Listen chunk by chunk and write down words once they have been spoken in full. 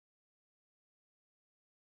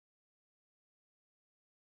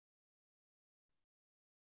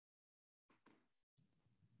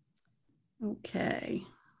Okay.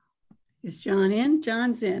 Is John in?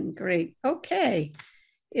 John's in. Great. Okay.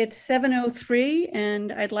 It's 7:03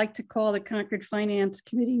 and I'd like to call the Concord Finance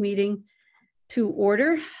Committee meeting to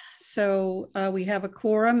order. So we have a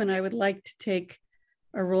quorum and I would like to take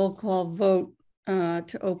a roll call vote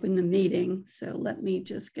to open the meeting. So let me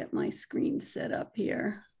just get my screen set up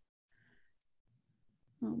here.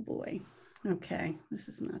 Oh boy. Okay, this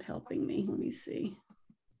is not helping me. Let me see.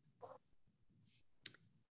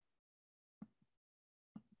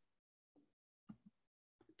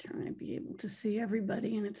 Trying to be able to see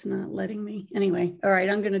everybody and it's not letting me. Anyway, all right,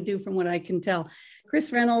 I'm going to do from what I can tell.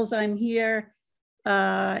 Chris Reynolds, I'm here.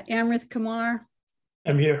 Amrith Kumar.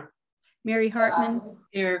 I'm here. Mary Hartman.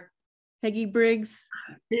 Here. Peggy Briggs.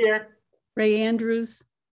 Here. Ray Andrews.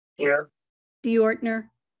 Here. Dee Ortner.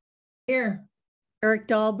 Here. Eric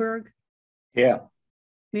Dahlberg. Here.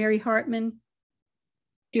 Mary Hartman.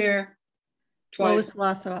 Here. Lois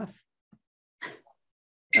Wassoff.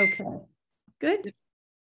 Okay, good.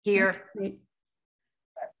 Here.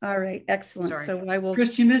 All right, excellent. Sorry. So I will.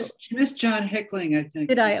 Chris, you missed John Hickling, I think.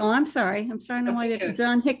 Did I? Oh, I'm sorry. I'm sorry. No, That's I didn't.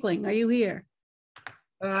 John Hickling, are you here?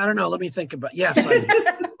 I don't know. Let me think about. Yes.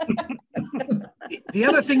 The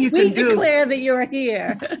other thing you We can do, declare that you're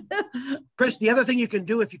here. Chris. The other thing you can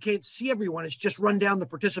do if you can't see everyone is just run down the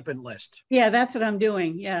participant list. Yeah, that's what I'm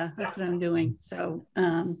doing. Yeah, that's what I'm doing. So,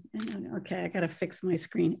 okay, I got to fix my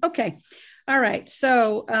screen. Okay. All right.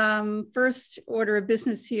 So first order of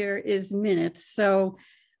business here is minutes. So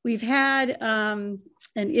we've had an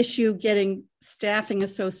issue getting staffing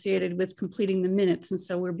associated with completing the minutes. And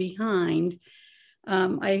so we're behind.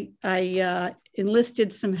 I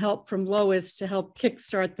enlisted some help from Lois to help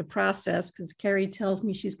kickstart the process because Carrie tells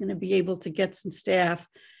me she's going to be able to get some staff.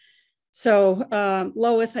 So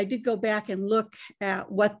Lois, I did go back and look at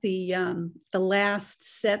what the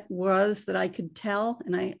last set was that I could tell.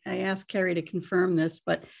 And I asked Carrie to confirm this,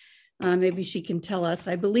 but maybe she can tell us.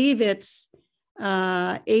 I believe it's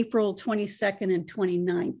April 22nd and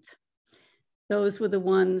 29th. Those were the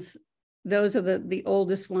ones, those are the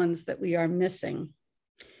oldest ones that we are missing.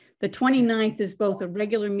 The 29th is both a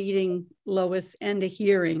regular meeting, Lois, and a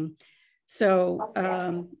hearing. So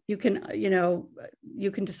you can,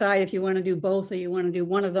 you can decide if you want to do both or you want to do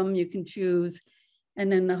one of them, you can choose.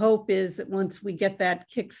 And then the hope is that once we get that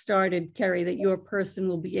kick started, Carrie, that your person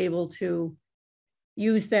will be able to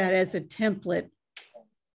use that as a template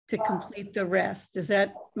to complete the rest. Does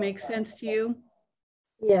that make sense to you?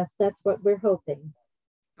 Yes, that's what we're hoping.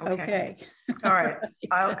 Okay. All right.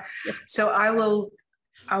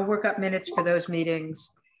 I'll work up minutes for those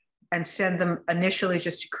meetings and send them initially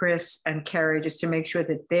just to Chris and Carrie, just to make sure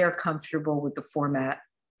that they're comfortable with the format.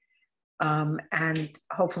 And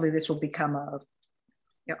hopefully this will become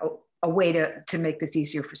a way to make this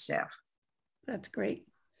easier for staff. That's great.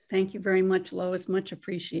 Thank you very much, Lois. Much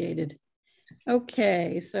appreciated.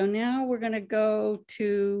 Okay, so now we're going to go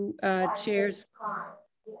to chair's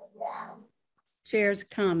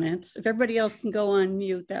comments. If everybody else can go on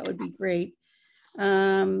mute, that would be great.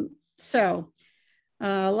 A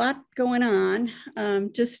lot going on.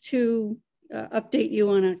 Just to update you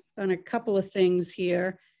on a couple of things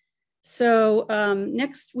here. So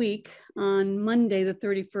next week on Monday, the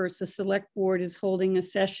 31st, the select board is holding a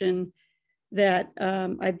session that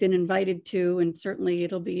I've been invited to, and certainly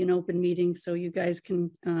it'll be an open meeting so you guys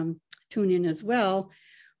can tune in as well,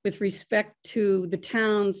 with respect to the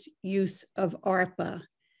town's use of ARPA.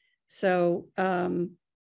 So I'm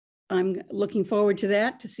looking forward to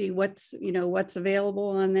that, to see what's available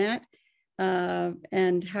on that,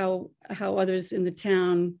 and how others in the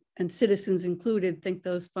town, and citizens included, think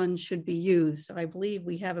those funds should be used. So I believe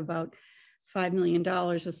we have about $5 million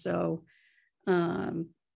or so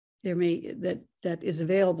that is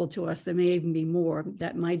available to us. There may even be more.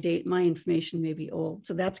 That my information may be old.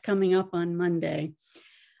 So that's coming up on Monday.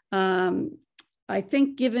 I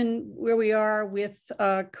think given where we are with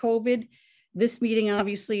COVID, this meeting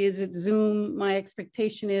obviously is at Zoom. My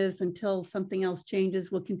expectation is until something else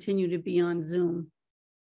changes, we'll continue to be on Zoom.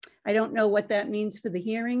 I don't know what that means for the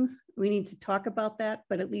hearings. We need to talk about that,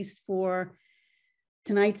 but at least for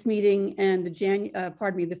tonight's meeting and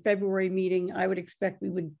the February meeting, I would expect we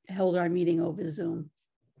would hold our meeting over Zoom.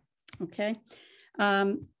 Okay.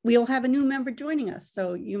 We'll have a new member joining us.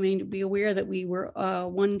 So you may be aware that we were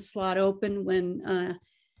one slot open when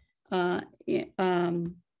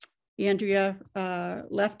Andrea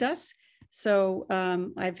left us. So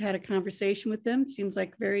I've had a conversation with them. Seems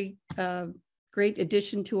like very great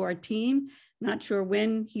addition to our team. Not sure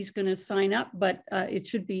when he's going to sign up, but it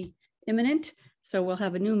should be imminent. So we'll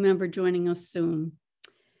have a new member joining us soon.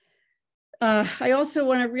 I also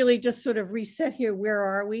want to really just sort of reset here. Where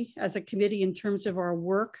are we as a committee in terms of our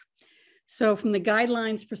work? So from the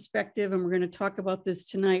guidelines perspective, and we're going to talk about this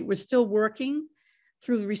tonight, we're still working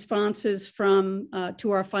through the responses from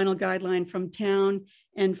to our final guideline from town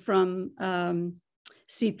and from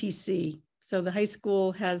CPC. So the high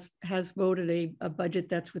school has voted a budget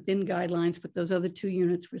that's within guidelines, but those other two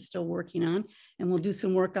units we're still working on, and we'll do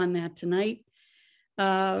some work on that tonight.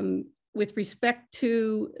 With respect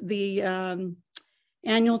to the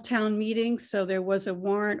annual town meeting, so there was a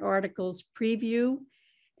warrant articles preview,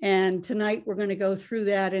 and tonight we're going to go through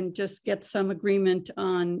that and just get some agreement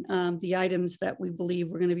on the items that we believe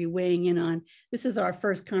we're going to be weighing in on. This is our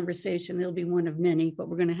first conversation. It'll be one of many, but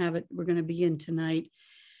we're going to have it. We're going to begin tonight.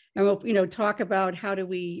 And we'll, talk about how do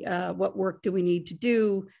we, what work do we need to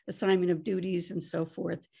do, assignment of duties and so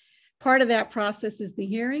forth. Part of that process is the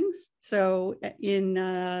hearings. So in,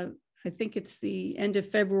 I think it's the end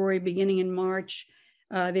of February, beginning in March,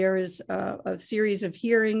 there is a series of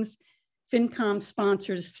hearings. FinCom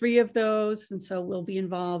sponsors 3 of those. And so we'll be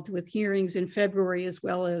involved with hearings in February as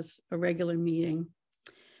well as a regular meeting.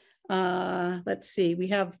 Let's see, we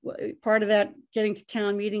have part of that getting to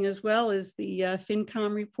town meeting as well is the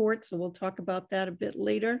FinCom report. So we'll talk about that a bit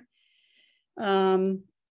later.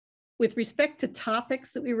 With respect to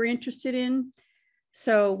topics that we were interested in,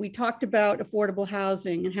 so we talked about affordable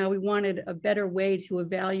housing and how we wanted a better way to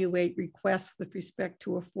evaluate requests with respect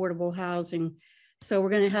to affordable housing. So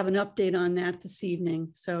we're going to have an update on that this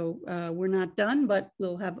evening. So we're not done, but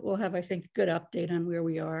we'll have, I think, a good update on where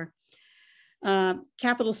we are.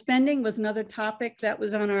 Capital spending was another topic that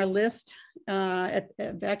was on our list.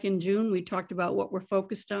 Back in June, we talked about what we're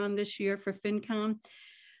focused on this year for FinCom.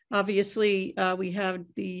 Obviously, we have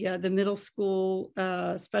the middle school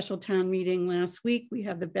special town meeting last week. We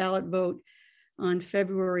have the ballot vote on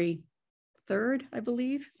February 3rd, I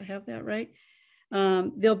believe. I have that right.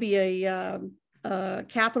 There'll be a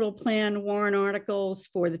capital plan warrant articles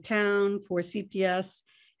for the town, for CPS,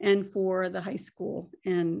 and for the high school.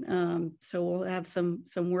 And so we'll have some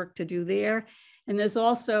work to do there. And there's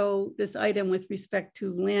also this item with respect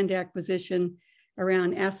to land acquisition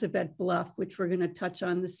around Assabet Bluff, which we're going to touch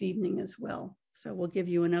on this evening as well. So we'll give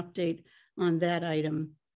you an update on that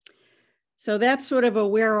item. So that's sort of a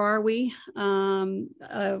where are we? I'm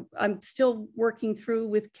still working through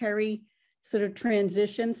with Kerry sort of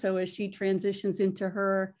transition. So as she transitions into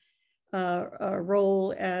her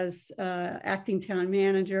role as acting town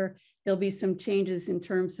manager, there'll be some changes in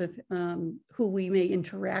terms of who we may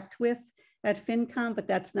interact with at FinCom, but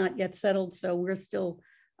that's not yet settled. So we're still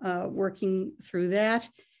working through that.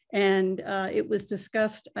 And it was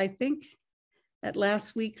discussed, I think, at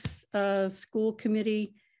last week's school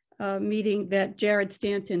committee meeting that Jared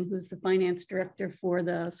Stanton, who's the finance director for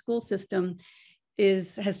the school system,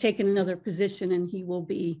 has taken another position, and he will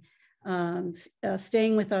be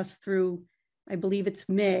staying with us through, I believe it's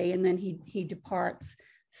May, and then he departs.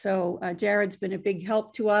 So Jared's been a big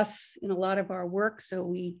help to us in a lot of our work. So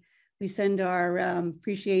we send our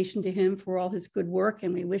appreciation to him for all his good work,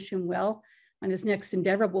 and we wish him well on his next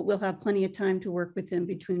endeavor, but we'll have plenty of time to work with him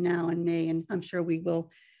between now and May, and I'm sure we will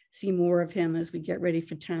see more of him as we get ready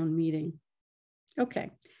for town meeting. Okay,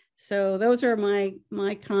 so those are my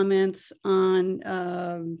comments on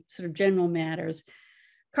sort of general matters.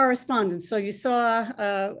 Correspondence. So you saw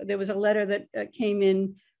there was a letter that came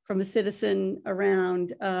in from a citizen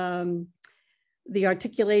around the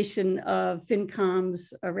articulation of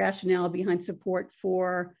FinCom's rationale behind support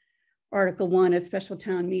for Article 1 at special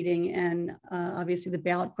town meeting, and obviously the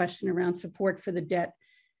ballot question around support for the debt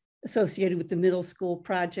associated with the middle school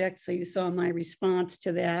project. So you saw my response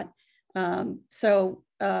to that. So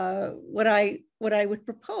what I would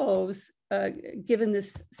propose, given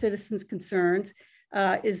this citizen's concerns,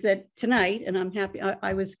 is that tonight, and I'm happy,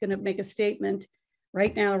 I was going to make a statement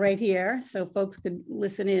right now, right here, so folks could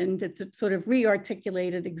listen in to sort of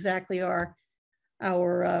re-articulate it exactly our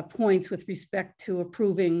points with respect to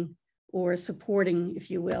approving or supporting,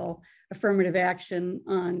 if you will, affirmative action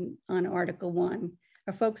on Article 1.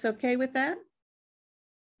 Are folks okay with that?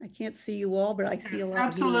 I can't see you all, but I see a lot.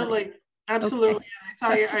 Absolutely, absolutely.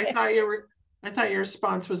 Okay. I thought your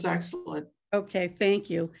response was excellent. Okay, thank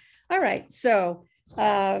you. All right, so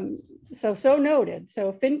so noted.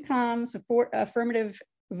 So FinCom's affirmative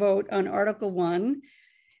vote on Article 1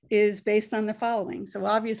 is based on the following. So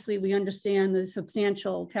obviously we understand the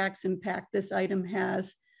substantial tax impact this item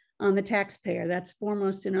has on the taxpayer. That's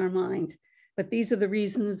foremost in our mind. But these are the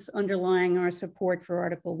reasons underlying our support for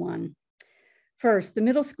Article 1. First, the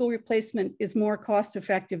middle school replacement is more cost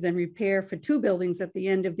effective than repair for 2 buildings at the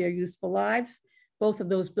end of their useful lives. Both of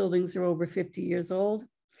those buildings are over 50 years old.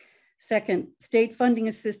 Second, state funding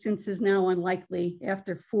assistance is now unlikely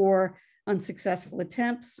after 4 unsuccessful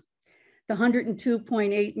attempts. The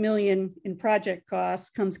 102.8 million in project costs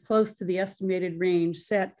comes close to the estimated range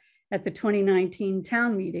set at the 2019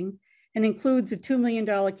 town meeting and includes a $2 million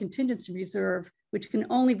contingency reserve, which can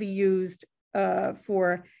only be used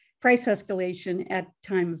for price escalation at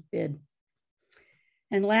time of bid.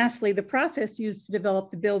 And lastly, the process used to develop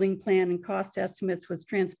the building plan and cost estimates was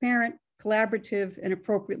transparent, collaborative, and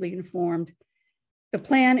appropriately informed. The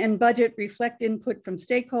plan and budget reflect input from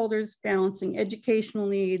stakeholders, balancing educational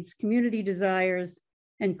needs, community desires,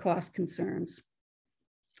 and cost concerns.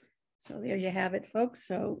 So there you have it, folks.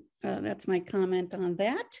 So that's my comment on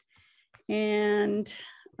that. And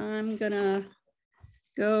I'm gonna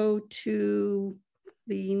go to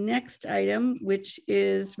the next item, which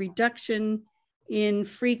is reduction in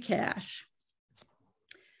free cash.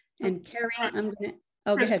 And Carrie, I'm gonna,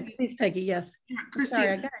 oh, go ahead, please, Peggy, yes. Yeah, Christine, Sorry,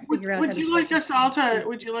 I gotta figure out how would to you say like this. us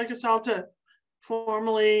all to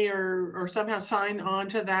formally or somehow sign on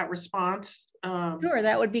to that response? Sure,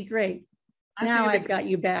 that would be great. Now I've got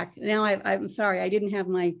you back. Now I'm sorry, I didn't have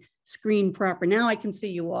my screen proper. Now I can see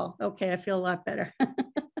you all. Okay, I feel a lot better.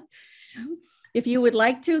 If you would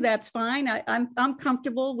like to, that's fine. I'm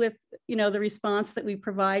comfortable with, you know, the response that we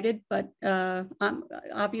provided, but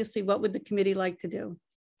obviously, what would the committee like to do?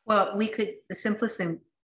 Well, we could, the simplest thing,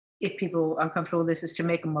 if people are comfortable with this, is to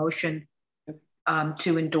make a motion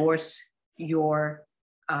to endorse your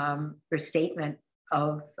statement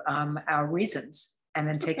of our reasons and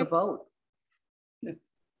then take a vote.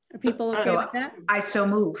 Are people okay with that? I so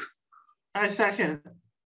move. I second.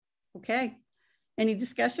 Okay. Any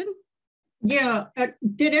discussion? Yeah,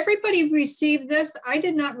 did everybody receive this? I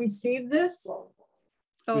did not receive this. Oh,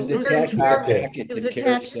 It was it was attached to the packet it was that Carrie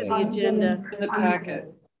attached to said. the agenda. In the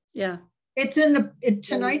packet. Yeah, It's in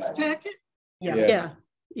tonight's packet? yeah,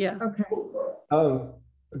 yeah. Okay.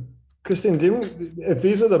 Kristen, if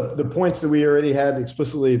these are the points that we already had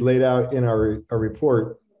explicitly laid out in our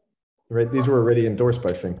report, right? These were already endorsed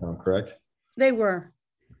by FinCom, correct? They were.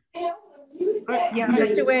 Yeah,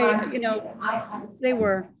 Just the way, you know, they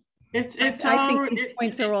were. It's I all, think these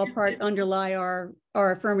points are all underlie our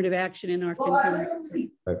affirmative action in our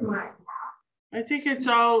FinCom. I think it's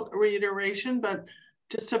all reiteration, but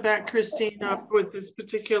just to back Christine up with this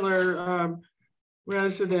particular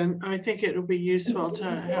resident, I think it would be useful to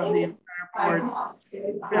have the entire board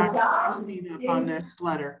back Christine up on this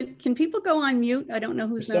letter. Can people go on mute? I don't know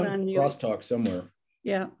who's not on mute. Crosstalk somewhere.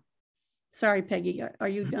 Yeah. Sorry, Peggy. Are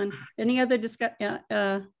you done? Any other discussion?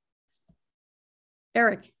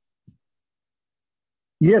 Eric?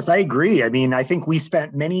 Yes, I agree. I mean, I think we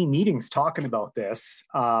spent many meetings talking about this,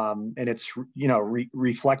 and it's, you know,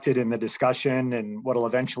 reflected in the discussion and what will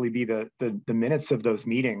eventually be the minutes of those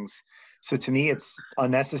meetings. So to me, it's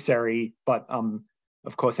unnecessary, but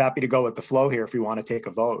of course, happy to go with the flow here if we want to take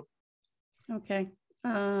a vote. Okay.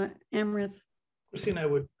 Amrith?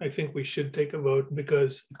 Christine, I think we should take a vote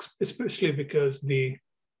because, especially because the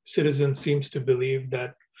citizen seems to believe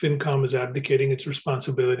that FinCom is abdicating its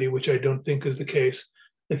responsibility, which I don't think is the case.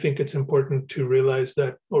 I think it's important to realize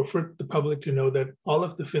that, or for the public to know that all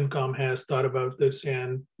of the FinCom has thought about this,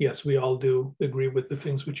 and yes, we all do agree with the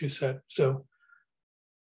things which you said. So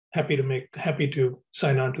happy to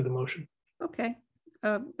sign on to the motion. Okay.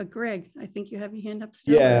 Greg, I think you have your hand up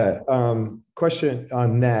still. Yeah, question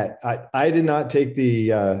on that. I did not take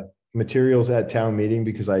the materials at town meeting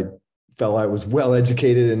because I felt I was well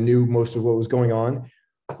educated and knew most of what was going on.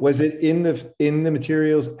 Was it in the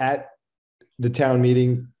materials at the town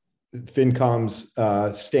meeting, FinCom's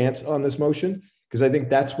stance on this motion? Because I think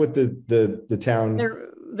that's what the town.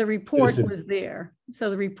 The report was there. So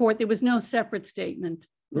the report, there was no separate statement.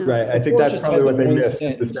 No. Right. I think that's probably what they missed.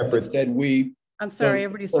 The separate. Said we. I'm sorry,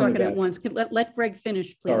 everybody's talking at once. Let Greg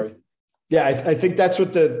finish, please. Sorry. Yeah, I think that's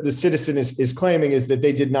what the citizen is claiming, is that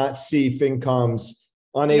they did not see FinCom's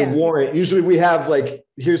on a warrant. Usually we have like,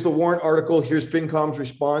 here's the warrant article, here's FinCom's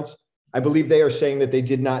response. I believe they are saying that they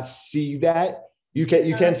did not see that. You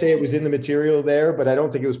can say it was in the material there, but I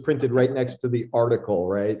don't think it was printed right next to the article,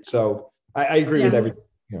 right? So I agree with everything.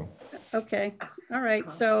 You know. Okay. All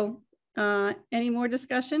right. So any more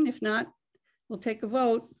discussion? If not, we'll take a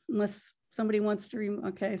vote unless somebody wants to.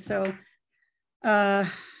 Okay. So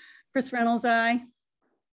Chris Reynolds, aye.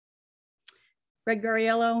 Greg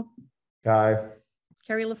Gariello. Aye.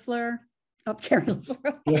 Carrie LaFleur. Oh, Carrie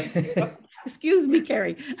LaFleur. Excuse me,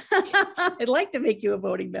 Carrie. I'd like to make you a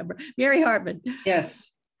voting member. Mary Hartman.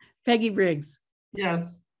 Yes. Peggy Briggs.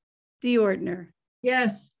 Yes. Dee Ortner.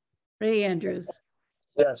 Yes. Ray Andrews.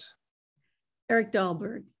 Yes. Eric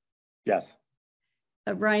Dahlberg. Yes.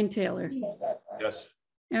 Brian Taylor. Yes.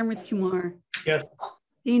 Amrit Kumar, Yes.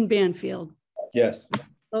 Dean Banfield, Yes.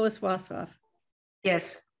 Lois Wassoff,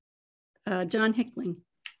 Yes. John Hickling.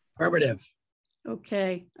 Affirmative.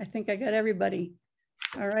 Okay, I think I got everybody.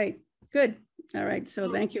 All right, good. All right,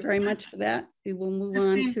 so thank you very much for that. We will move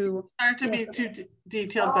on Christine, to, sorry to yes. be too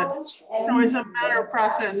detailed, but as a matter of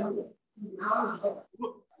process,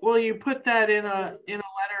 will you put that in a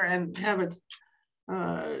letter and have it,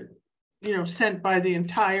 sent by the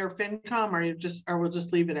entire FinCom, or we'll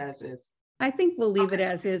just leave it as is? I think we'll leave it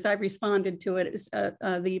as is. I've responded to it.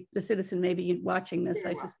 The citizen may be watching this.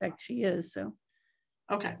 I suspect she is, so.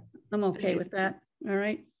 Okay. I'm okay with that. All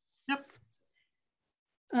right. Yep.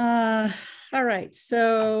 All right.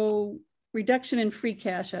 So reduction in free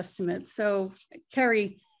cash estimate. So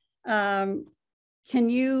Carrie, can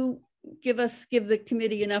you give the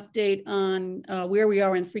committee an update on where we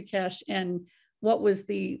are in free cash and what was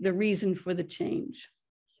the reason for the change?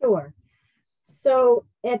 Sure. So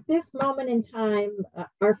at this moment in time,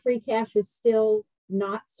 our free cash is still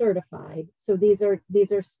not certified. So these are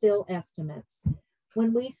still estimates.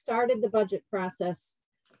 When we started the budget process,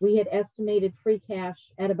 we had estimated free cash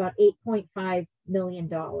at about $8.5 million.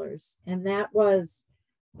 And that was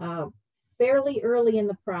fairly early in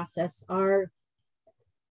the process.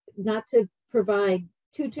 Not to provide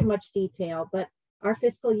too much detail, but our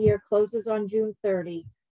fiscal year closes on June 30.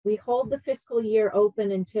 We hold the fiscal year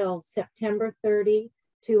open until September 30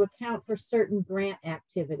 to account for certain grant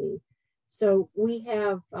activity. So we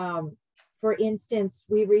have, for instance,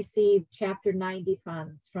 we received Chapter 90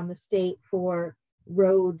 funds from the state for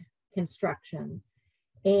road construction.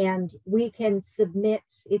 And we can submit,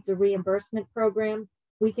 it's a reimbursement program,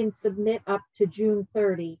 we can submit up to June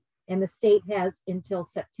 30, and the state has until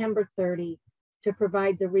September 30 to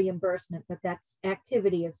provide the reimbursement, but that's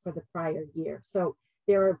activity is for the prior year. So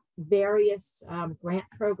there are various grant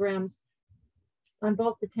programs on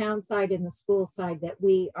both the town side and the school side that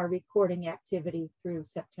we are recording activity through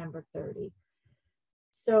September 30.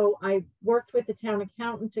 So I worked with the town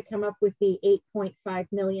accountant to come up with the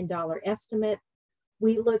 $8.5 million estimate.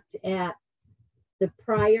 We looked at the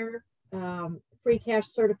prior free cash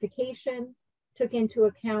certification, took into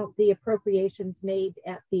account the appropriations made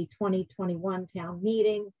at the 2021 town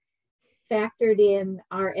meeting, factored in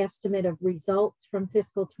our estimate of results from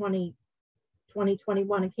fiscal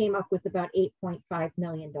 2021 and came up with about $8.5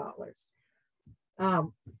 million.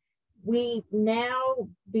 We now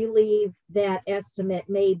believe that estimate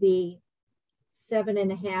may be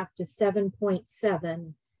 7.5 to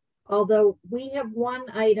 7.7, although we have one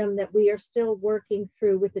item that we are still working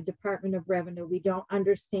through with the Department of Revenue. We don't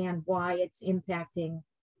understand why it's impacting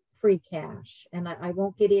free cash. And I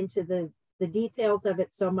won't get into the details of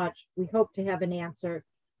it so much. We hope to have an answer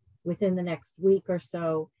within the next week or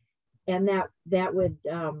so. And that would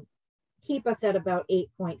keep us at about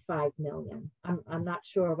 8.5 million. I'm not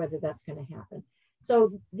sure whether that's going to happen.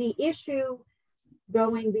 So the issue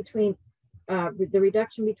going between the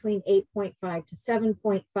reduction between 8.5 to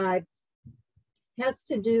 7.5 has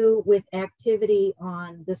to do with activity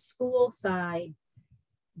on the school side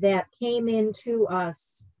that came into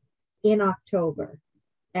us in October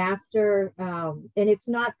after, and it's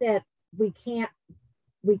not that we can't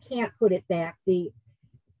put it back.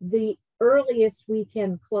 The earliest we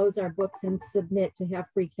can close our books and submit to have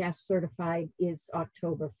free cash certified is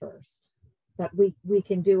October 1st, but we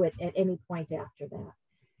can do it at any point after that.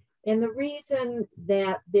 And the reason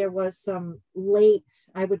that there was some late,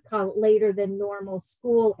 I would call it later than normal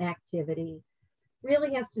school activity,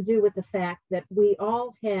 really has to do with the fact that we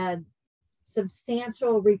all had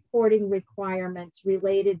substantial reporting requirements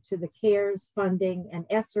related to the CARES funding and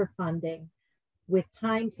ESSER funding, with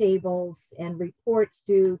timetables and reports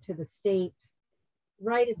due to the state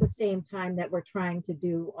right at the same time that we're trying to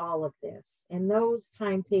do all of this. And those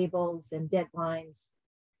timetables and deadlines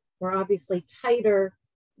were obviously tighter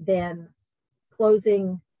than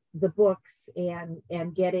closing the books and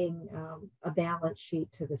getting a balance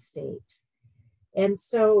sheet to the state. And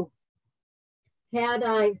so had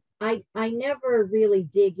I never really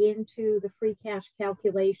dig into the free cash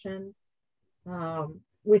calculation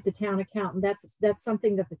with the town accountant. That's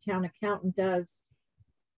something that the town accountant does.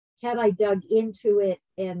 Had I dug into it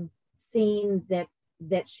and seen that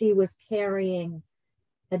she was carrying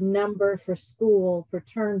a number for school for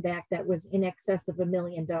turnback that was in excess of $1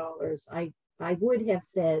 million, I would have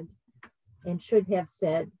said and should have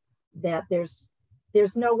said that there's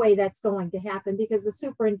no way that's going to happen, because the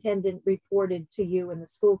superintendent reported to you and the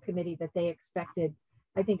school committee that they expected,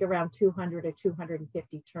 I think, around 200 or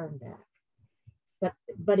 250 turnback.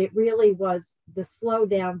 But it really was the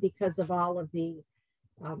slowdown because of all of the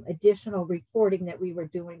additional reporting that we were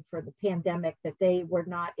doing for the pandemic, that they were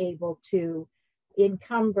not able to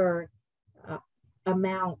encumber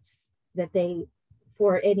amounts that they,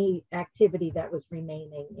 for any activity that was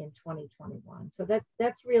remaining in 2021. So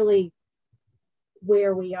that's really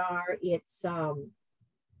where we are. It's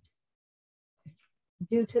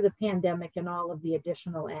due to the pandemic and all of the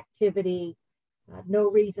additional activity. No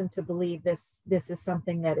reason to believe this is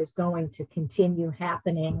something that is going to continue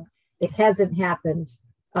happening. It hasn't happened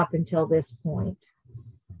up until this point.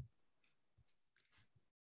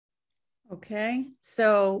 Okay,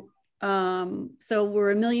 so so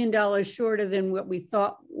we're $1 million shorter than what we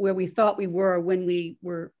thought, where we thought we were when we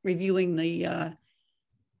were reviewing the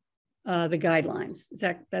guidelines.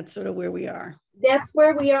 That's sort of where we are. That's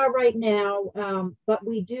where we are right now. But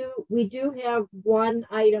we do have one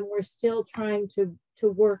item we're still trying to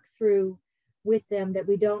work through with them that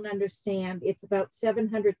we don't understand. It's about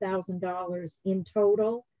 $700,000 in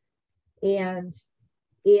total. And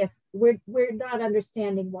if we're not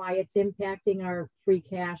understanding why it's impacting our free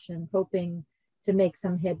cash, and hoping to make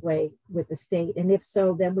some headway with the state. And if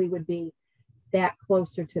so, then we would be back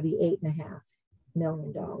closer to the $8.5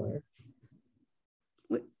 million.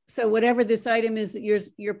 So whatever this item is that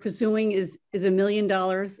you're pursuing is $1 million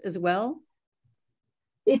as well?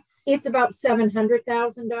 It's about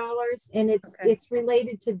 $700,000, and it's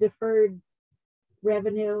related to deferred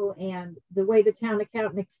revenue. And the way the town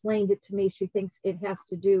accountant explained it to me, she thinks it has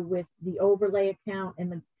to do with the overlay account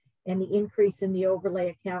and the increase in the overlay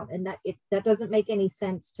account, and that doesn't make any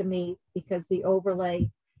sense to me, because the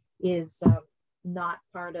overlay is not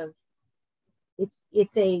part of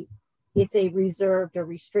it's a reserved or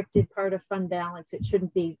restricted part of fund balance. It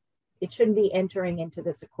shouldn't be entering into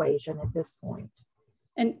this equation at this point.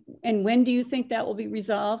 And when do you think that will be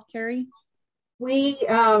resolved, Carrie?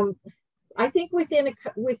 I think within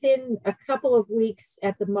a couple of weeks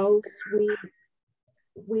at the most.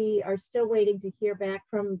 We are still waiting to hear back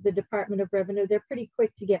from the Department of Revenue. They're pretty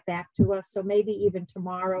quick to get back to us, so maybe even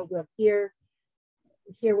tomorrow we'll hear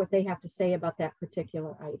what they have to say about that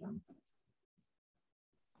particular item.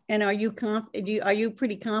 And are you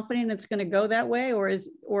pretty confident it's going to go that way, or if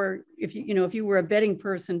you were a betting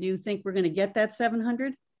person, do you think we're going to get that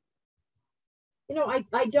 700?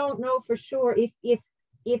 I don't know for sure. If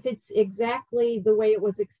it's exactly the way it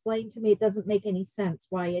was explained to me, it doesn't make any sense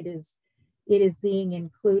why it is being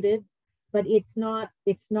included. But it's not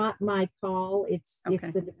my call. It's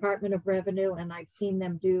the Department of Revenue, and I've seen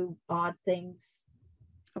them do odd things.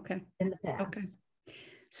 Okay. In the past. Okay.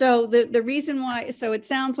 So the reason why, so it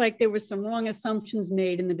sounds like there were some wrong assumptions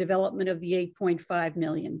made in the development of the 8.5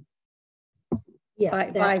 million.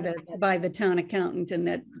 Yes, by the town accountant, and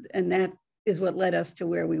that is what led us to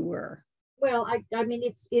where we were. Well, I mean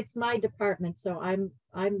it's my department, so I'm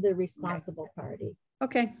the responsible party.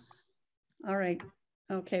 Okay. All right.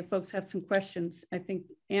 Okay, folks have some questions. I think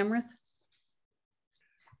Amrith.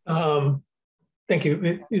 Thank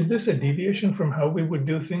you. Is this a deviation from how we would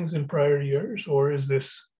do things in prior years, or is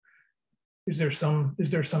there some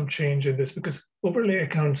change in this? Because overlay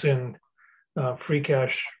accounts in free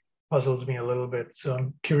cash puzzles me a little bit. So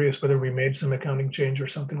I'm curious whether we made some accounting change or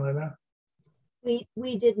something like that.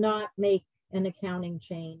 We did not make an accounting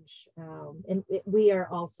change, and we are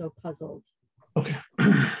also puzzled. Okay.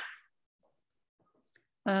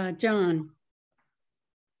 John.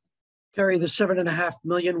 Carrie, the $7.5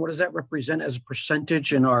 million, what does that represent as a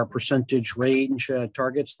percentage in our percentage range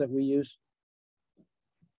targets that we use?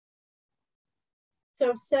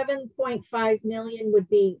 So 7.5 million would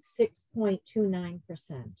be 6.29%.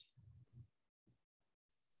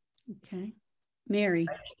 Okay. Mary.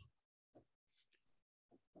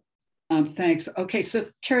 Thanks. Okay, so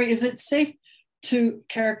Carrie, is it safe to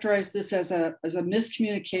characterize this as a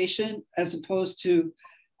miscommunication as opposed to,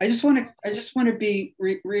 I just want to be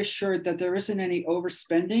reassured that there isn't any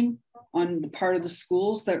overspending on the part of the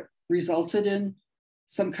schools that resulted in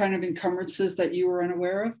some kind of encumbrances that you were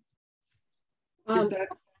unaware of?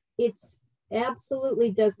 It's absolutely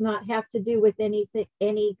does not have to do with any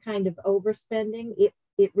kind of overspending.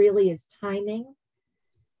 It really is timing.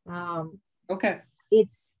 Okay.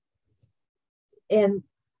 It's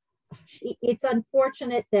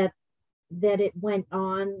unfortunate that it went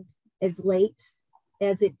on as late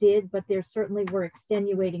as it did, but there certainly were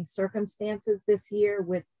extenuating circumstances this year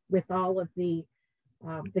with all of the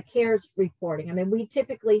CARES reporting. I mean, we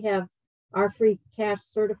typically have our free cash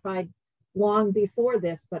certified long before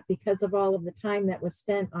this, but because of all of the time that was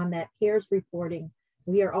spent on that CARES reporting,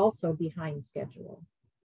 we are also behind schedule.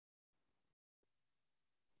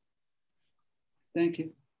 Thank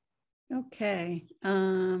you. Okay.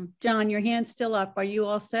 John, your hand's still up. Are you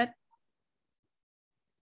all set?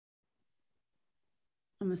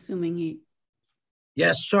 I'm assuming he,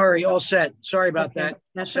 Yes, sorry, all set. Sorry about Okay, that.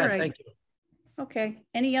 that's All all set, right. Thank you. okay.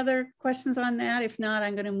 Any other questions on that? If not,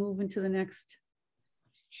 I'm going to move into the next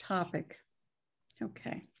topic.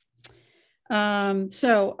 Okay.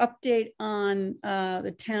 So update on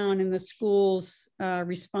the town and the school's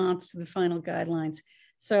response to the final guidelines.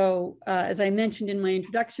 So as I mentioned in my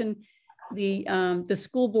introduction, the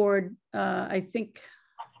school board, I think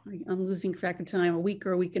I'm losing track of time, a week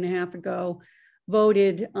or a week and a half ago,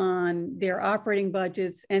 voted on their operating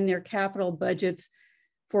budgets and their capital budgets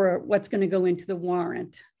for what's going to go into the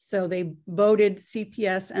warrant. So they voted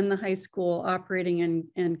CPS and the high school operating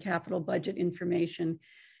and capital budget information.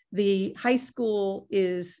 The high school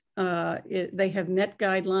is, they have met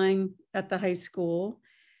guideline at the high school.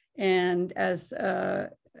 And as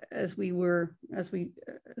we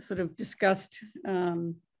sort of discussed,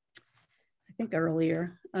 I think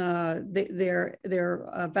earlier, they're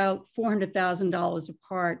about $400,000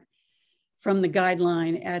 apart from the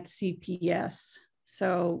guideline at CPS.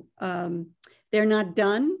 So they're not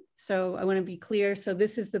done. So I want to be clear. So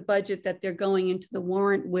this is the budget that they're going into the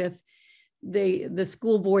warrant with. The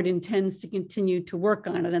school board intends to continue to work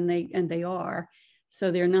on it, and they are. So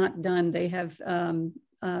they're not done. They have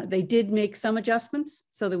they did make some adjustments.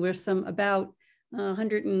 So there were some about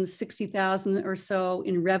 160,000 or so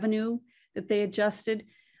in revenue that they adjusted.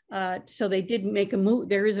 So they did make a move.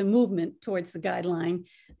 There is a movement towards the guideline.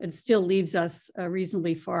 It still leaves us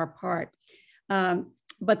reasonably far apart.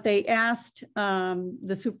 But they asked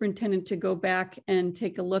the superintendent to go back and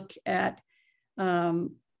take a look at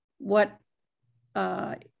what,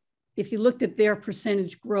 if you looked at their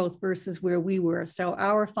percentage growth versus where we were. So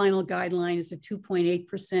our final guideline is a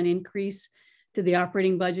 2.8% increase to the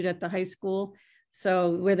operating budget at the high school.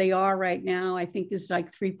 So where they are right now, I think is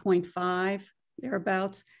like 3.5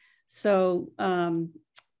 thereabouts. So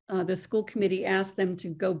the school committee asked them to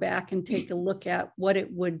go back and take a look at what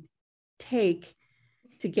it would take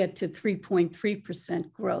to get to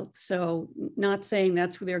 3.3% growth. So not saying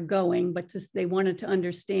that's where they're going, but just they wanted to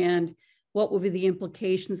understand what would be the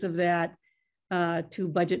implications of that to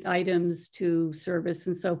budget items, to service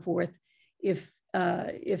and so forth, if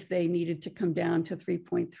they needed to come down to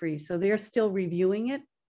 3.3. So they're still reviewing it.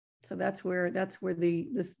 So that's where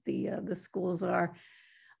the schools are.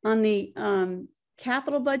 On the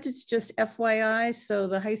capital budgets, just FYI, so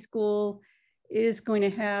the high school is going to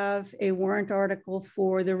have a warrant article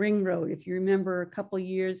for the ring road. If you remember a couple of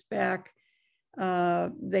years back,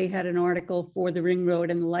 they had an article for the ring road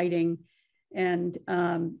and lighting, and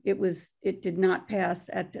it did not pass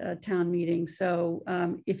at a town meeting. So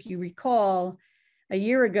if you recall, a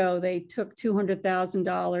year ago, they took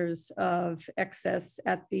 $200,000 of excess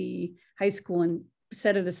at the high school and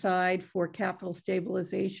set it aside for capital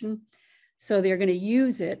stabilization. So they're going to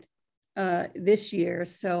use it this year.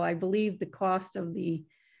 So I believe the cost of the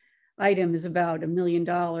item is about $1 million,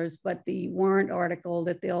 but the warrant article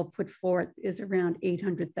that they'll put forth is around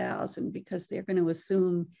 800,000 because they're going to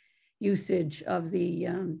assume usage of the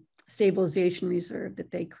stabilization reserve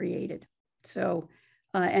that they created. So,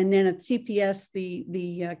 and then at CPS,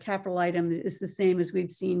 the capital item is the same as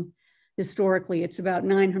we've seen historically. It's about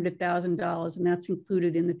 $900,000, and that's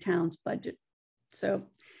included in the town's budget. So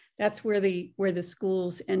that's where the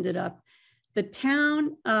schools ended up. The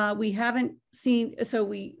town, we haven't seen, so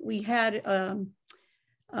we had an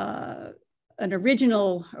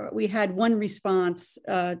original, we had one response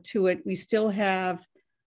to it. We still have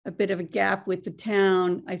a bit of a gap with the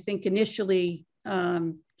town. I think initially,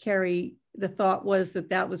 Carrie, the thought was that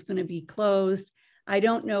that was going to be closed. I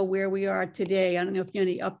don't know where we are today. I don't know if you have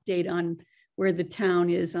any update on where the town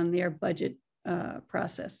is on their budget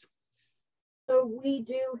process. So we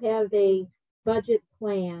do have a budget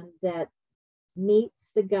plan that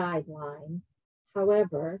meets the guideline.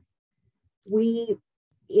 However,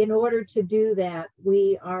 in order to do that,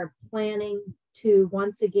 we are planning to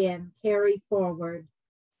once again carry forward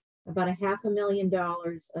about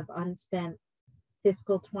 $500,000 of unspent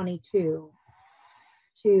fiscal 22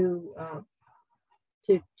 to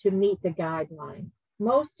meet the guideline.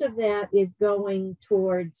 Most of that is going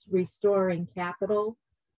towards restoring capital.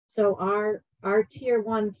 So our tier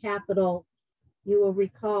 1 capital, you will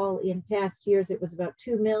recall in past years, it was about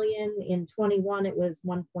 2 million. In 21, it was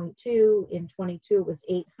 1.2. In 22, it was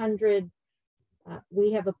 800.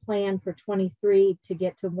 We have a plan for 23 to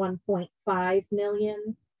get to 1.5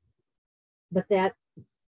 million. But that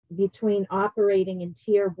between operating in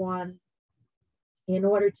tier 1, in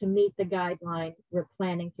order to meet the guideline, we're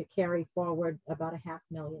planning to carry forward about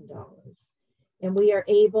 $500,000. And we are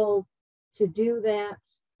able to do that,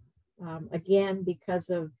 again, because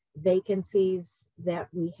of vacancies that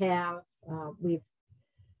we have. We've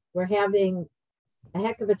we're having a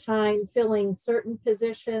heck of a time filling certain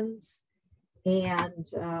positions, and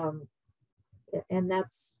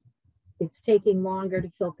it's taking longer to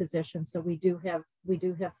fill positions. So we do have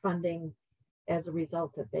funding as a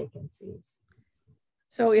result of vacancies.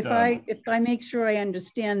 So if I make sure I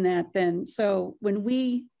understand that, then, so when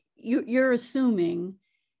you're assuming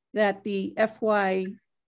that the FY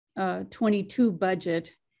 22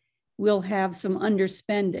 budget will have some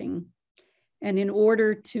underspending, and in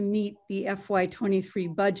order to meet the FY 23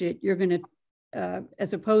 budget, you're going to,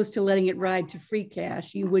 as opposed to letting it ride to free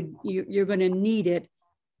cash, you're going to need it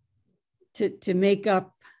to make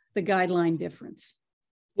up the guideline difference.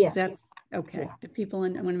 Yes. Is that okay? Yeah. The people,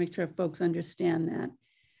 and I want to make sure folks understand that.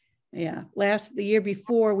 Yeah, the year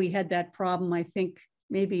before we had that problem. I think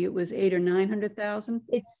maybe it was 800,000 or 900,000.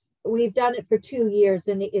 We've done it for 2 years,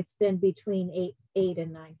 and it's been between 8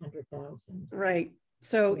 and 900,000. Right.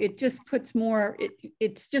 So it just puts more.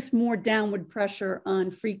 It's just more downward pressure on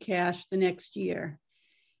free cash the next year.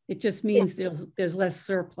 It just means there's less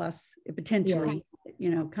surplus potentially,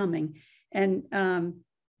 coming, and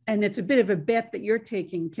it's a bit of a bet that you're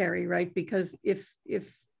taking, Carrie, right? Because if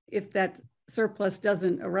that surplus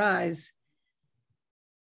doesn't arise,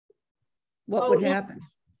 what would happen?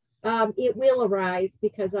 It will arise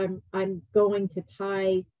because I'm going to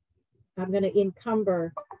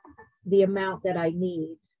encumber the amount that I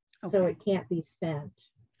need, so it can't be spent.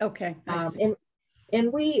 Okay.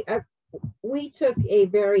 And we took a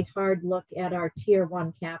very hard look at our tier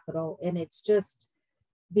 1 capital, and it's just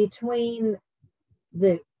between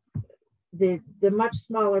the much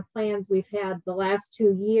smaller plans we've had the last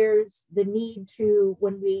 2 years, the need to,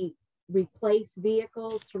 when we replace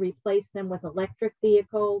vehicles, to replace them with electric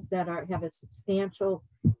vehicles that have a substantial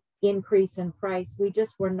increase in price. We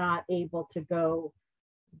just were not able to go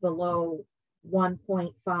below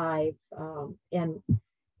 1.5 and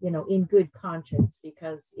in good conscience,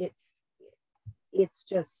 because it's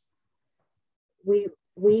just we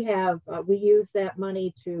use that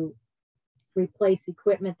money to replace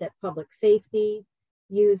equipment that public safety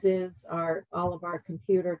uses, all of our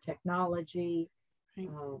computer technology,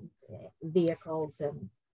 vehicles, and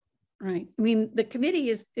right. I mean, the committee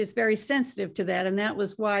is very sensitive to that, and that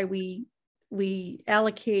was why we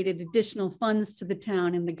allocated additional funds to the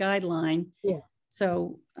town in the guideline. Yeah.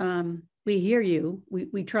 So we hear you.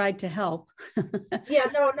 We tried to help. Yeah.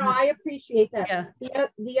 No, I appreciate that. Yeah.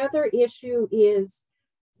 The other issue is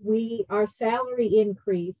our salary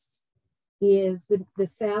increase is the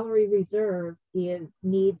salary reserve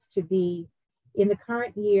needs to be, in the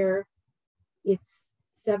current year, it's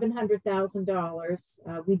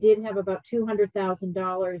 $700,000. We did have about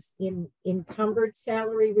 $200,000 in encumbered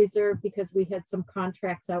salary reserve because we had some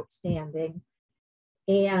contracts outstanding.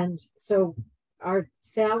 And so our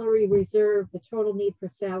salary reserve, the total need for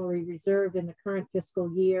salary reserve in the current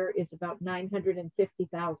fiscal year is about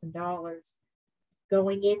 $950,000.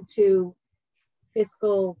 Going into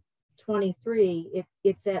fiscal 23,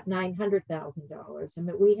 it's at $900,000. I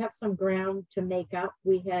mean, we have some ground to make up.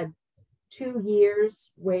 We had 2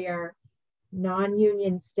 years where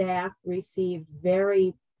non-union staff received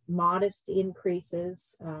very modest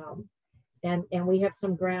increases, and we have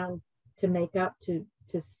some ground to make up to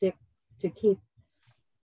keep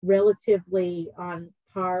relatively on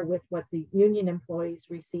par with what the union employees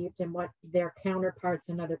received and what their counterparts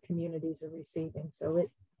in other communities are receiving. So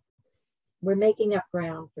we're making up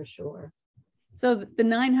ground for sure. So the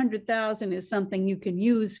 900,000 is something you can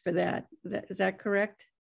use for that. Is that correct?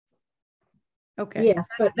 Okay. Yes,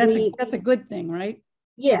 but that's a good thing, right?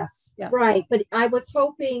 Yes, yeah. Right. But I was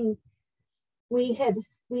hoping we had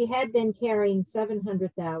been carrying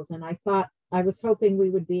 700,000. I was hoping we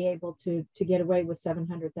would be able to get away with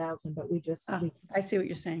 700,000, but I see what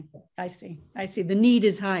you're saying. I see. The need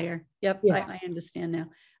is higher. Yep. Yeah. I understand now.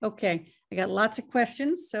 Okay. I got lots of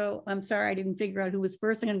questions, so I'm sorry I didn't figure out who was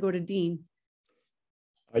first. I'm going to go to Dean.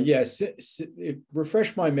 Yes.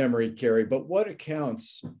 Refresh my memory, Carrie, but what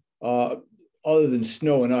accounts, other than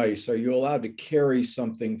snow and ice, are you allowed to carry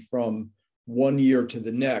something from one year to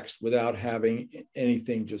the next without having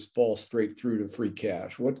anything just fall straight through to free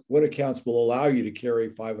cash? What accounts will allow you to carry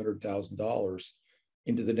 $500,000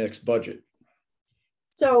 into the next budget?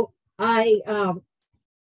 So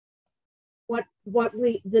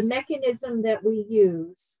the mechanism that we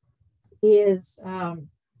use is,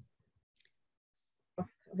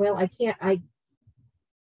 well, I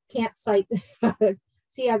can't cite.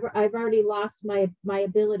 See, I've already lost my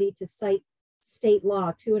ability to cite state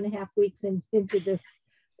law 2.5 weeks into the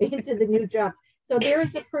new job. So there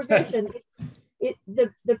is a provision.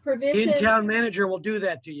 The provision. The in-town manager will do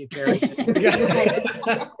that to you, Carrie.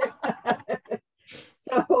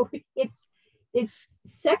 So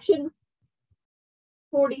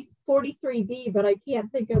 3B, but I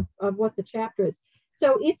can't think of what the chapter is.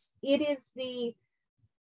 So it is the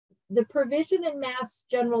provision in Mass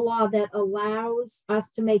General Law that allows us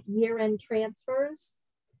to make year-end transfers.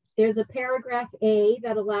 There's a paragraph A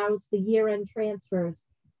that allows the year-end transfers.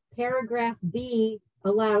 Paragraph B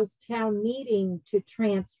allows town meeting to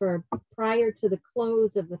transfer prior to the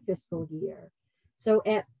close of the fiscal year. So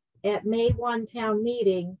at May 1 town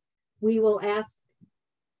meeting, we will ask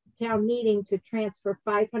town meeting to transfer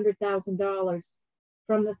 $500,000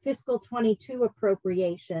 from the fiscal 22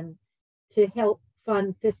 appropriation to help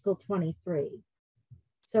fund fiscal 23.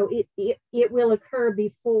 So it will occur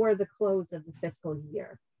before the close of the fiscal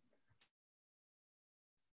year.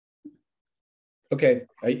 Okay,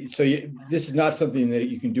 this is not something that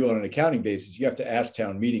you can do on an accounting basis. You have to ask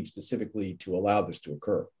town meeting specifically to allow this to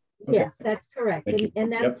occur. Okay. Yes, that's correct.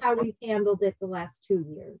 And that's how we've handled it the last 2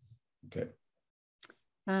 years. Okay.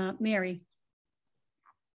 Mary.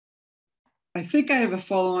 I think I have a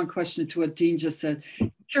follow-on question to what Dean just said.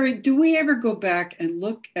 Carrie, do we ever go back and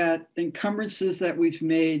look at encumbrances that we've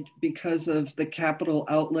made because of the capital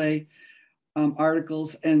outlay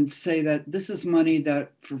articles and say that this is money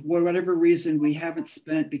that for whatever reason we haven't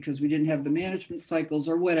spent because we didn't have the management cycles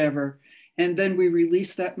or whatever, and then we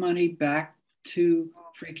release that money back to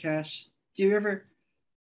free cash? Do you ever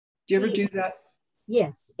do that?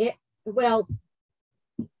 Yes.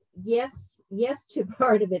 Yes to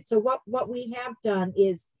part of it. So what we have done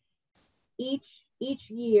is each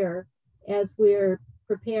year, as we're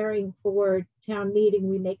preparing for town meeting,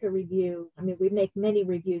 we make a review. I mean, we make many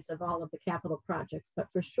reviews of all of the capital projects, but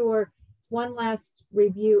for sure, one last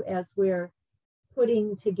review as we're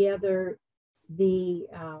putting together the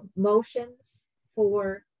motions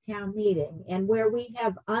for town meeting, and where we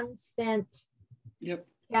have unspent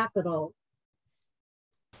capital,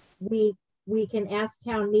 we can ask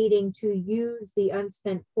town meeting to use the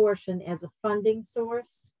unspent portion as a funding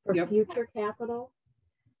source for future capital.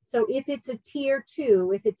 So if it's a tier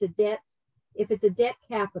 2, if it's a debt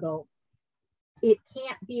capital, it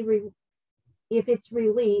can't be, if it's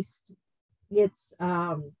released, it's,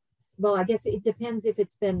 well, I guess it depends if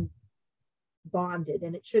it's been bonded,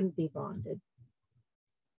 and it shouldn't be bonded.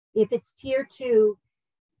 If it's tier 2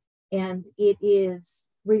 and it is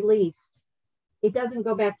released, it doesn't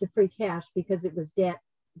go back to free cash because it was debt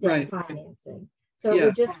financing. So it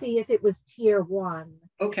would just be if it was tier 1.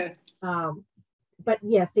 Okay. But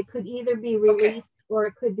yes, it could either be released or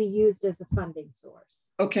it could be used as a funding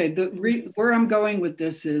source. Okay, where I'm going with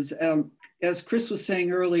this is, as Chris was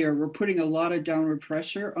saying earlier, we're putting a lot of downward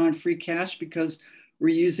pressure on free cash because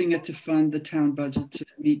we're using it to fund the town budget to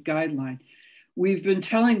meet guideline. We've been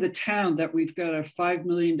telling the town that we've got a $5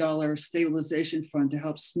 million stabilization fund to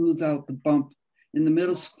help smooth out the bump in the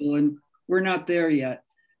middle school, and we're not there yet.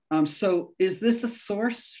 So is this a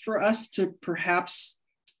source for us to perhaps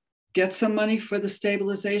get some money for the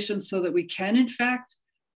stabilization so that we can, in fact,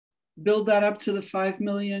 build that up to the 5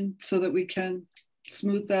 million so that we can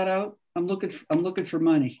smooth that out? I'm looking for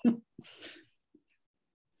money.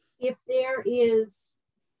 If there is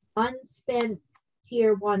unspent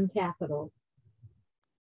tier 1 capital,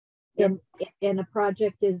 and a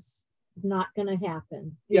project is not going to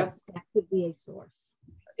happen, yes, that could be a source.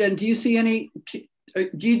 And do you see any?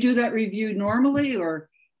 Do you do that review normally, or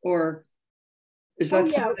is that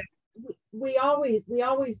something? We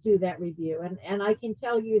always do that review, and I can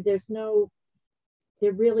tell you there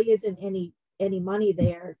really isn't any money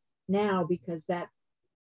there now because that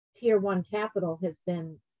tier 1 capital has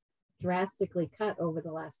been drastically cut over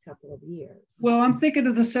the last couple of years. Well, I'm thinking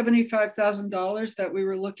of the $75,000 that we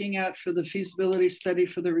were looking at for the feasibility study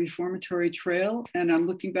for the reformatory trail, and I'm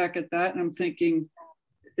looking back at that and I'm thinking,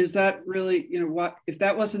 is that really, what if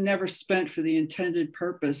that wasn't never spent for the intended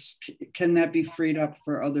purpose? Can that be freed up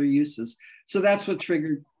for other uses? So that's what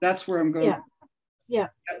triggered. That's where I'm going. Yeah,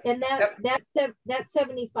 and that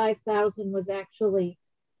 75,000 was actually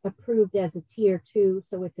approved as a tier 2,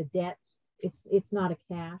 so it's a debt. It's not a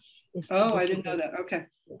cash. I didn't know that.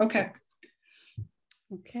 Okay.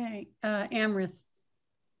 Amrith.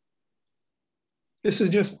 This is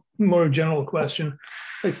just more a general question.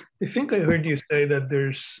 I think I heard you say that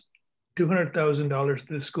there's $200,000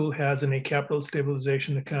 the school has in a capital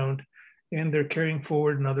stabilization account, and they're carrying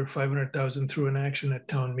forward another $500,000 through an action at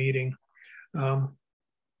town meeting.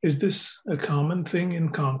 Is this a common thing in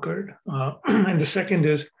Concord? And the second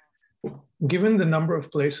is, given the number of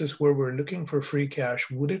places where we're looking for free cash,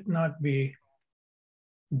 would it not be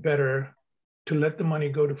better to let the money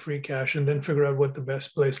go to free cash and then figure out what the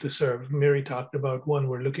best place to serve? Mary talked about one,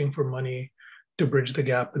 we're looking for money to bridge the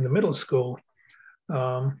gap in the middle school.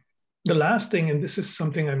 The last thing, and this is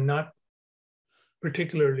something I'm not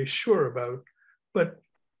particularly sure about. But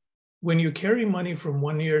when you carry money from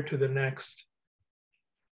one year to the next,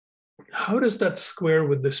 how does that square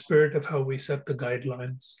with the spirit of how we set the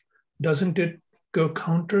guidelines? Doesn't it go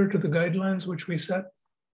counter to the guidelines which we set?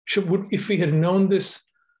 If we had known this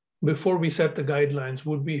before we set the guidelines,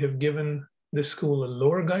 would we have given the school a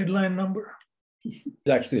lower guideline number? It's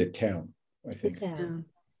actually a town, I think. The town,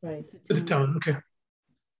 right. The town, okay.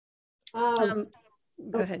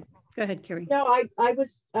 Go ahead. Go ahead, Carrie. No, I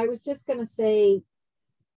was just going to say,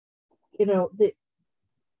 you know, that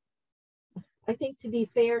I think to be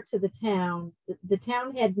fair to the town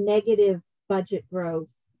had negative budget growth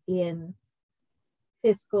in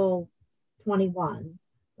fiscal 21,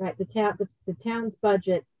 right? The town's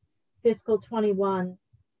budget fiscal 21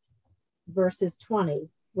 versus 20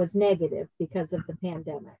 was negative because of the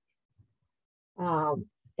pandemic.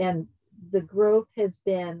 And the growth has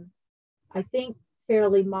been, I think,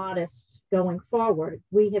 fairly modest going forward.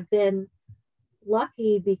 We have been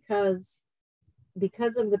lucky because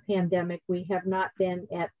of the pandemic, we have not been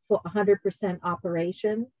at 100%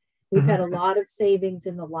 operation. We've had a lot of savings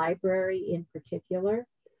in the library in particular.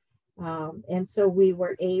 And so we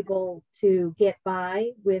were able to get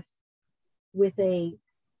by with a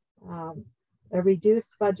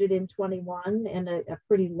reduced budget in 21 and a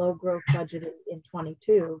pretty low growth budget in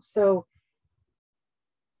 22. So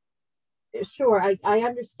sure, I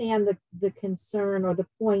understand the concern or the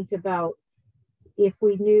point about if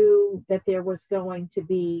we knew that there was going to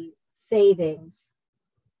be savings,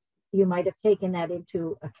 you might have taken that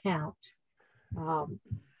into account.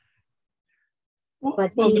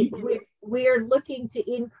 But we are looking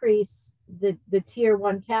to increase the tier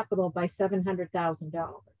 1 capital by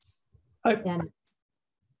 $700,000.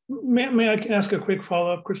 May I ask a quick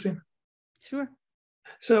follow-up, Christine? Sure.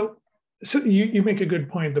 So you make a good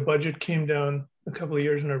point. The budget came down a couple of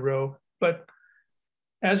years in a row, but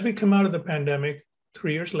as we come out of the pandemic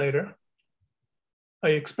 3 years later, I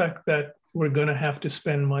expect that we're going to have to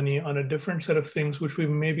spend money on a different set of things which we've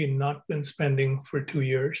maybe not been spending for 2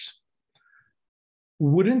 years.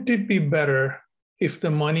 Wouldn't it be better if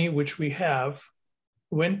the money which we have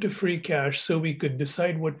went to free cash so we could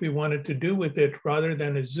decide what we wanted to do with it rather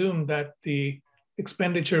than assume that the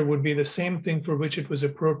expenditure would be the same thing for which it was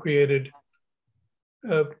appropriated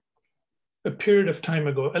a period of time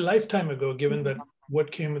ago, a lifetime ago, given that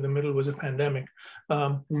what came in the middle was a pandemic?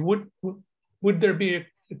 Would there be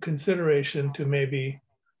a consideration to maybe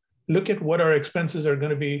look at what our expenses are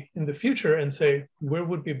going to be in the future and say, where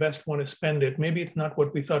would we best want to spend it? Maybe it's not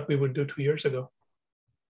what we thought we would do 2 years ago.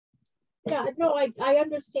 Yeah, no, I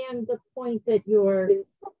understand the point that you're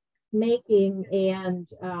making, and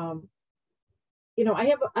you know, I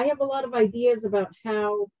have a lot of ideas about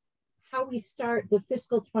how we start the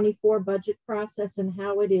fiscal 24 budget process and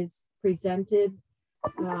how it is presented.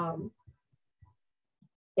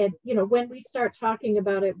 And you know, when we start talking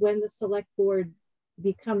about it, when the select board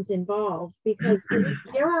becomes involved, because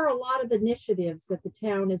there are a lot of initiatives that the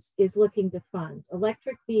town is looking to fund: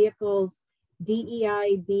 electric vehicles,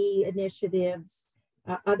 DEIB initiatives,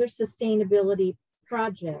 other sustainability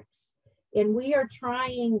projects. And we are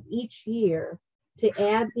trying each year to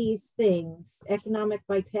add these things, economic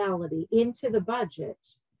vitality, into the budget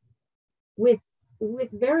with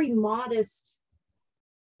very modest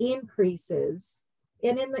increases.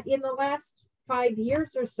 And in the last 5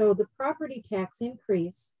 years or so, the property tax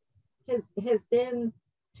increase has been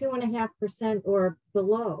 2.5% or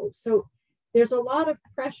below. So there's a lot of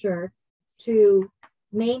pressure to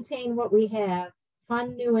maintain what we have,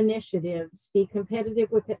 fund new initiatives, be competitive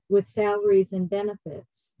with salaries and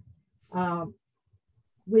benefits,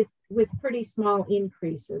 with pretty small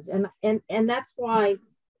increases. And that's why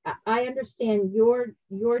I understand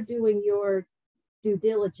you're doing your due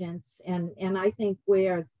diligence, and I think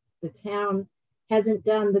where the town hasn't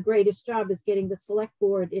done the greatest job is getting the select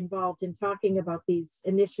board involved in talking about these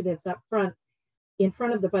initiatives up front, in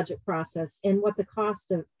front of the budget process, and what the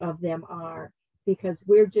cost of them are, because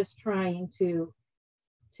we're just trying to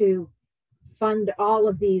fund all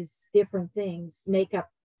of these different things, make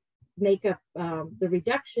up the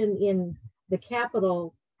reduction in the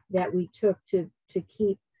capital that we took to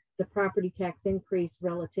keep the property tax increase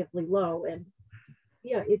relatively low. And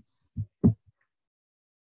yeah,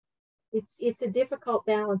 it's a difficult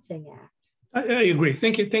balancing act. I agree.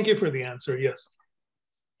 Thank you for the answer. Yes.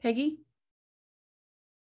 Peggy?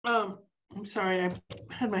 I'm sorry, I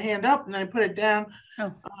had my hand up and I put it down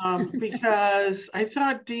because I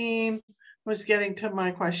thought Dean was getting to my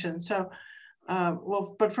question. So,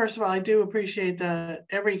 well, but first of all, I do appreciate that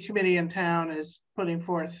every committee in town is putting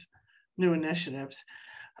forth new initiatives.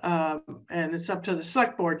 And it's up to the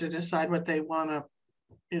select board to decide what they want to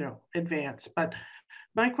advance. But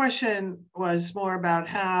my question was more about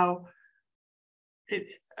how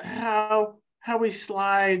we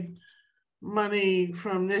slide money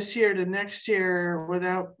from this year to next year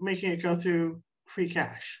without making it go through free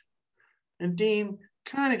cash. And Dean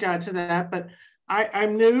kind of got to that, but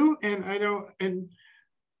I'm new and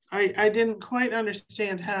I didn't quite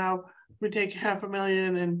understand how we take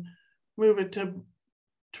 $500,000 and move it to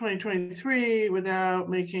 2023 without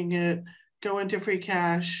making it go into free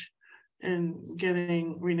cash and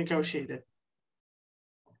getting renegotiated.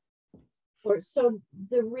 So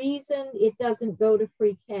the reason it doesn't go to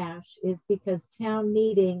free cash is because town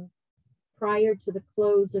meeting prior to the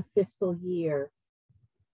close of fiscal year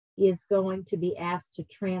is going to be asked to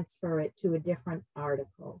transfer it to a different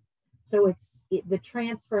article. So the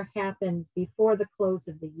transfer happens before the close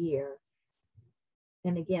of the year.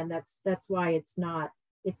 And again, that's why it's not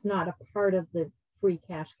a part of the free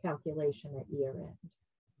cash calculation at year end.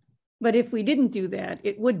 But if we didn't do that,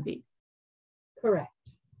 it would be. Correct.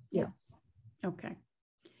 Yeah. Yes. Okay.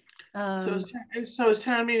 So is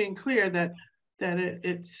town meeting clear that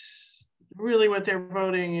it's really what they're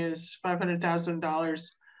voting is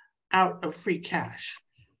 $500,000 out of free cash?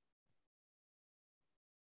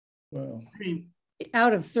 Well, I mean,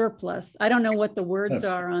 out of surplus. I don't know what the words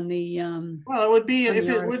are on the. Well, it would be if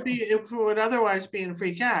it would otherwise be in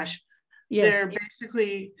free cash. Yes. They're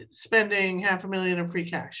basically spending $500,000 of free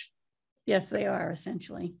cash. Yes, they are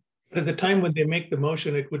essentially. But at the time when they make the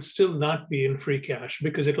motion, it would still not be in free cash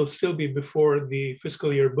because it'll still be before the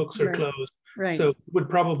fiscal year books are closed. Right. So would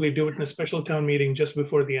probably do it in a special town meeting just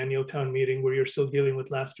before the annual town meeting where you're still dealing with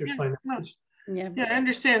last year's finances. Yeah, I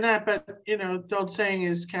understand that, but the old saying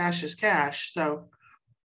is cash. So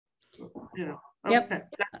okay.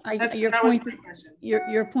 Yep.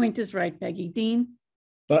 Your point is right, Peggy. Dean?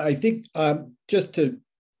 But I think just to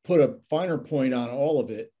put a finer point on all of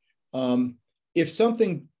it, if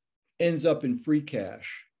something ends up in free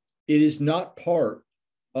cash, it is not part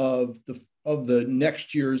of the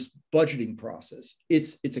next year's budgeting process.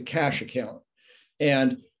 It's a cash account,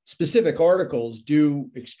 and specific articles do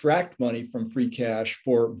extract money from free cash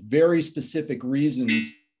for very specific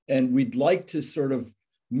reasons, and we'd like to sort of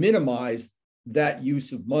minimize that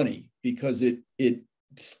use of money because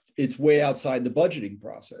it's way outside the budgeting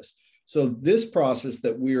process. So this process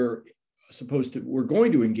that we're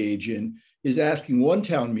going to engage in is asking one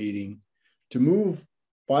town meeting to move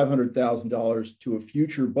 $500,000 to a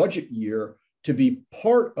future budget year to be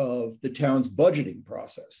part of the town's budgeting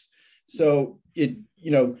process. So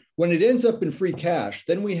when it ends up in free cash,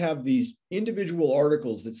 then we have these individual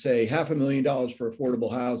articles that say $500,000 for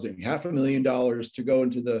affordable housing, $500,000 to go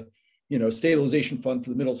into the stabilization fund for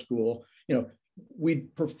the middle school.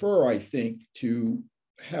 We'd prefer, I think, to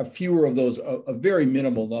have fewer of those, a very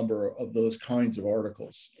minimal number of those kinds of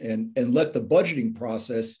articles, and let the budgeting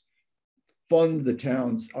process fund the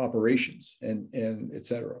town's operations and et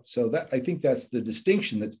cetera. So that, I think that's the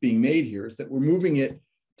distinction that's being made here, is that we're moving it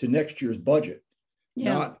to next year's budget,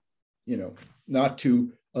 not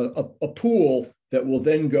to a pool that will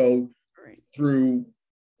then go through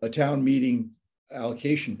a town meeting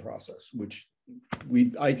allocation process, which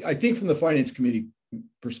I think from the finance committee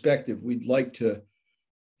perspective, we'd like to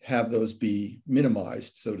have those be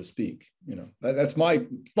minimized, so to speak. That's my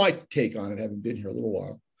take on it, having been here a little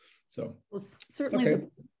while. So well, certainly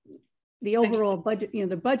the overall budget,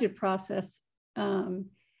 the budget process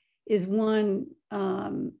is one.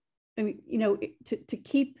 To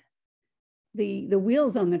keep the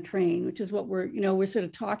wheels on the train, which is what we're sort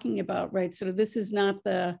of talking about, right? So this is not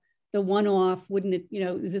the one-off. Wouldn't it?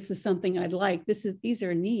 This is something I'd like. These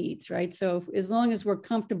are needs, right? So as long as we're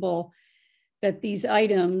comfortable that these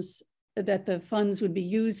items that the funds would be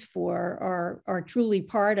used for are truly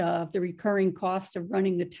part of the recurring cost of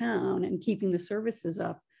running the town and keeping the services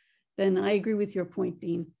up, then I agree with your point,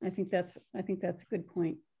 Dean. I think that's a good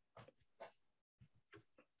point.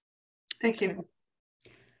 Thank you.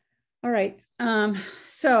 All right.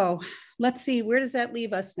 So let's see, where does that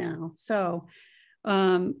leave us now? So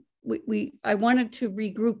I wanted to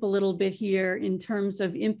regroup a little bit here in terms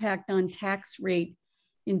of impact on tax rate,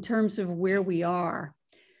 in terms of where we are.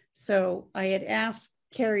 So I had asked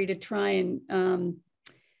Carrie to try and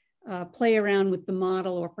play around with the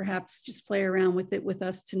model, or perhaps just play around with it with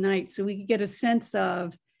us tonight, so we could get a sense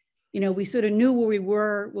of, we sort of knew where we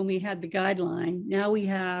were when we had the guideline. Now we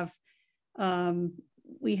have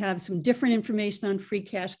some different information on free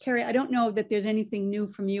cash. Carrie, I don't know that there's anything new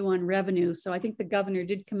from you on revenue. So I think the governor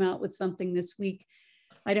did come out with something this week.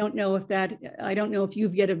 I don't know if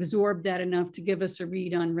you've yet absorbed that enough to give us a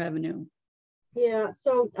read on revenue. Yeah,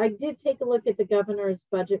 so I did take a look at the governor's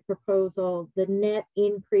budget proposal. The net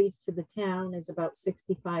increase to the town is about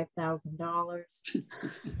 $65,000.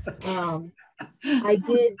 I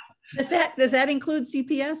did. Does that include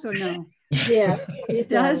CPS or no? Yes, it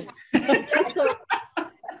does.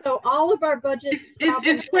 So all of our budget.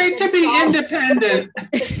 It's great to be independent.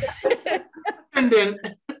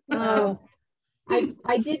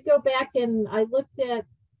 I did go back and I looked at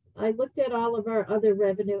all of our other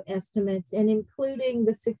revenue estimates, and including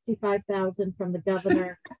the 65,000 from the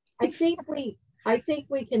governor, I think we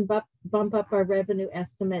can bump up our revenue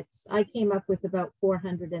estimates. I came up with about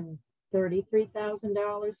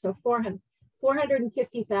 $433,000, so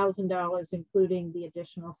 $450,000, including the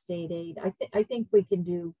additional state aid. I think we can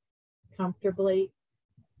do comfortably.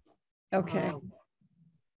 Okay.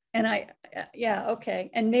 And yeah, okay.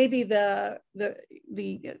 And maybe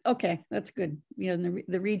okay, that's good. You know,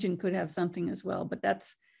 the region could have something as well, but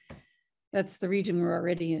that's the region we're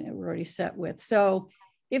already set with. So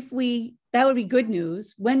that would be good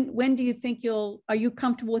news. When do you think are you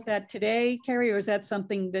comfortable with that today, Carrie, or is that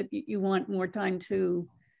something that you want more time to?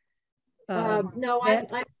 No,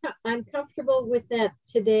 I'm comfortable with that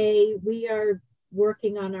today. We are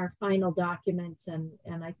working on our final documents, and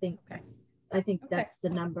I think that's the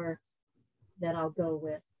number that I'll go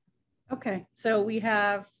with. Okay, so we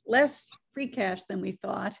have less free cash than we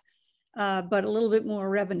thought, but a little bit more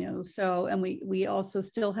revenue. So, and we also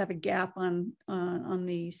still have a gap on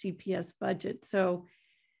the CPS budget. So,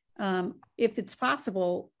 if it's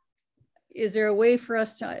possible, is there a way for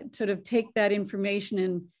us to sort of take that information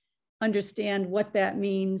and understand what that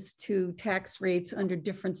means to tax rates under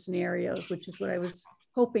different scenarios, which is what I was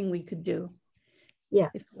hoping we could do? Yes.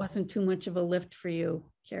 It wasn't too much of a lift for you,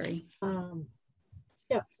 Carrie.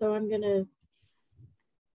 Yeah, so I'm gonna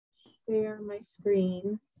share my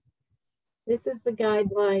screen. This is the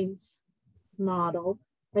guidelines model.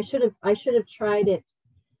 I should have tried it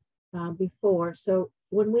before. So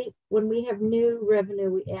when we have new revenue,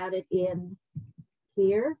 we add it in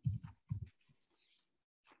here.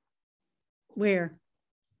 Where?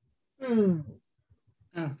 Oh,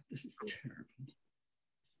 this is terrible.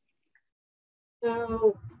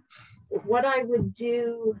 So what I would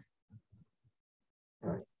do, all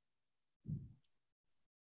right.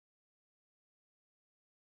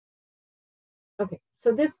 Okay,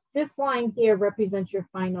 so this line here represents your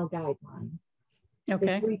final guideline.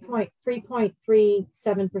 Okay.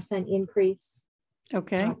 3.37% increase.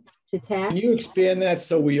 Okay. To tax. Can you expand that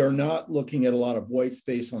so we are not looking at a lot of white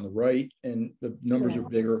space on the right and the numbers are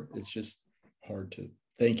bigger? It's just hard to.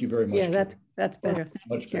 Thank you very much. Yeah, that's better.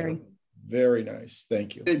 Much Carrie. better. Very nice.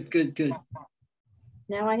 Thank you. Good.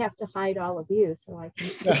 Now I have to hide all of you so I can.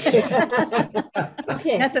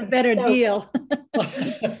 Okay. That's a better deal.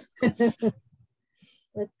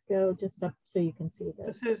 Let's go just up so you can see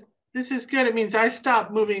this. This is good. It means I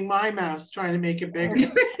stopped moving my mouse trying to make it bigger.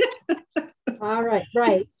 All right,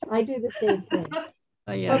 right. I do the same thing.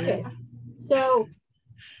 Oh, yeah. Okay, so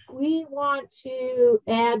we want to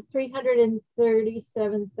add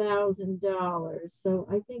 $337,000. So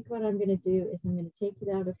I think what I'm going to do is I'm going to take it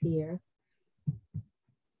out of here.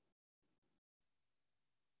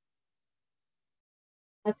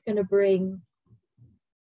 That's going to bring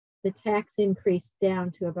the tax increase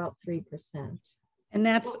down to about 3%. And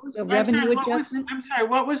that's the revenue adjustment? I'm sorry,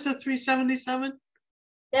 what was the 377?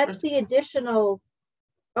 That's the additional.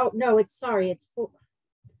 Oh, no, it's sorry. It's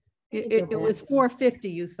it was 450,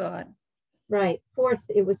 you thought. Right.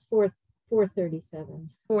 It was 437.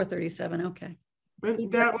 437. Okay.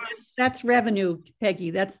 That's revenue,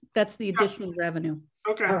 Peggy. That's the additional revenue.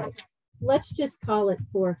 Okay. All right. Let's just call it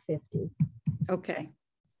 450. Okay.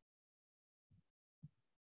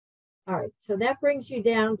 All right. So that brings you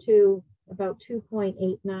down to about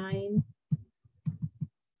 2.89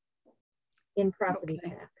 in property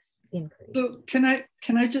tax increase. So can I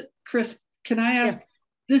just, Chris, can I ask,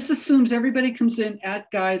 this assumes everybody comes in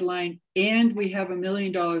at guideline and we have $1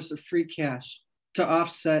 million of free cash to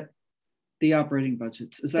offset the operating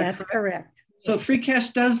budgets. Is that correct? So free cash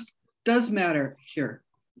does matter here.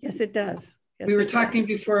 Yes, it does. Yes, we were talking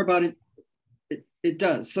before about it. It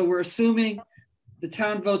does. So we're assuming the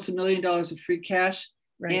town votes $1 million of free cash,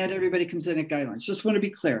 right, and everybody comes in at guidelines. Just want to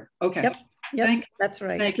be clear. Okay. Yep. That's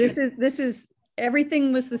right. This is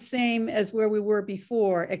everything was the same as where we were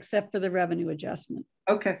before, except for the revenue adjustment.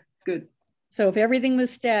 Okay, good. So if everything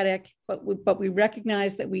was static, but we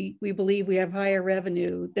recognize that we believe we have higher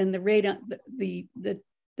revenue, then the rate on the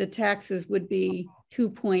taxes would be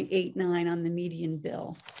 2.89 on the median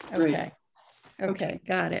bill. Okay. Okay,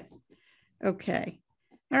 got it. Okay.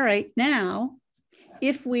 All right. Now,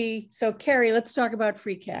 so Carrie, let's talk about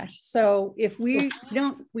free cash. So if we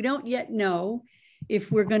don't yet know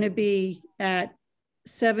if we're going to be at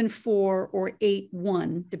 7.4 or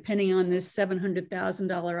 8.1, depending on this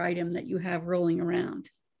 $700,000 item that you have rolling around.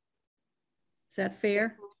 Is that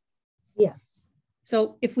fair? Yes.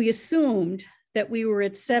 So if we assumed that we were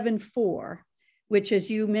at 7.4, which, as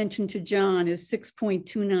you mentioned to John, is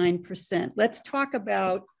 6.29%, let's talk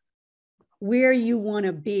about where you want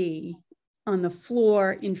to be on the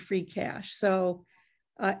floor in free cash. So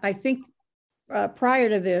I think prior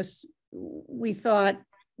to this, we thought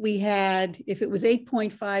we had, if it was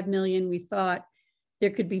 8.5 million, we thought there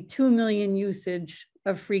could be 2 million usage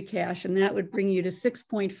of free cash, and that would bring you to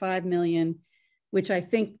 6.5 million, which I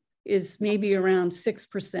think is maybe around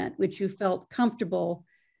 6%, which you felt comfortable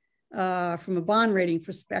from a bond rating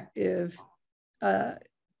perspective, that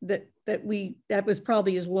was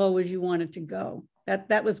probably as low as you wanted to go.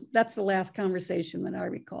 That's the last conversation that I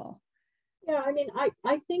recall. Yeah, I mean, I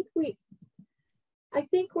think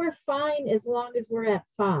we're fine as long as we're at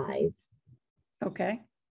 5. Okay.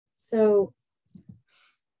 So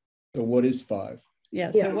what is 5?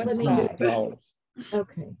 Yeah, so what's $5?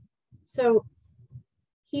 Okay. So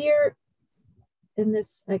here in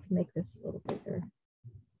this, I can make this a little bigger.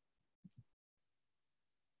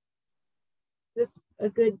 This a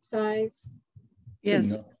good size? Yes.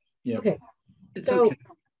 Yeah. Okay. It's so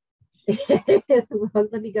okay. well,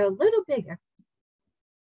 let me go a little bigger.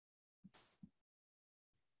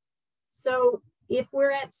 So if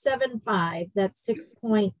we're at 7.5, that's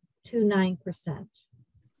 6.29%.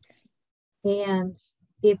 And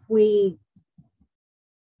if we're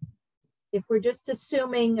just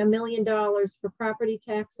assuming $1 million for property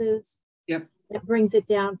taxes, yep, that brings it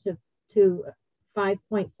down to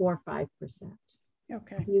 5.45%.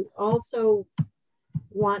 Okay. You also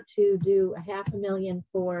want to do $500,000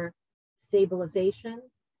 for stabilization,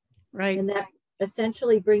 Right. and that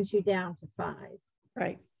essentially brings you down to 5.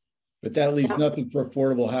 Right. But that leaves nothing for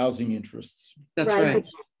affordable housing interests. That's right. Which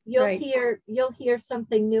you'll hear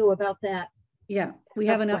something new about that. Yeah, we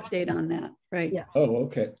have an update on that. Right. Yeah. Oh,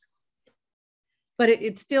 okay. But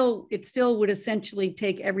it still would essentially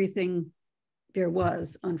take everything there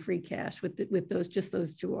was on free cash with those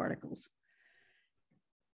 2 articles.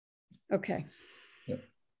 Okay. Yep.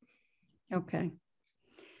 Okay.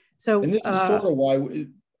 So and this is sort of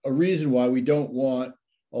a reason why we don't want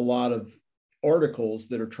a lot of articles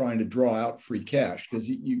that are trying to draw out free cash, because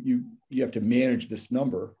you have to manage this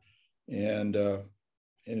number, and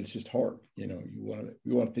it's just hard. You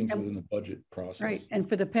want things within the budget process. Right. And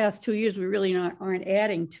for the past 2 years, we really aren't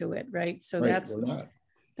adding to it, right? So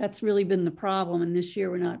that's really been the problem. And this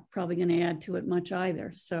year we're not probably going to add to it much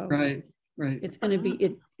either. So right. It's going to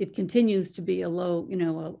be, it continues to be a low,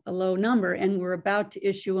 a low number, and we're about to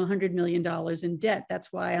issue $100 million in debt.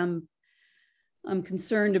 That's why I'm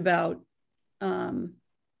concerned about, not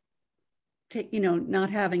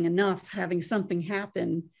having enough, having something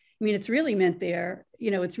happen. I mean, it's really meant there,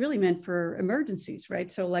 it's really meant for emergencies,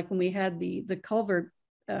 right? So like when we had the culvert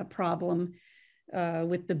problem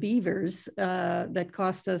with the beavers that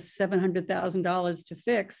cost us $700,000 to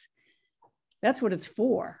fix, that's what it's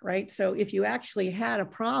for, right? So if you actually had a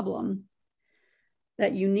problem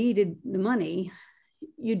that you needed the money,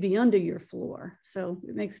 you'd be under your floor. So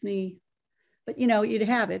it makes me, but you'd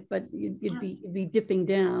have it, but you'd be dipping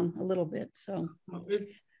down a little bit. So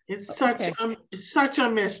it's such a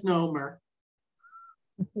misnomer.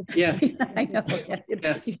 Yes. I know.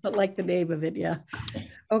 Yes. You don't like the name of it. Yeah.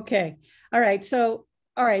 Okay. All right. So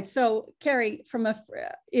Carrie,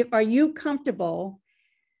 are you comfortable?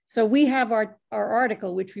 So we have our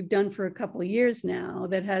article, which we've done for a couple of years now,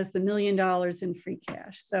 that has the $1 million in free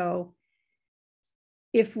cash. So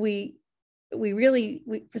if we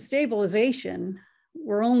for stabilization,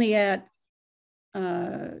 we're only at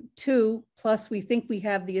 2, plus we think we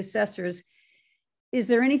have the assessors. Is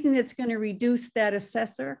there anything that's going to reduce that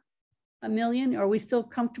assessor $1 million? Are we still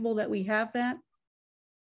comfortable that we have that?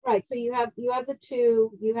 Right. So you have the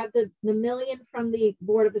 2, you have the $1 million from the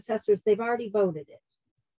Board of Assessors. They've already voted it.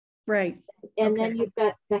 Right. And then you've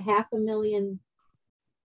got the $500,000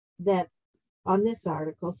 that on this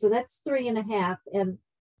article. So that's 3.5. And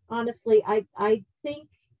honestly, I think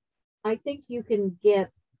you can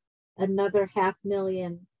get another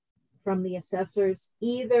 $500,000 from the assessors,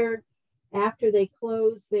 either after they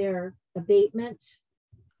close their abatement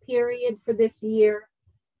period for this year,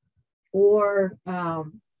 or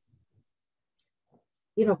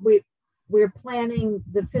we're planning,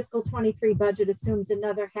 the fiscal 23 budget assumes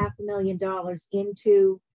another $500,000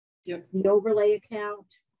 into the overlay account.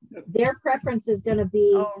 their preference is going to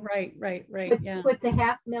be Oh, right, yeah. put the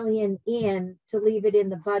 $500,000 in to leave it in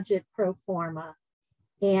the budget pro forma.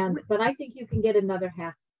 But I think you can get another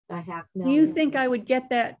 $500,000. Do you think I would get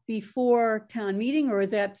that before town meeting, or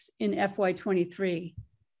is that in FY23?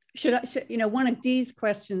 One of Dee's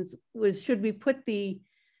questions was, should we put the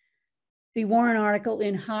warrant article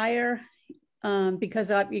in higher?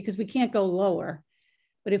 Because we can't go lower,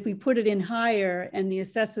 but if we put it in higher and the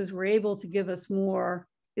assessors were able to give us more,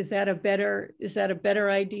 is that a better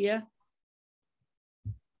idea?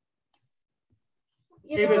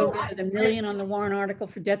 You know, the $1 million on the warrant article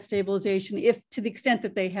for debt stabilization, if to the extent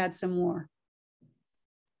that they had some more.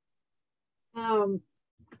 I'm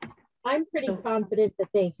pretty confident that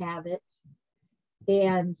they have it.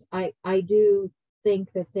 And I do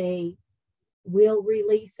think that they will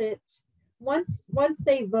release it. Once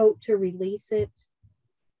they vote to release it,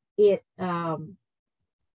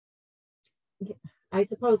 I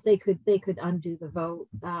suppose they could undo the vote.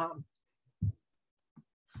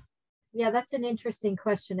 Yeah, that's an interesting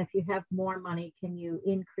question. If you have more money, can you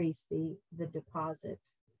increase the deposit?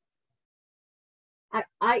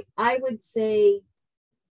 I would say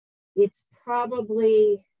it's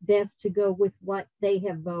probably best to go with what they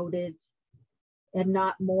have voted and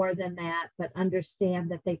not more than that, but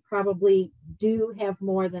understand that they probably do have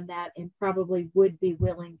more than that and probably would be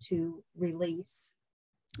willing to release.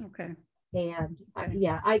 Okay. And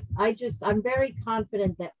yeah, I'm very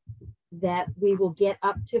confident that we will get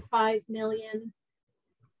up to 5 million.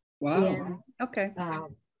 Wow. Okay.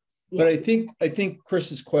 But I think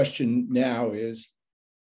Chris's question now is,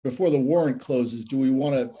 before the warrant closes, do we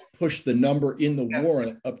want to push the number in the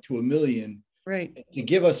warrant up to $1 million? Right. To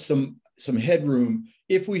give us some headroom.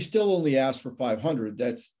 If we still only ask for 500,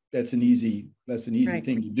 that's an easy right.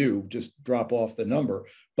 thing to do. Just drop off the number.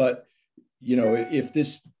 But if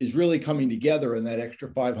this is really coming together and that extra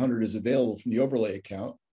 500 is available from the overlay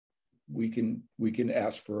account, we can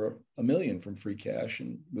ask for $1 million from free cash,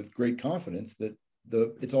 and with great confidence that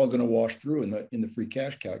it's all going to wash through in the free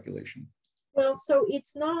cash calculation. Well, so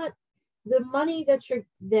it's not the money that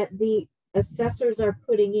the assessors are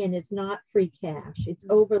putting in is not free cash. It's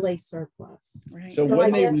overlay surplus. Right. So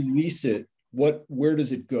when they release it, where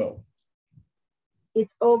does it go?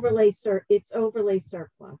 It's overlay surplus.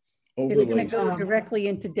 It's going to go directly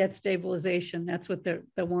into debt stabilization. That's what the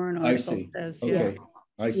warrant article says. Okay. Yeah.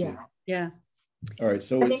 I see. Yeah. All right.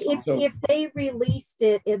 So if they released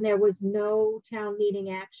it and there was no town meeting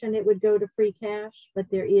action, it would go to free cash, but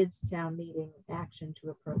there is town meeting action to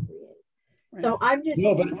appropriate. Right. So I'm just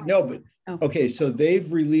okay. So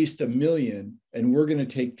they've released $1 million, and we're going to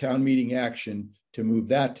take town meeting action to move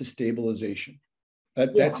that to stabilization.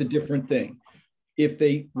 That's a different thing. If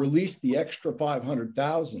they release the extra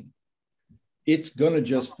 500,000, it's going to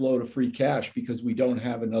just flow to free cash because we don't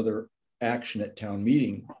have another action at town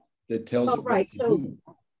meeting that tells it what to do.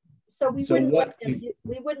 So we wouldn't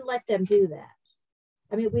let them do that.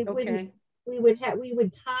 I mean, we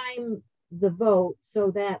would time the vote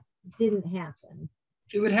so that didn't happen.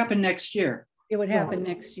 It would happen next year. It would happen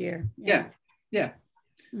next year. Yeah.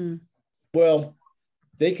 Well,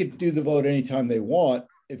 they could do the vote anytime they want.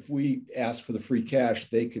 If we ask for the free cash,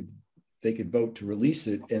 they could vote to release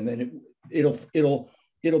it, and then it'll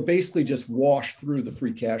basically just wash through the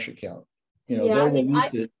free cash account. They'll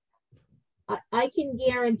release it. I can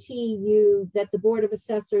guarantee you that the Board of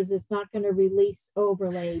Assessors is not going to release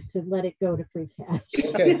overlay to let it go to free cash.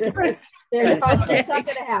 Okay. It's not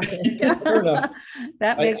going to happen. Fair enough.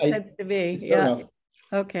 That makes sense to me. Yeah.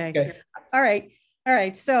 Okay. All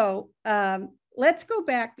right. So let's go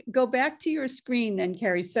back to your screen then,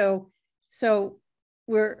 Carrie. So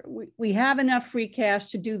we have enough free cash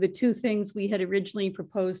to do the two things we had originally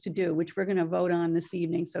proposed to do, which we're going to vote on this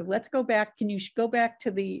evening. So let's go back. Can you go back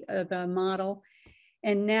to the model?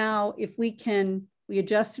 And now if we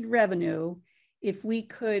adjusted revenue, if we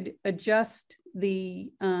could adjust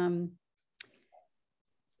the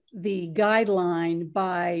guideline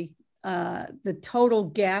by the total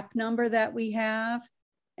gap number that we have,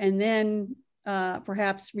 and then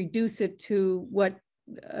perhaps reduce it to what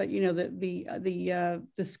the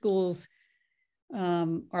schools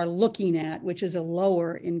are looking at, which is a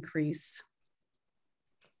lower increase.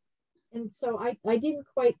 And so I didn't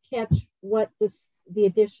quite catch what the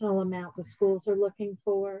additional amount the schools are looking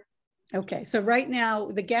for. Okay, so right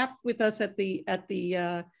now the gap with us at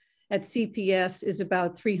CPS is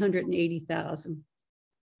about 380,000.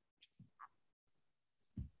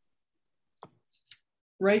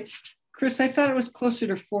 Right. Chris, I thought it was closer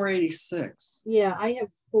to 486. Yeah, I have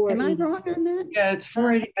 480. Am I wrong on that? Yeah, it's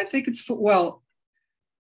 480. I think it's, well,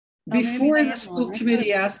 maybe Before I the am school wrong. I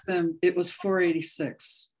committee thought- asked them, it was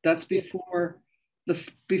 486. That's before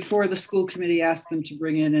the school committee asked them to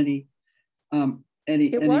bring in any.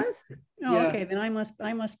 It was? Oh, Yeah. okay, then I must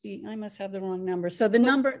have the wrong number. So the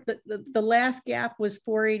number, the last gap was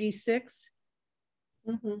 486.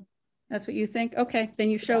 Mhm. That's what you think? Okay, then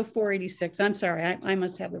you show 486. I'm sorry, I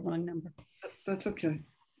must have the wrong number. That's okay.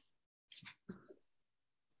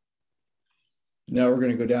 Now we're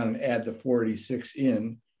going to go down and add the 486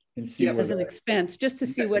 in and see Yeah, what As an expense, just to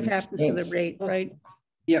see what An happens to the expense. rate, right?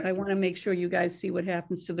 Yeah. I want to make sure you guys see what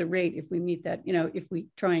happens to the rate if we meet that, if we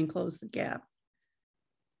try and close the gap.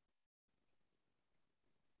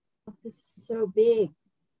 Oh, this is so big.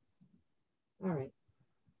 All right.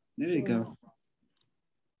 There you go.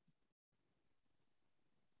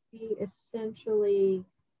 We essentially,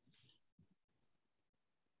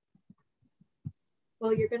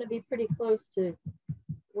 well, you're going to be pretty close to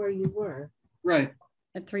where you were. Right.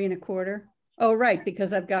 At 3.25. Oh, right,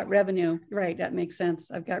 because I've got revenue. Right, that makes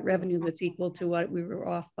sense. I've got revenue that's equal to what we were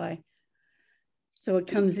off by. So it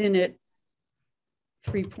comes in at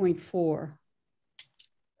 3.4.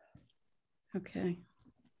 Okay.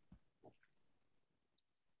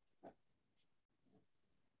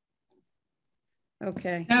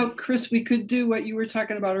 Okay. Now, Chris, we could do what you were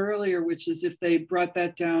talking about earlier, which is if they brought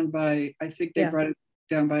that down by, I think they Yeah. brought it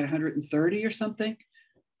down by 130 or something.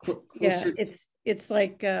 Yeah, Closer. it's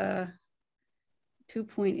like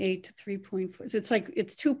 2.8 to 3.4. So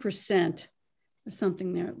it's 2% or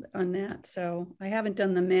something there on that. So I haven't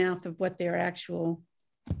done the math of what their actual,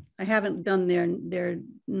 I haven't done their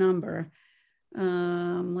number.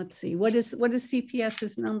 Let's see, what is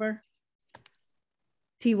CPS's number?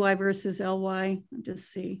 TY versus LY, I'll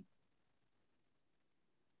just see.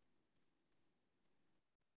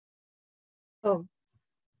 Oh,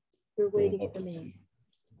 you're waiting for me.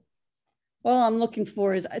 All I'm looking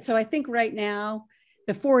for is, so I think right now,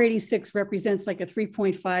 the 486 represents like a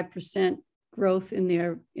 3.5% growth in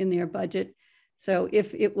their budget. So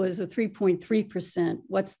if it was a 3.3%,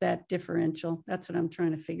 what's that differential? That's what I'm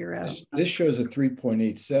trying to figure out. This shows a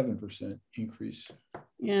 3.87% increase.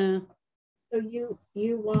 Yeah. So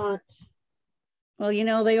you want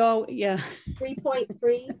Well, they all, yeah.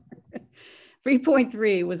 3.3?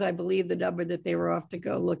 3.3 was, I believe, the number that they were off to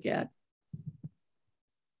go look at.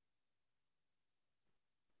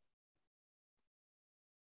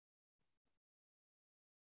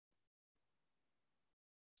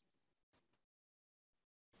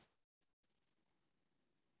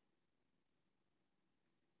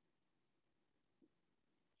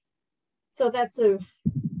 So that's a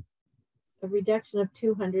reduction of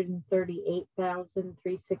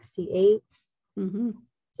 238,368. Mm-hmm.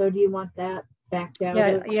 So do you want that backed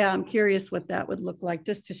out? Yeah, I'm curious what that would look like,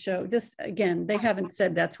 just to show, just again, they haven't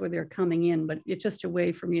said that's where they're coming in, but it's just a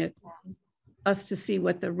way for us to see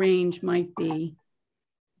what the range might be.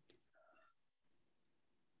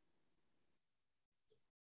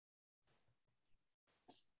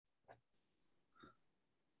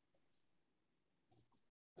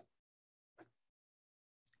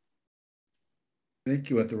 I think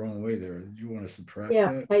you went the wrong way there. Did you want to subtract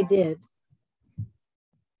Yeah, that? I did.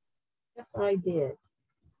 Yes, I did.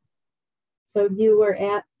 So you were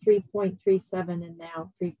at 3.37 and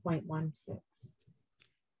now 3.16.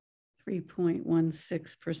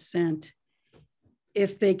 3.16%,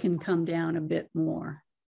 if they can come down a bit more.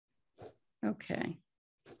 Okay.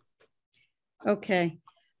 Okay.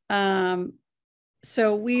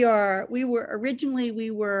 So we were originally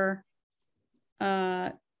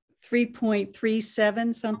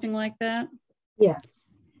 3.37, something like that. Yes.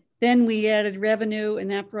 Then we added revenue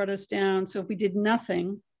and that brought us down. So if we did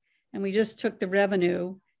nothing and we just took the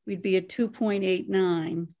revenue, we'd be at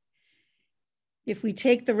 2.89. If we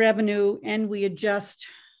take the revenue and we adjust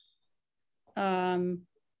to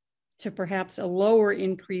perhaps a lower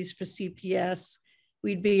increase for CPS,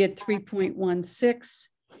 we'd be at 3.16.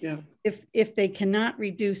 Yeah. If they cannot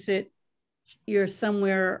reduce it, you're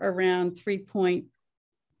somewhere around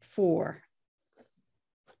 3.4.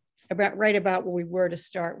 Right about where we were to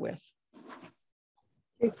start with.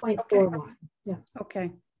 3.41. Yeah.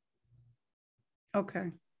 Okay.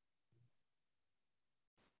 Okay.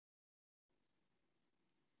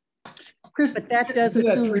 Chris, But that does Isn't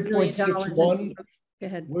that assume $1 million. 3.61? Go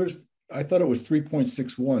ahead. I thought it was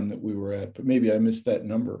 3.61 that we were at, but maybe I missed that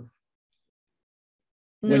number.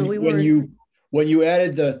 No, we were. When you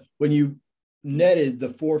netted the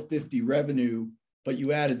 450 revenue, but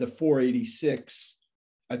you added the 486,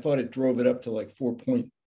 I thought it drove it up to like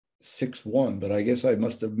 4.61, but I guess I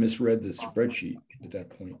must have misread the spreadsheet at that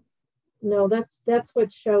point. No, that's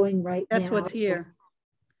what's showing right now. That's what's here.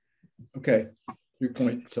 Okay.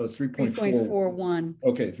 So it's 3.4. 3.41.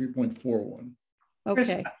 Okay, 3.41.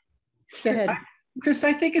 Okay, go ahead. Chris,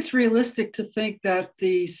 I think it's realistic to think that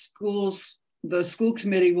the school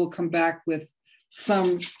committee will come back with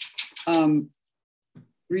some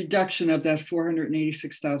reduction of that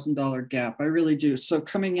 $486,000 gap. I really do. So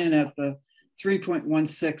coming in at the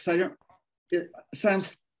 3.16, it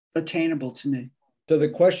sounds attainable to me. So the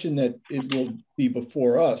question that it will be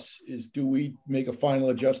before us is, do we make a final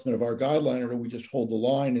adjustment of our guideline, or do we just hold the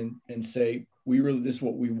line and say, this is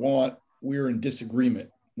what we want, we're in disagreement,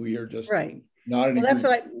 we are just right. Not in well, agreement. that's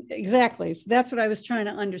what exactly. So that's what I was trying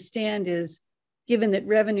to understand is, given that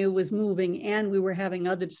revenue was moving and we were having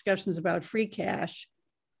other discussions about free cash,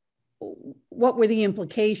 what were the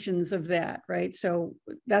implications of that, right? So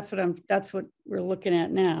that's what we're looking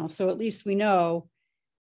at now. So at least we know,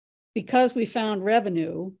 because we found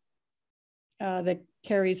revenue that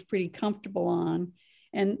Carrie's pretty comfortable on.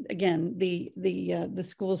 And again, the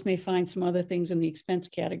schools may find some other things in the expense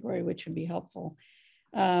category, which would be helpful.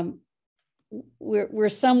 We're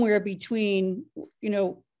somewhere between,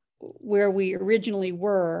 where we originally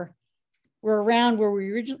were. We're around where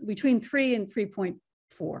we originally, between 3 and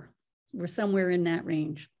 3.4. We're somewhere in that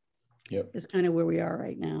range. Yep. Is kind of where we are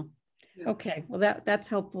right now. Yeah. Okay, well that's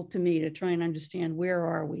helpful to me to try and understand where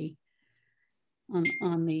are we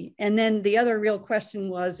on the, and then the other real question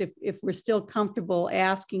was if we're still comfortable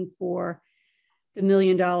asking for the $1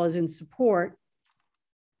 million in support,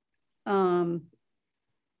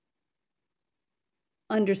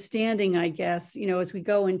 understanding, I guess, as we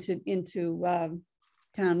go into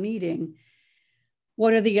town meeting,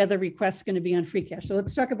 what are the other requests going to be on free cash? So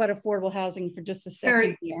let's talk about affordable housing for just a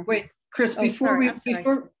second here. Wait, Chris, Oh, before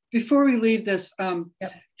we leave this,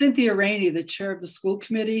 Yep. Cynthia Rainey, the chair of the school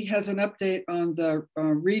committee, has an update on the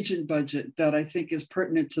region budget that I think is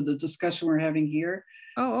pertinent to the discussion we're having here.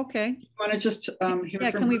 Oh, okay. You want to just hear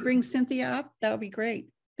Yeah, from can we her? bring Cynthia up? That would be great.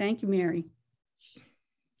 Thank you, Mary.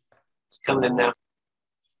 It's coming in now.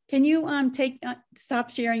 Can you stop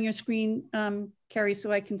sharing your screen, Carrie,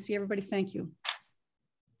 so I can see everybody? Thank you.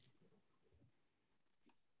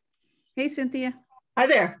 Hey, Cynthia. Hi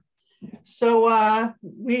there. So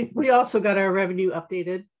we also got our revenue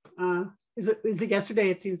updated. Is it yesterday?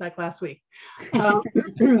 It seems like last week.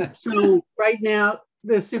 So right now,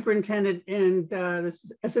 the superintendent and the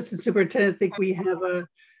assistant superintendent think we have a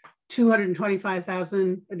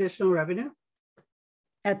 $225,000 additional revenue.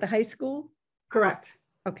 At the high school? Correct.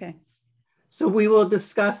 Okay. So we will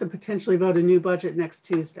discuss and potentially vote a new budget next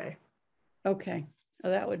Tuesday. Okay. Oh,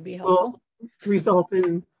 that would be helpful. Will result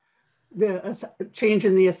in the change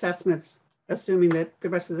in the assessments, assuming that the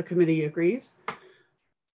rest of the committee agrees.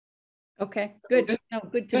 Okay, good. No,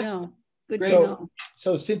 good to know. Good to So, know.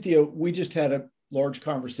 so Cynthia, we just had a large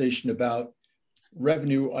conversation about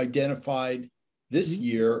revenue identified this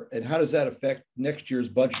year, and how does that affect next year's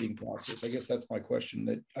budgeting process? I guess that's my question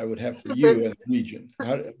that I would have for you and the region.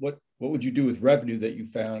 What would you do with revenue that you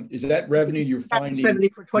found? Is that revenue you're finding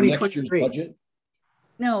for next year's budget?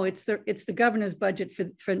 No, it's the governor's budget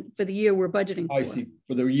for the year we're budgeting for. I see,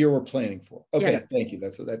 for the year we're planning for. Okay, Yeah. Thank you.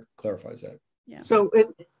 That clarifies that. Yeah. So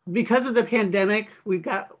because of the pandemic, we've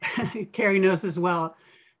got, Carrie knows as well,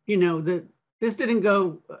 this didn't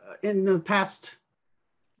go in the past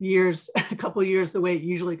years, a couple of years, the way it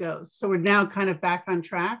usually goes. So we're now kind of back on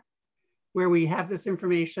track where we have this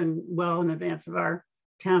information well in advance of our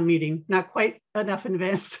town meeting, not quite enough in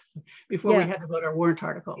advance before we had to vote our warrant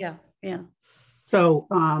articles. Yeah, yeah. So,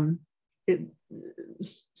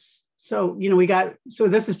 so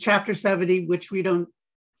this is chapter 70, which we don't,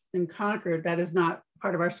 in Concord, that is not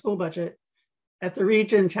part of our school budget. At the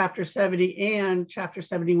region, chapter 70 and chapter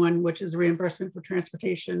 71, which is reimbursement for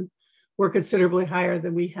transportation, were considerably higher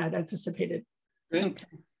than we had anticipated. Great.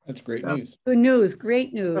 That's great news. Good news,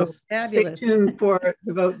 great news, So fabulous. Stay tuned for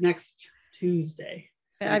the vote next Tuesday.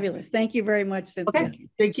 Fabulous. Thank you very much, Cynthia. Okay,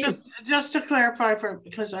 thank you. Just to clarify,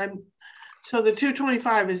 so the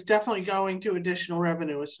 225 is definitely going to additional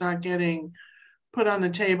revenue. It's not getting put on the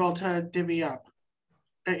table to divvy up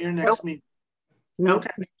at your next meeting. Nope.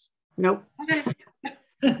 Okay. Nope. Okay.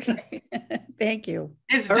 Okay. Thank you.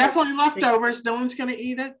 It's definitely leftovers. No one's going to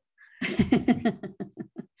eat it.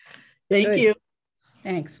 Thank Good. you.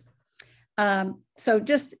 Thanks. So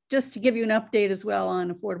just to give you an update as well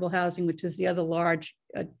on affordable housing, which is the other large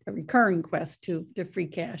recurring request to free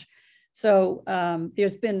cash. So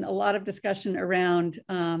there's been a lot of discussion around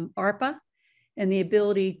ARPA and the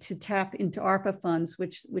ability to tap into ARPA funds,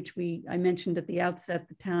 which I mentioned at the outset,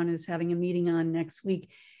 the town is having a meeting on next week.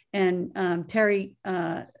 And Terry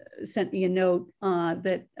sent me a note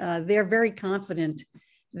that they're very confident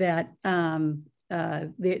that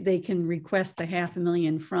they can request the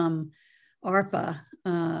 $500,000 from ARPA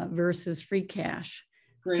versus free cash.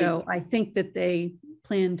 Great. So I think that they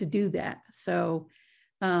plan to do that. So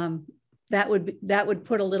that would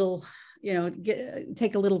put a little,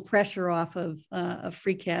 take a little pressure off of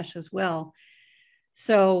free cash as well.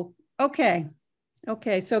 So, okay.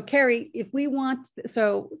 So Carrie, if we want,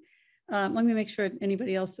 let me make sure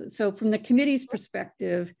anybody else. So from the committee's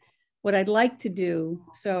perspective, what I'd like to do,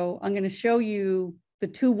 so I'm going to show you the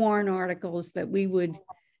 2 warrant articles that we would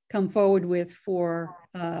come forward with for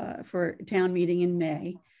town meeting in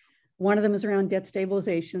May. One of them is around debt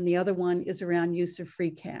stabilization. The other one is around use of free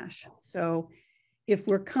cash. So if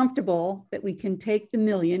we're comfortable that we can take the $1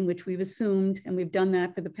 million, which we've assumed, and we've done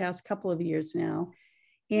that for the past couple of years now,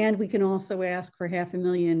 and we can also ask for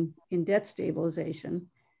 $500,000 in debt stabilization,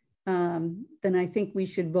 then I think we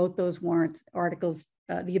should vote those warrant articles,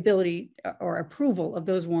 the ability or approval of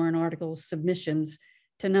those warrant articles submissions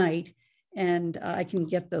tonight, and I can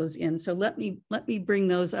get those in. So let me bring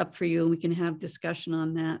those up for you, and we can have discussion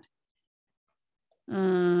on that.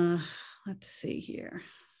 Let's see here.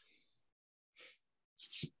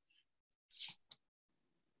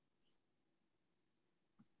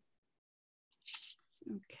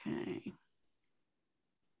 Okay.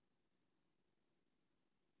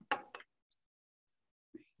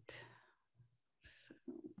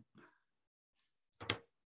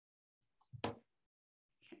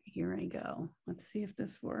 Here I go. Let's see if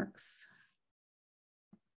this works.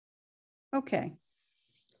 Okay.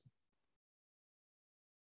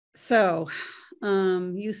 So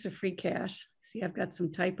use of free cash. See, I've got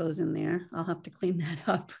some typos in there. I'll have to clean that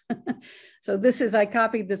up. So I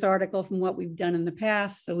copied this article from what we've done in the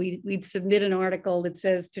past. So we'd submit an article that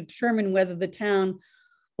says to determine whether the town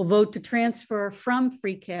will vote to transfer from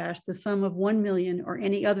free cash the sum of $1 million or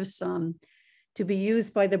any other sum to be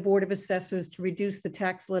used by the Board of Assessors to reduce the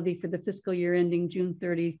tax levy for the fiscal year ending June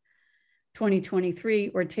 30,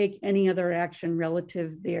 2023, or take any other action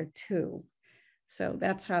relative thereto. So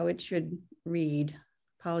that's how it should read.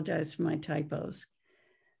 Apologize for my typos.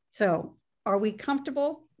 So are we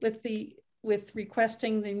comfortable with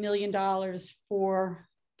requesting the $1 million for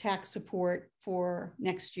tax support for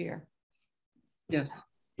next year? Yes.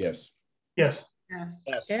 Yes. Yes. Yes.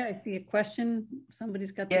 Okay, I see a question.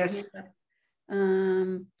 Somebody's got Yes. their hand up.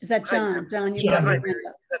 Is that John? John, you Yeah, got hi. your hand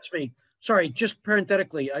up. That's me. Sorry, just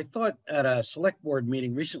parenthetically, I thought at a select board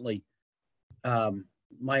meeting recently,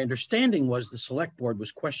 my understanding was the select board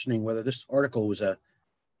was questioning whether this article was a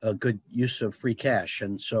good use of free cash.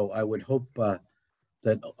 And so I would hope that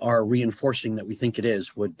our reinforcing that we think it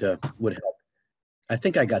is would help. I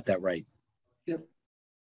think I got that right. Yep.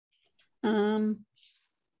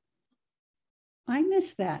 I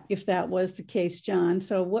missed that, if that was the case, John.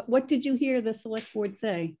 So what did you hear the select board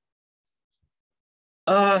say?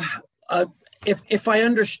 If I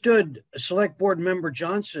understood Select Board Member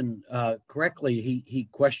Johnson correctly, he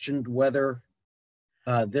questioned whether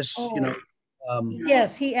this,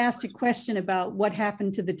 Yes, he asked a question about what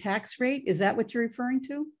happened to the tax rate. Is that what you're referring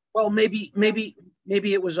to? well, maybe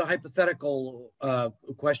it was a hypothetical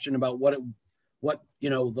question about what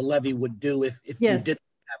the levy would do if we Yes. didn't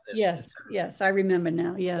have this. Yes, I remember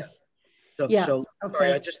now. Yes. So, Yeah, so okay.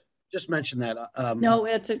 sorry, I just mentioned that. No,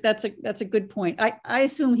 that's a good point. I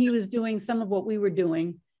assume he was doing some of what we were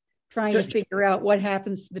doing, trying to figure out what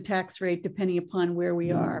happens to the tax rate depending upon where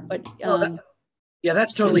we are. But yeah,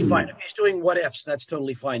 that's totally fine. If he's doing what ifs, that's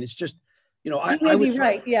totally fine. It's just, I may would be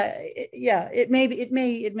right. Yeah, it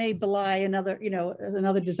may belie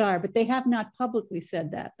another desire, but they have not publicly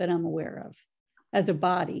said that I'm aware of, as a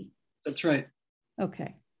body. That's right.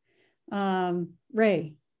 Okay,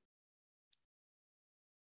 Ray.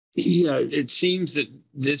 Yeah, it seems that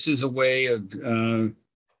this is a way of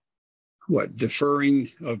deferring,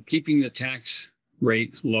 of keeping the tax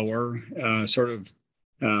rate lower,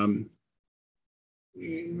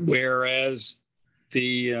 whereas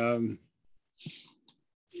the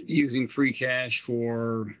using free cash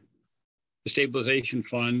for the stabilization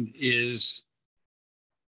fund it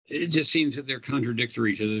just seems that they're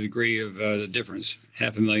contradictory to the degree of the difference,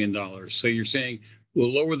 $500,000. So you're saying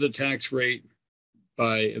we'll lower the tax rate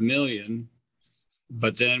by $1 million,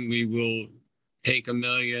 but then we will take $1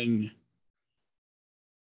 million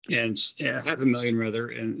and $500,000 rather,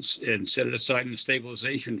 and set it aside in the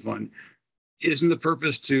stabilization fund. Isn't the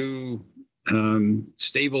purpose to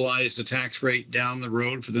stabilize the tax rate down the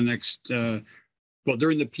road for the next,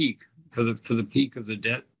 during the peak, for the peak of the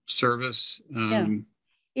debt service?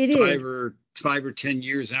 It is 5 or 10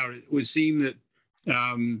 years out. It would seem that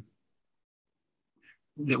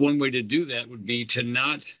that one way to do that would be to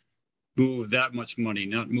not move that much money,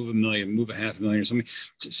 not move $1 million, move $500,000 or something,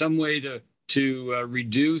 some way to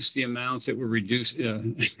reduce the amount that we're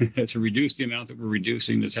reducing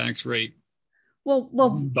the tax rate. Well,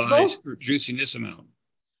 by reducing this amount.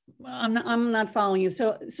 I'm not following you.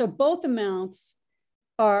 So both amounts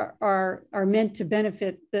are meant to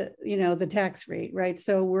benefit the tax rate, right?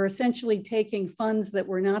 So we're essentially taking funds that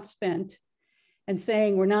were not spent and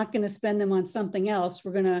saying we're not going to spend them on something else.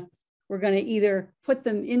 We're going to either put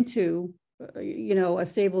them into a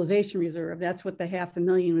stabilization reserve. That's what the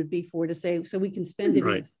 $500,000 would be for, to say so we can spend it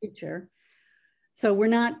in the future. So we're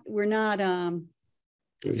not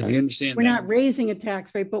I understand we're not raising a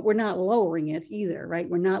tax rate, but we're not lowering it either, right?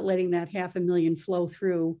 We're not letting that $500,000 flow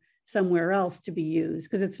through somewhere else to be used,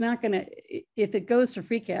 because it's not going to, if it goes to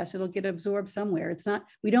free cash, it'll get absorbed somewhere. It's not,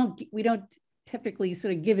 we don't typically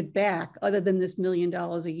sort of give it back other than this $1 million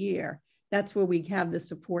a year. That's where we have the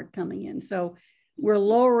support coming in. So we're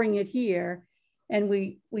lowering it here, and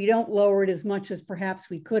we don't lower it as much as perhaps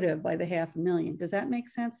we could have by the $500,000. Does that make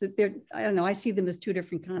sense? That they're, I don't know, I see them as two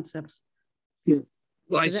different concepts. Yeah.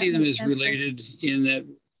 Well, I see them as related in that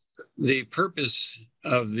the purpose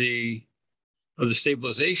of the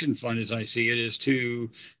stabilization fund, as I see it, is to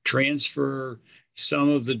transfer some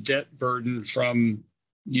of the debt burden from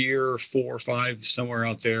year 4 or 5, somewhere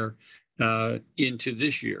out there, into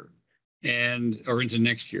this year or into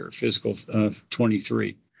next year, fiscal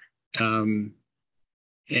 23. And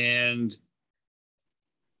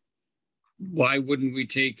why wouldn't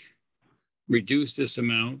we reduce this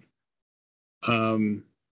amount and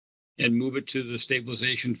move it to the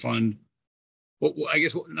stabilization fund? Well, I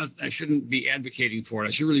guess I shouldn't be advocating for it.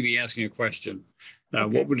 I should really be asking a question.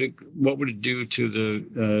 Okay. What would it do to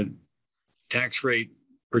the tax rate,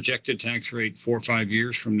 projected tax rate 4 or 5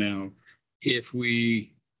 years from now, if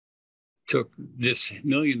we took this $1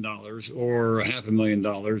 million or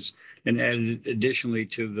 $500,000 and added it additionally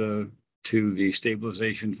to the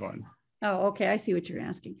stabilization fund? Oh, okay. I see what you're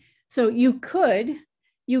asking. So you could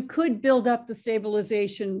build up the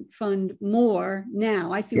stabilization fund more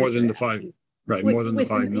now. I see more than the 5, right? More than the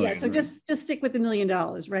 5 million. Yeah. So just stick with the $1 million,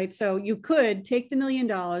 right? So you could take the $1 million,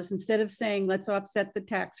 instead of saying let's offset the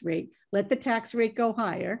tax rate, let the tax rate go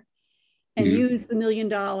higher, and use the $1 million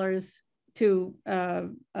to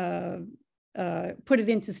put it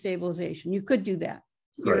into stabilization. You could do that.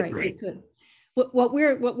 You're right. You could. What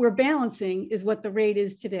we're balancing is what the rate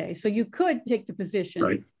is today. So you could take the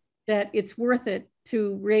position that it's worth it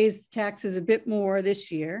to raise taxes a bit more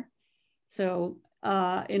this year. So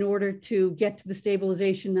in order to get to the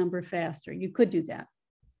stabilization number faster, you could do that.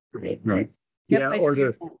 Right. Yep,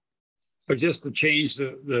 Yeah, or just to change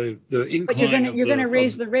the incline. But you're going to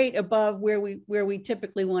raise the rate above where we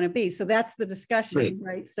typically want to be. So that's the discussion,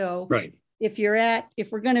 right? So if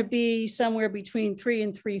we're going to be somewhere between 3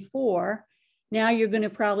 and 3.4, now you're going to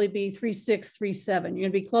probably be 3.6, 3.7. You're going to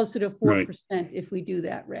be closer to 4% if we do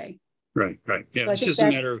that, Ray. Right. Yeah, so it's just a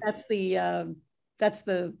matter of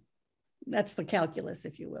that's the calculus,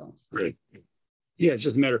 if you will. Right. Yeah, it's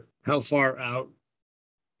just a matter of how far out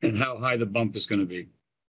and how high the bump is going to be.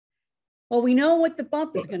 Well, we know what the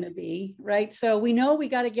bump is going to be, right? So we know we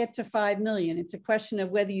got to get to 5 million. It's a question of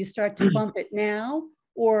whether you start to bump it now,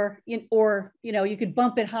 or you could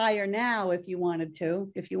bump it higher now if you wanted to.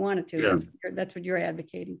 Yeah. That's what you're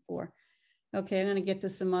advocating for. Okay, I'm going to get to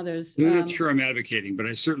some others. I'm not sure I'm advocating, but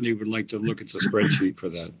I certainly would like to look at the spreadsheet for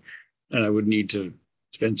that. And I would need to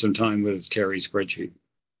spend some time with Carrie's spreadsheet.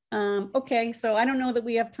 Okay, so I don't know that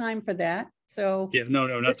we have time for that. So yeah,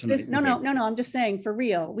 no, not tonight. No. I'm just saying, for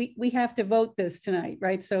real, we have to vote this tonight,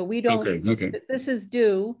 right? So we don't. Okay. This is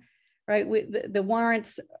due, right? The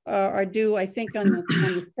warrants are due, I think, on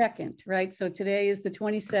the 2nd, right? So today is the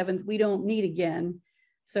 27th. We don't meet again.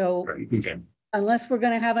 So unless we're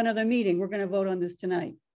going to have another meeting, we're going to vote on this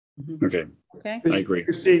tonight. Okay. I agree.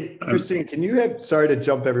 Christine, can you have, sorry to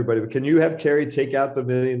jump everybody, but can you have Carrie take out the $1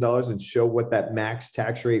 million and show what that max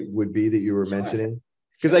tax rate would be that you were mentioning?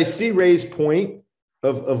 Because I see Ray's point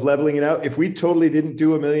of leveling it out. If we totally didn't do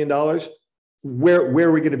 $1 million, where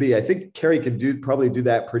are we going to be? I think Carrie could probably do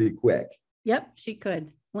that pretty quick. Yep, she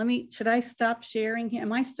could. Should I stop sharing here?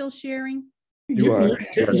 Am I still sharing? You are.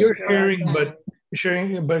 You're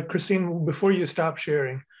sharing, but Christine, before you stop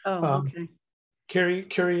sharing, okay.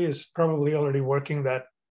 Carrie is probably already working that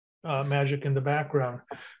magic in the background.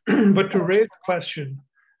 But to raise the question,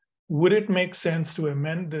 would it make sense to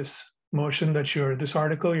amend this motion this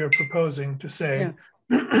article you're proposing to say,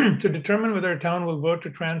 to determine whether a town will vote to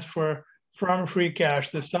transfer from free cash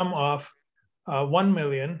the sum of 1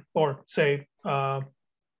 million, or say, to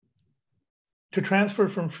transfer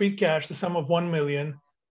from free cash the sum of 1 million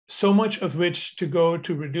so much of which to go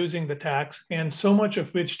to reducing the tax and so much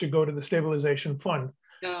of which to go to the stabilization fund.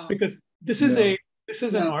 No. Because this is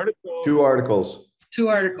an article. Two articles. Two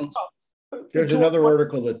articles. There's another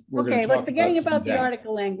article that we're going Okay, to talk but forgetting about about the soon.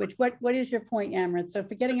 article language, what is your point, Amrit? So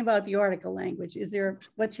forgetting about the article language,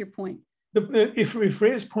 what's your point? If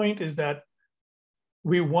Ray's point is that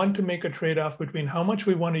we want to make a trade-off between how much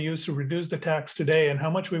we want to use to reduce the tax today and how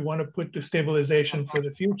much we want to put to stabilization for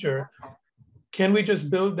the future, can we just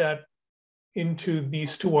build that into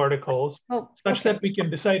these two articles such that we can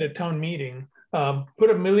decide at town meeting, put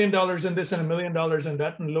 $1 million in this and $1 million in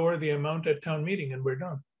that and lower the amount at town meeting and we're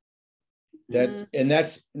done.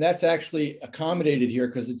 That's actually accommodated here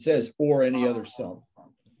because it says or any other sum.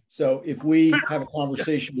 So if we have a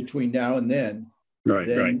conversation between now and then,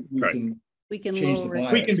 we can change the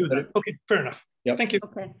bias. We can do that. Okay, fair enough. Yep. Thank you.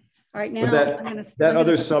 Okay. All right, now that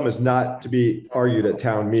other sum is not to be argued at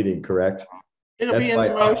town meeting, correct? It'll be in the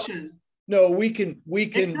motion. No, we can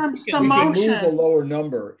move a lower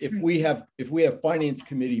number if we have finance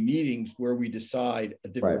committee meetings where we decide a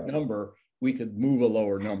different number. We could move a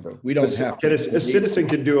lower number. We don't have to. A citizen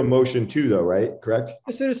can do a motion too, though, right? Correct?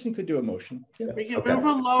 A citizen could do a motion. Yeah. We can move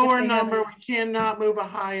a lower number. We cannot move a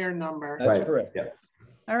higher number. That's correct. Yeah.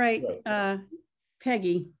 All right,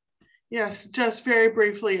 Peggy. Yes, just very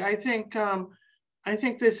briefly. I think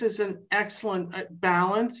this is an excellent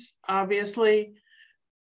balance. Obviously,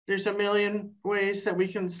 there's a million ways that we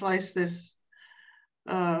can slice this,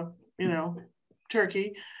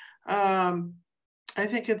 turkey. I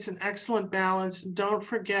think it's an excellent balance. Don't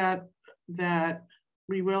forget that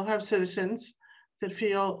we will have citizens that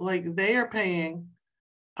feel like they are paying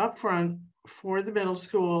upfront for the middle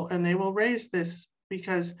school and they will raise this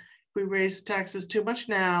because if we raise taxes too much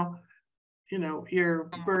now, you're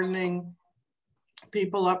burdening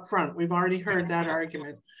people up front. We've already heard that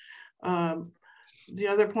argument. The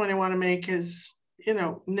other point I want to make is,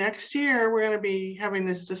 next year we're going to be having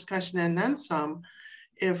this discussion and then some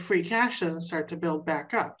if free cash doesn't start to build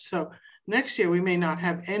back up. So next year we may not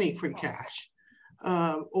have any free cash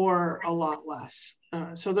or a lot less.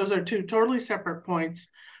 So those are two totally separate points.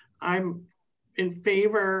 I'm in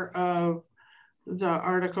favor of the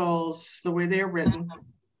articles the way they're written.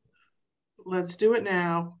 Let's do it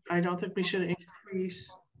now. I don't think we should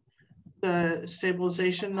increase the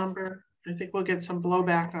stabilization number. I think we'll get some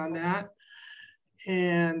blowback on that.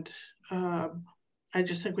 And I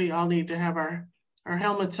just think we all need to have our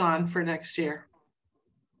helmets on for next year.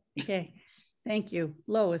 Okay, thank you.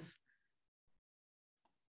 Lois.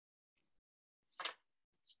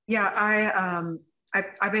 Yeah,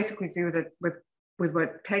 I basically agree with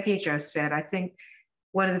what Peggy just said. I think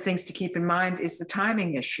one of the things to keep in mind is the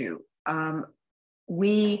timing issue.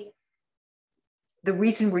 The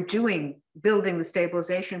reason we're building the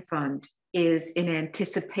stabilization fund is in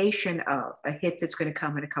anticipation of a hit that's going to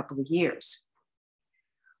come in a couple of years.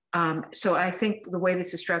 So I think the way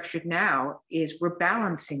this is structured now is we're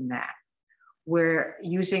balancing that. We're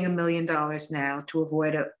using $1 million now to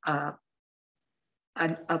avoid a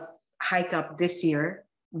hike up this year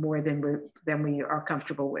more than we are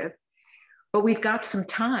comfortable with. But we've got some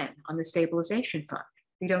time on the stabilization fund.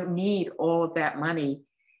 We don't need all of that money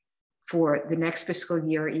for the next fiscal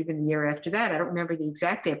year, or even the year after that. I don't remember the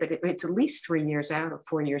exact date, but it's at least 3 years out or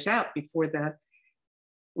 4 years out before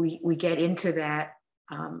we get into that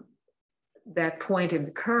point in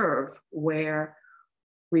the curve where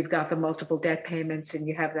we've got the multiple debt payments and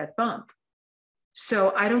you have that bump.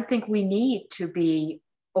 So I don't think we need to be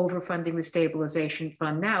overfunding the stabilization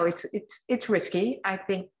fund now. It's risky. I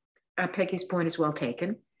think Peggy's point is well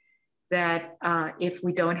taken, that if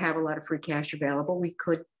we don't have a lot of free cash available, we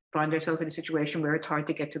could find ourselves in a situation where it's hard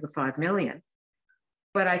to get to the 5 million.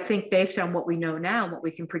 But I think based on what we know now, what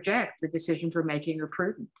we can project, the decisions we're making are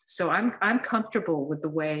prudent. So I'm comfortable with the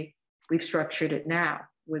way we've structured it now,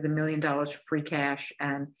 with $1 million for free cash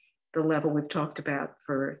and the level we've talked about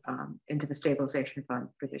for into the stabilization fund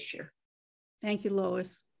for this year. Thank you,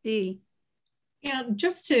 Lois. Dee. Yeah,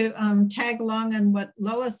 just to tag along on what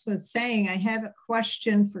Lois was saying, I have a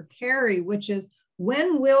question for Carrie, which is,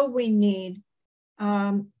 when will we need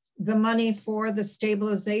the money for the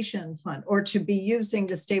stabilization fund, or to be using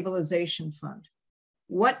the stabilization fund?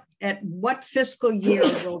 At what fiscal year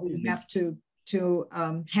will we have to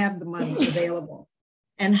have the money available,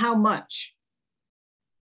 and how much?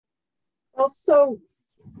 Well, so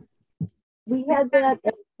we had that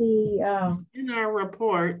at the in our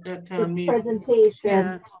report at town meeting presentation.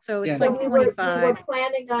 Yeah, so it's So like we 25. were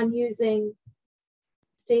planning on using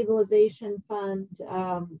stabilization fund.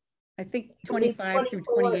 I think 25 through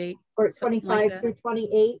 28. Or 25 through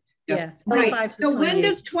 28. Yeah. Right. 25 to So when 28.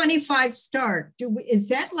 does 25 start? Is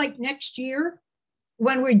that like next year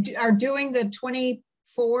when we are doing the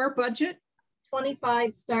 24 budget?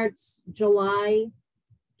 25 starts July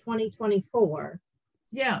 2024.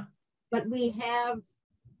 Yeah. But we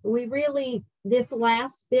really, this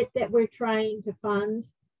last bit that we're trying to fund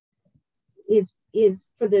is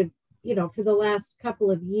for the, for the last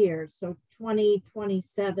couple of years. So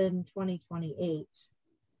 2027, 2028.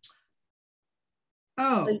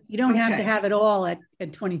 Oh, So you don't have to have it all at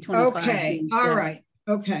 2025. Okay. Dean. All Yeah. right.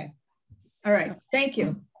 Okay. All right. Thank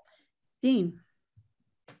you. Dean.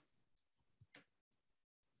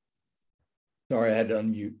 Sorry, I had to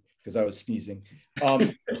unmute because I was sneezing.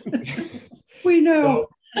 We know.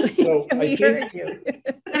 So I We think heard you.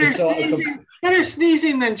 Better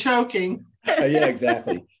sneezing than choking. yeah,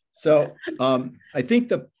 exactly. So I think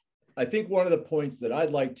one of the points that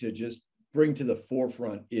I'd like to just bring to the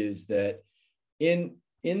forefront is that in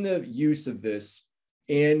the use of this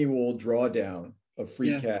annual drawdown of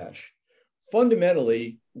free cash,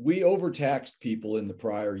 fundamentally, we overtaxed people in the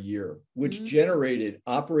prior year, which generated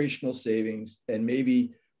operational savings, and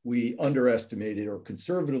maybe we underestimated or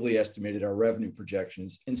conservatively estimated our revenue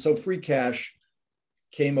projections. And so free cash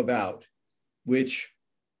came about, which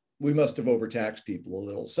we must have overtaxed people a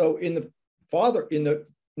little. So in the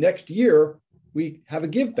next year, we have a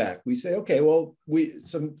give back. We say, okay, well,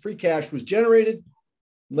 some free cash was generated.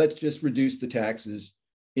 Let's just reduce the taxes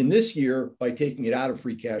in this year by taking it out of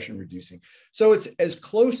free cash and reducing. So it's as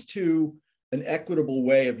close to an equitable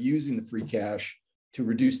way of using the free cash to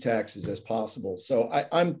reduce taxes as possible. So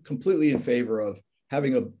I'm completely in favor of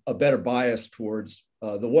having a better bias towards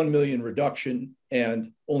the 1 million reduction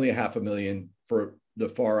and only $500,000 for the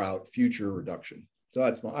far out future reduction. So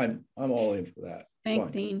that's I'm all in for that.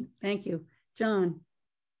 Thank Dean. Thank you. John.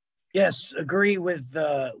 Yes, agree with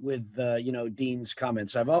Dean's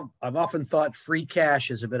comments. I've often thought free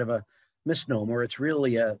cash is a bit of a misnomer. It's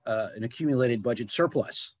really an accumulated budget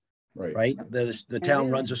surplus, right? The town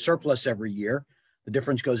runs a surplus every year. The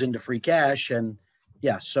difference goes into free cash, and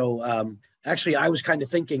yeah. So actually, I was kind of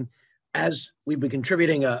thinking, as we've been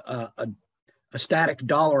contributing a static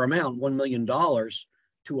dollar amount, $1 million,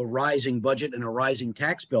 to a rising budget and a rising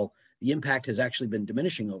tax bill, the impact has actually been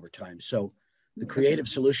diminishing over time. So the creative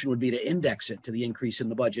solution would be to index it to the increase in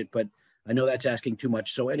the budget, but I know that's asking too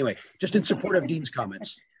much. So anyway, just in support of Dean's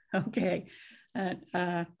comments. Okay.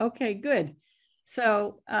 Okay, good.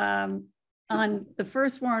 So on the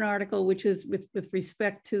first warrant article, which is with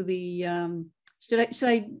respect to the,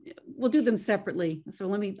 we'll do them separately.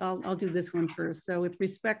 So I'll do this one first. So with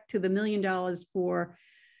respect to the $1 million for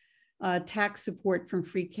tax support from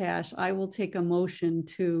free cash, I will take a motion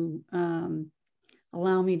to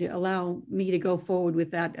allow me to go forward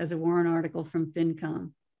with that as a warrant article from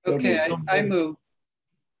FinCom. Okay, I move.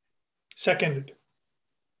 Seconded.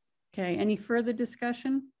 Okay, any further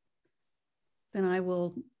discussion? Then I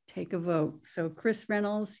will take a vote. So Chris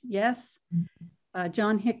Reynolds, yes.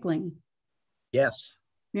 John Hickling. Yes.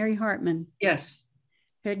 Mary Hartman. Yes.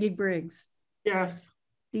 Peggy Briggs. Yes.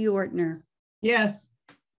 Dee Ortner. Yes.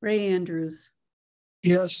 Ray Andrews.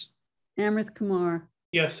 Yes. Amrith Kumar.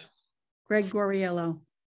 Yes. Greg Goriello.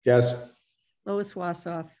 Yes. Lois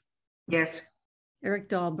Wassoff. Yes. Eric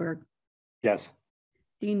Dahlberg. Yes.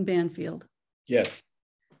 Dean Banfield. Yes.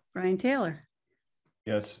 Brian Taylor.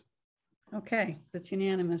 Yes. Okay, that's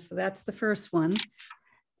unanimous. So that's the first one.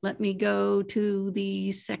 Let me go to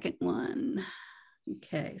the second one.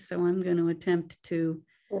 Okay, so I'm going to attempt to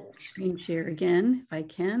screen share again, if I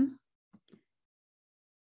can.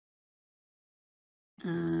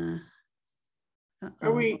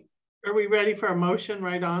 Are we ready for a motion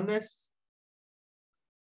right on this?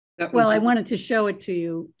 Well, I wanted to show it to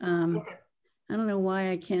you. Okay. I don't know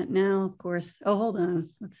why I can't now, of course. Oh, hold on.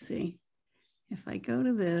 Let's see. If I go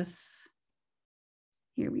to this,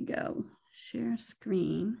 here we go. Share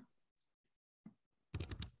screen.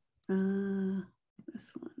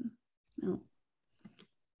 This one. No.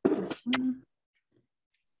 This one.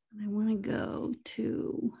 I want to go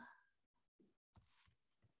to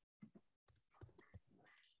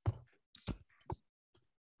for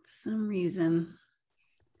some reason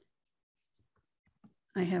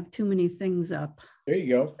I have too many things up. There you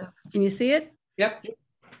go. Can you see it? Yep.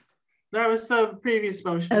 That was the previous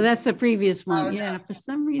motion. Oh, that's the previous one. Yeah, for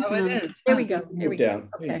some reason. it is. There we go. There Move we go. down.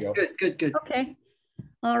 There you go. Good. Okay.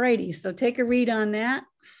 All righty. So take a read on that.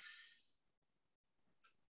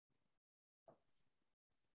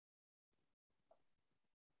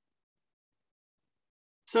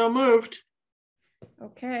 So moved.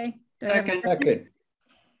 Okay. Do I have a Second. Second.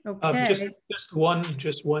 Okay.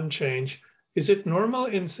 Just one change. Is it normal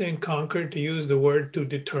in St. Concord to use the word to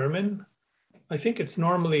determine? I think it's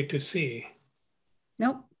normally to see.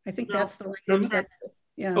 Nope, I think No, that's the language that,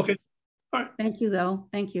 yeah. Okay, all right. Thank you, though.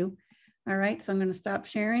 Thank you. All right, so I'm going to stop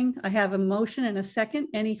sharing. I have a motion and a second.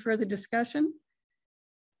 Any further discussion?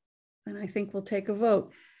 And I think we'll take a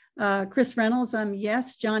vote. Chris Reynolds, I'm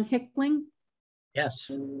yes. John Hickling,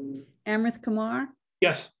 Yes. Amrith Kumar,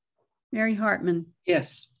 Yes. Mary Hartman,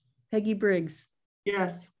 Yes. Peggy Briggs,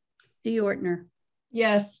 yes, Dee Ortner,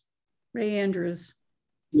 Yes, Ray Andrews,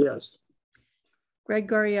 Yes. Greg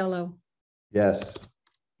Gariello, Yes.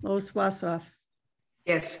 Lois Wassoff,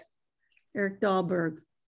 Yes. Eric Dahlberg,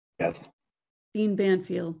 Yes. Dean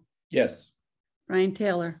Banfield, Yes. Brian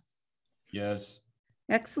Taylor. Yes.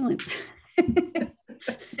 Excellent.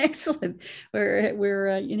 Excellent.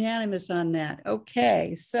 We're unanimous on that.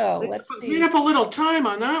 Okay, so let's we see. made up a little time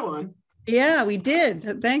on that one. Yeah, we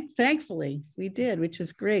did. Thankfully, we did, which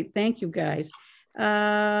is great. Thank you, guys.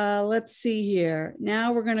 Let's see here.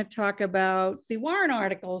 Now we're going to talk about the warrant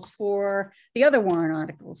articles for the other warrant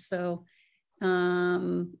articles. So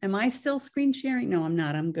am I still screen sharing? No, I'm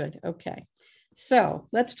not. I'm good. Okay. So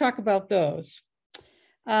let's talk about those.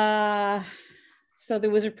 So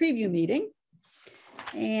there was a preview meeting,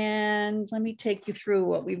 and let me take you through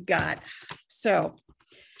what we've got. So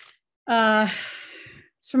from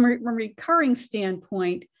a recurring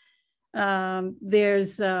standpoint,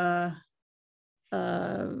 there's the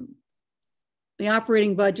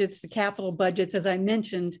operating budgets, the capital budgets. As I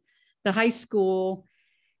mentioned, the high school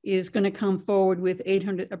is going to come forward with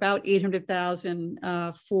about 800,000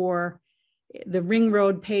 for the ring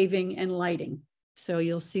road paving and lighting. So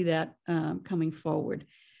you'll see that coming forward.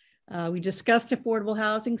 We discussed affordable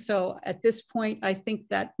housing. So at this point, I think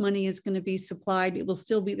that money is going to be supplied. It will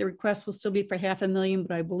still be, the request will still be for $500,000,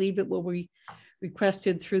 but I believe it will be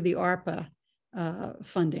requested through the ARPA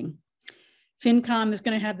funding. FinCom is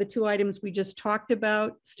going to have the two items we just talked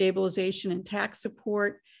about, stabilization and tax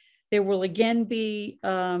support. There will again be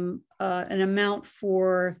an amount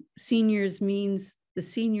for the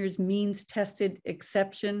seniors means tested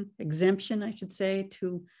exemption, I should say,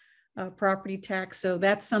 to property tax. So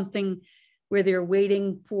that's something where they're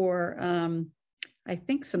waiting for, I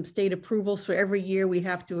think, some state approval. So every year we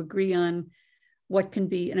have to agree on what can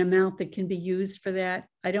be an amount that can be used for that.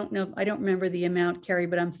 I don't know. I don't remember the amount, Carrie,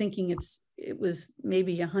 but I'm thinking it was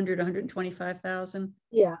maybe 125,000.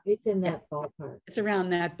 Yeah, it's in that ballpark. It's around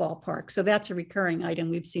that ballpark. So that's a recurring item.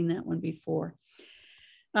 We've seen that one before.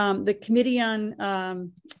 The Committee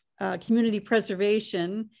on Community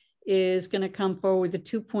Preservation is going to come forward with the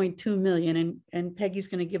 2.2 million, and Peggy's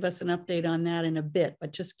going to give us an update on that in a bit,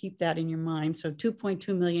 but just keep that in your mind. So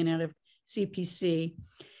 2.2 million out of CPC.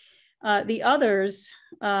 The others,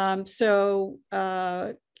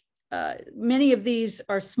 many of these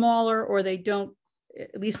are smaller, or they don't,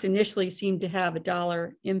 at least initially, seem to have a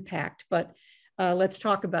dollar impact, but let's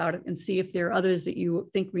talk about it and see if there are others that you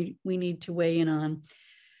think we need to weigh in on.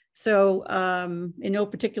 So in no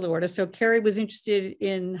particular order. So Carrie was interested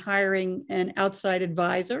in hiring an outside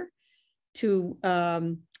advisor to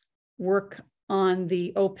work on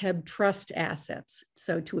the OPEB trust assets.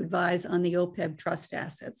 So to advise on the OPEB trust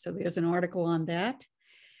assets. So there's an article on that.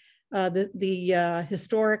 The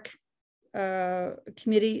historic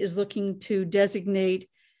committee is looking to designate,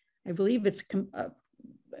 I believe it's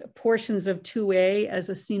portions of 2A as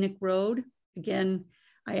a scenic road. Again,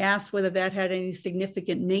 I asked whether that had any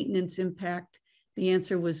significant maintenance impact. The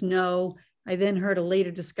answer was no. I then heard a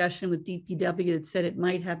later discussion with DPW that said it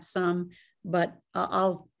might have some, but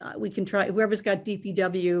we can try. Whoever's got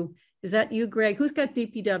DPW, is that you, Greg? Who's got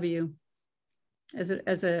DPW as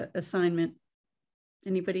a assignment?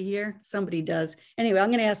 Anybody here? Somebody does. Anyway,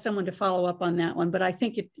 I'm going to ask someone to follow up on that one, but I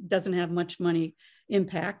think it doesn't have much money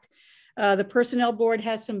impact. The Personnel Board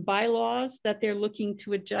has some bylaws that they're looking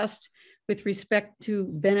to adjust with respect to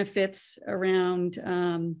benefits around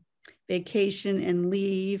vacation and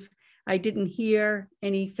leave. I didn't hear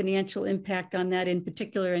any financial impact on that in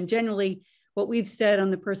particular. And generally, what we've said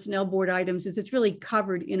on the Personnel Board items is it's really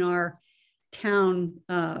covered in our town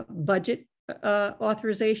budget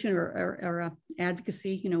authorization or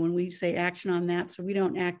advocacy, when we say action on that. So we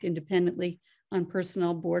don't act independently on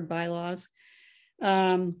Personnel Board bylaws.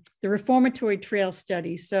 The Reformatory Trail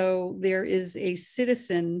Study. So there is a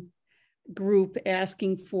citizen group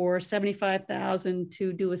asking for $75,000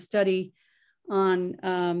 to do a study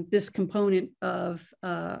on this component of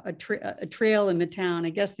a trail in the town.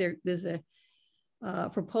 I guess there's a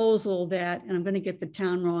proposal that, and I'm going to get the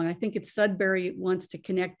town wrong, I think it's Sudbury wants to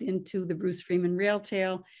connect into the Bruce Freeman Rail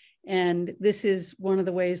Trail, and this is one of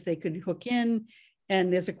the ways they could hook in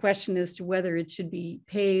And there's a question as to whether it should be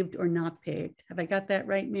paved or not paved. Have I got that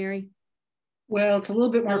right, Mary? Well, it's a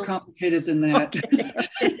little bit more No. complicated than that.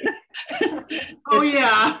 Oh,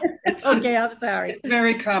 yeah. Okay, I'm sorry. It's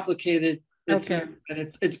very complicated. Okay.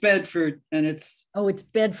 It's Bedford, and it's Oh, it's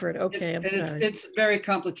Bedford. Okay, I'm sorry. it's very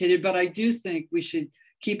complicated, but I do think we should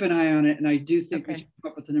keep an eye on it, and I do think we Okay. should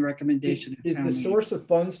come up with a recommendation. Is the source of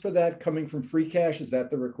funds for that coming from free cash? Is that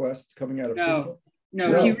the request coming out of free cash?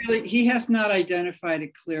 No, he has not identified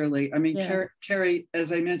it clearly. I mean, Yeah. Carrie,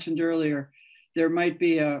 as I mentioned earlier, there might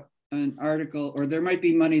be an article, or there might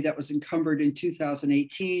be money that was encumbered in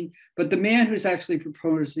 2018, but the man who's actually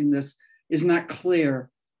proposing this is not clear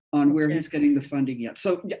on where he's getting the funding yet.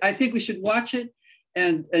 So I think we should watch it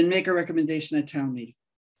and make a recommendation at town meeting.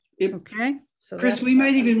 Okay. So Chris, we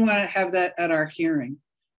might even want to have that at our hearing.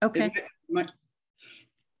 Okay.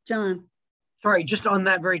 John. Sorry, just on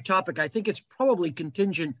that very topic, I think it's probably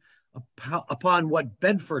contingent upon what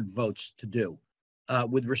Bedford votes to do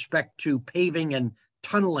with respect to paving and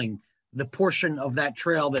tunneling the portion of that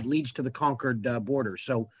trail that leads to the Concord border.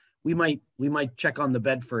 So we might check on the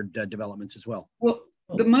Bedford developments as well. Well,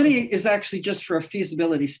 the money is actually just for a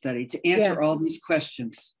feasibility study to answer all these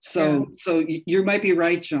questions. So you might be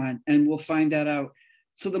right, John, and we'll find that out.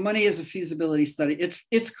 So the money is a feasibility study.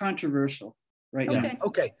 It's controversial right now.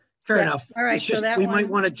 Okay, fair enough. All right, It's just, so that we might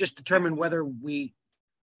want to just determine whether we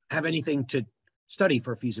have anything to study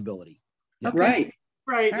for feasibility. Okay. Right.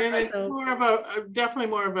 Right, All and right, it's so- more of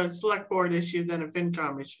definitely more of a select board issue than a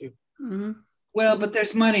FinCom issue. Mm-hmm. Well, but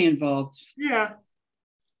there's money involved. Yeah,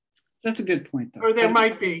 That's a good point, though. or there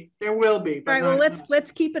might be, there will be. But All right, well, not-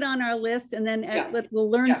 let's keep it on our list, and then we'll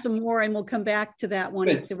learn some more, and we'll come back to that one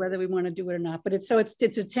as Good. to whether we want to do it or not. But it's a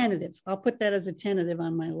tentative. I'll put that as a tentative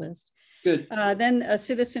on my list. Good. Then a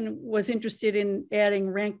citizen was interested in adding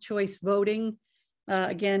ranked choice voting.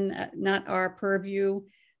 Again, not our purview.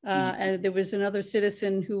 And there was another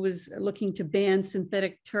citizen who was looking to ban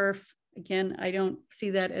synthetic turf. Again, I don't see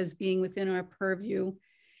that as being within our purview.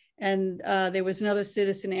 And there was another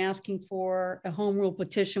citizen asking for a home rule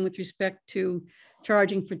petition with respect to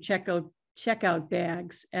charging for checkout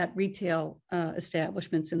bags at retail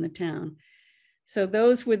establishments in the town. So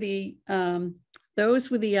those were the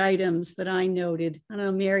items that I noted. I don't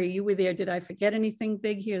know, Mary, you were there. Did I forget anything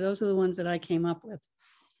big here? Those are the ones that I came up with.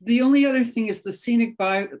 The only other thing is the scenic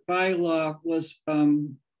bylaw was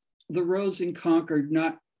the roads in Concord,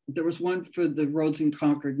 there was one for the roads in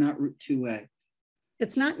Concord, not Route 2A.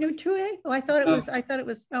 It's not new 2A? Oh, I thought it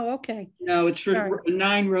was, oh, okay. No, it's for Sorry.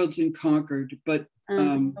 9 roads in Concord, but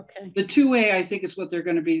Okay. the 2A, I think, is what they're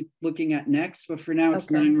going to be looking at next, but for now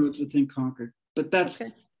it's Okay. 9 roads within Concord. But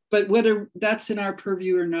but whether that's in our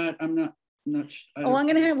purview or not, I'm not. Oh, I'm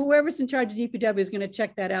going to have whoever's in charge of DPW is going to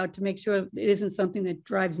check that out to make sure it isn't something that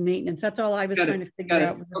drives maintenance. That's all I was trying to figure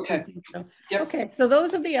out. Was it something, so. Okay, so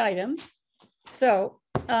those are the items. So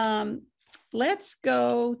let's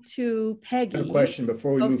go to Peggy. A question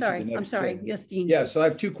before we move sorry. to the next I'm sorry. thing. Yes, Dean. Yeah, so I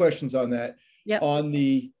have 2 questions on that. Yep. On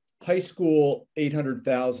the high school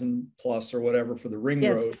 800,000 plus or whatever for the ring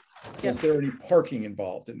Yes. road, Yep. is there any parking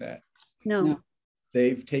involved in that? No.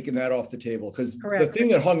 They've taken that off the table because the Correct. thing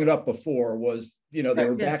that hung it up before was, they were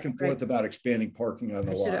Yes, back and forth right. about expanding parking on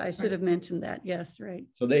the lot. I should have mentioned that. Yes, right.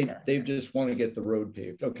 So they just want to get the road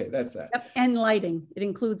paved. Okay, that's that. Yep. And lighting. It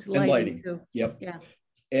includes And lighting, lighting. too. Yep. Yeah.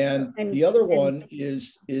 And the other one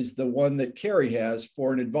is the one that Carrie has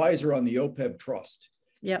for an advisor on the OPEB trust.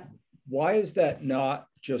 Yep. Why is that not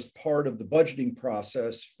just part of the budgeting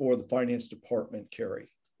process for the finance department,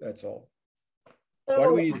 Carrie? That's all. Why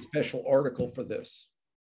do we need a special article for this?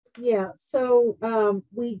 Yeah, so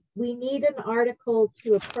we need an article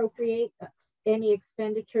to appropriate any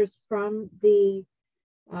expenditures from the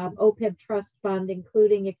OPEB trust fund,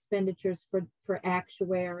 including expenditures for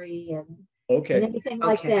actuary and anything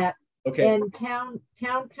like that. Okay. And town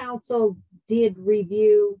council did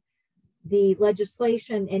review the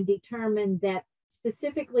legislation and determined that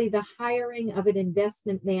specifically the hiring of an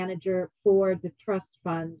investment manager for the trust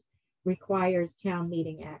fund requires town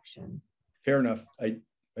meeting action. Fair enough. I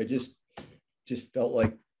just felt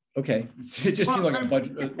like, okay, it just seemed like a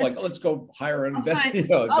budget, like, let's go hire an investment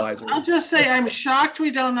advisor. I'll just say I'm shocked we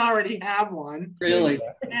don't already have one. Really?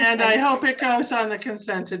 And I hope it goes on the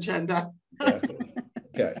consent agenda.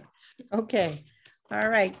 Okay. Okay. All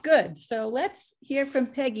right, good. So let's hear from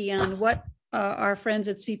Peggy on what our friends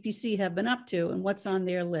at CPC have been up to and what's on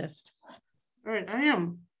their list. All right, I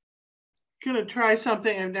am going to try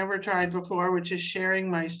something I've never tried before, which is sharing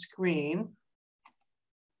my screen.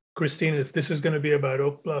 Christine, if this is going to be about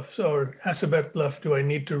Oak Bluffs or Assabet Bluff, do I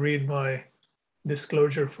need to read my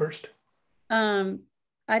disclosure first? I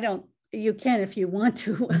don't you can if you want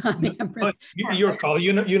to. Your call.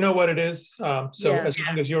 You know what it is. So Yeah. as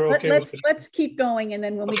long as you're okay with it. Let's keep going, and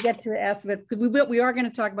then when we get to asset, because we are going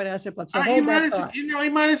to talk about asset bluff. So you hold might that as, thought. you know,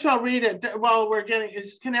 you might as well read it while we're getting.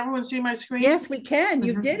 Can everyone see my screen? Yes, we can.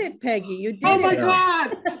 You did it, Peggy. You did it. Oh my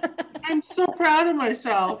God! I'm so proud of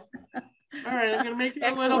myself. All right, I'm going to make it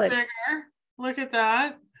a little bigger. Look at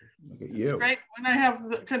that. Look at you. It's great when I have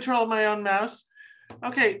the control of my own mouse.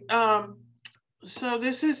 Okay, so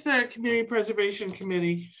this is the Community Preservation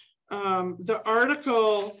Committee. The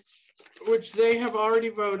article, which they have already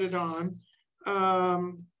voted on,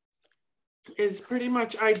 is pretty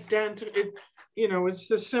much identical. You know, it's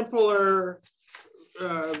the simpler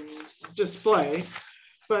display,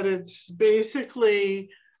 but it's basically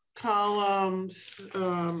columns,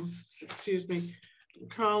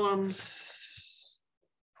 columns.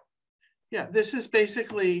 Yeah, this is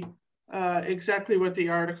basically exactly what the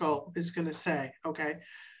article is going to say. Okay,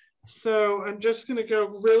 so I'm just going to go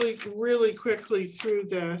really quickly through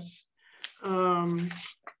this. Well,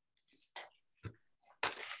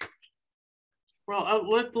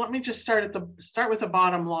 let me just start with the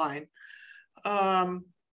bottom line.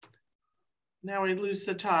 Now we lose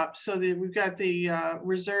the top. So we've got the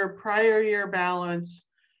reserve prior year balance,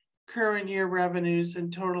 current year revenues,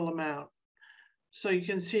 and total amount. So you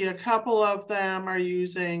can see a couple of them are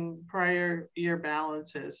using prior year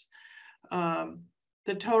balances.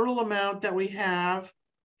 The total amount that we have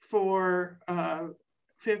for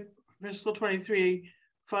fiscal 23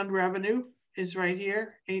 fund revenue is right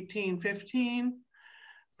here, 1815.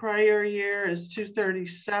 Prior year is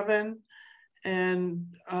 237. And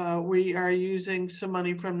we are using some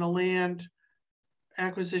money from the land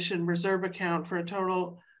acquisition reserve account for a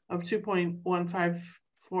total of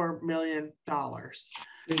 $2.154 million.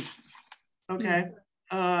 Okay.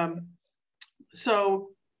 So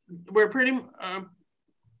we're pretty,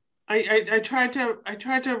 I tried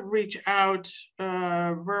to reach out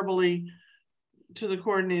verbally to the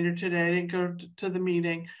coordinator today. I didn't go to the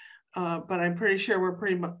meeting, but I'm pretty sure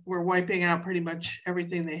we're wiping out pretty much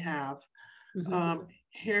everything they have.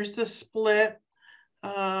 Here's the split.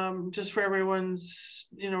 Just for everyone's,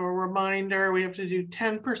 a reminder, we have to do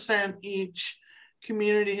 10% each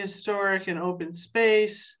community, historic, and open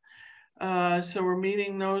space. So we're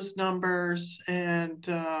meeting those numbers, and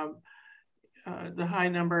the high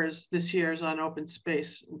numbers this year is on open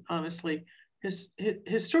space. Honestly,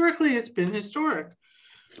 historically, it's been historic.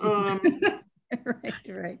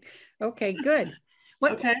 Right. Okay, good.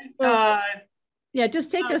 Okay. Yeah,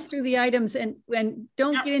 just take us through the items and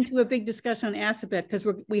don't get into a big discussion on Assabet, because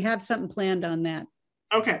we have something planned on that.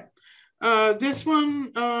 Okay. This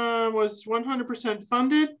one was 100%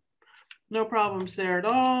 funded. No problems there at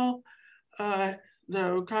all. The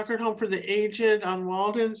Concord Home for the Aged on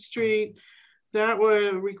Walden Street,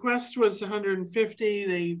 request was 150.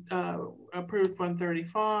 They approved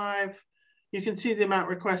 135. You can see the amount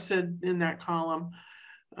requested in that column.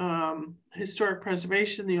 Historic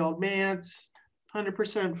preservation, the Old Manse,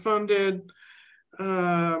 100% funded.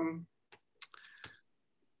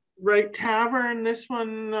 Right Tavern, this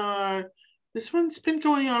one's been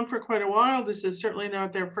going on for quite a while. This is certainly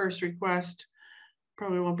not their first request.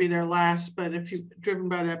 Probably won't be their last, but if you've driven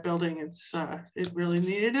by that building, it really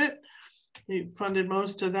needed it. They funded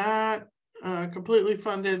most of that. Completely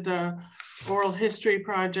funded the oral history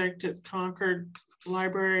project at Concord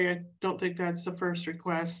Library. I don't think that's the first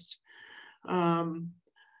request.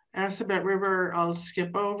 Assabet River, I'll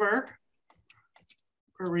skip over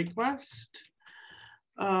for request.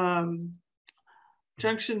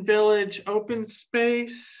 Junction Village open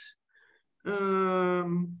space.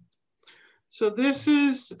 So this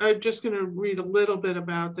is, I'm just going to read a little bit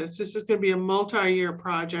about this. This is going to be a multi-year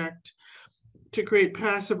project to create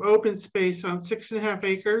passive open space on 6.5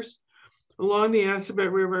 acres along the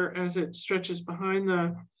Assabet River as it stretches behind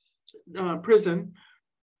the prison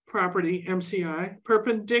property, MCI,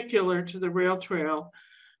 perpendicular to the rail trail.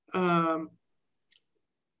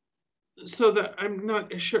 So that I'm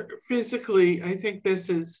not sure physically, I think this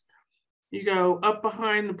is, you go up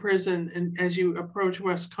behind the prison, and as you approach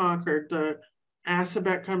West Concord, the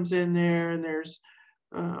Assabet comes in there, and there's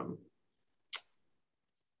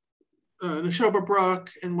Neshoba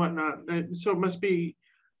Brook and whatnot. So it must be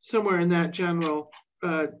somewhere in that general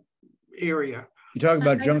area. You're talking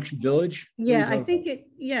about Junction Village? Yeah, I think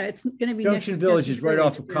it's going to be Junction Village is right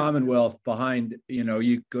off of Commonwealth behind,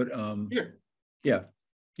 you could, yeah.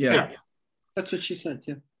 That's what she said,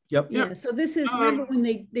 yeah. Yep. Yeah, so this is, remember when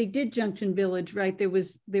they did Junction Village, right? There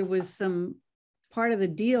was some part of the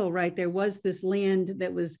deal, right? There was this land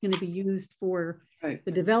that was going to be used for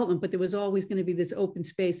the development, but there was always going to be this open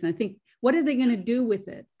space. And I think, what are they going to do with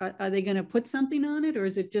it? Are they going to put something on it, or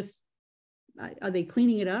is it just, are they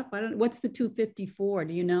cleaning it up? I don't, what's the 254?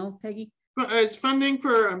 Do you know, Peggy? It's funding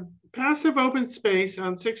for passive open space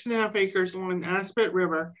on 6.5 acres along the Aspet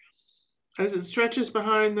River as it stretches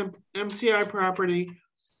behind the MCI property,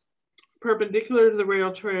 perpendicular to the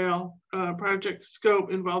rail trail. Project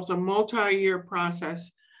scope involves a multi-year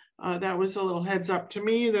process. That was a little heads up to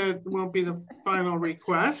me that won't be the final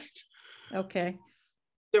request. Okay.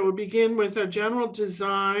 That will begin with a general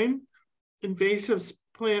design, invasive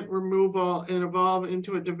plant removal, and evolve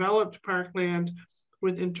into a developed parkland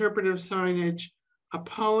with interpretive signage, a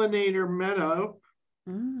pollinator meadow,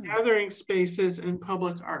 gathering spaces, and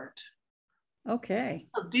public art. Okay.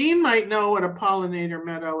 So Dean might know what a pollinator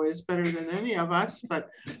meadow is better than any of us, but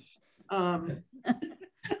I've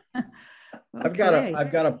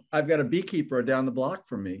got a beekeeper down the block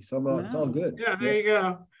from me, so it's all good. Yeah, there you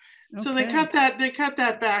go. Okay. So they cut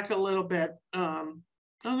that back a little bit. Oh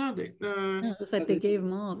no, looks like they gave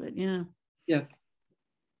them all of it. Yeah. Yeah.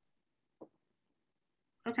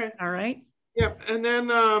 Okay. All right. Yep. And then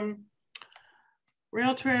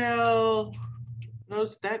rail trail,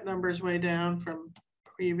 notice that number is way down from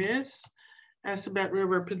previous. Assabet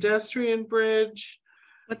River pedestrian bridge.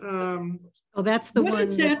 Oh, that's the one. What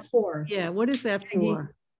is that for? Yeah, what is that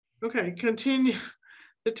for? Okay, continue.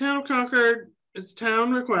 The town of Concord, it's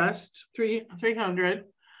town request 300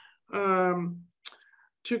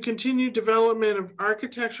 to continue development of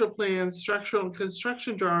architectural plans, structural and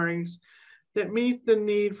construction drawings that meet the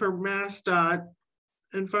need for MassDOT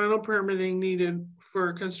and final permitting needed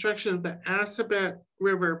for construction of the Assabet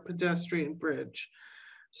River pedestrian bridge.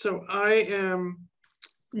 So I am.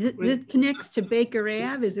 It connects to Baker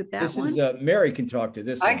Ave. Is it that this one? Is, Mary can talk to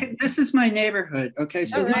this. This is my neighborhood. Okay,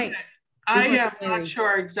 so I am not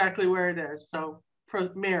sure exactly where it is. So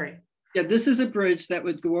Mary. Yeah, this is a bridge that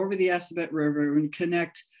would go over the Assabet River and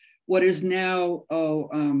connect what is now where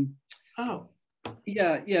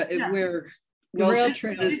rail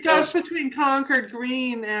trail it goes between Concord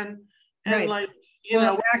Green and like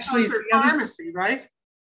actually Pharmacy, right?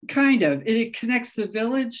 Kind of. It connects the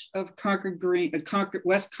village of Concord Green,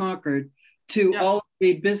 West Concord, to all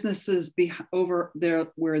the businesses over there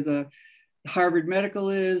where the Harvard Medical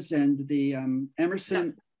is and the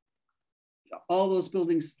Emerson, all those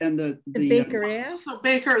buildings, and the Baker Ave. So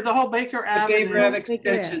the whole Baker Ave. Baker Ave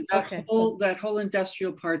extension. That whole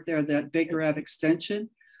industrial part there, that Baker Ave extension.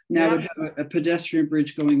 Now would have a pedestrian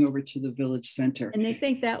bridge going over to the village center. And they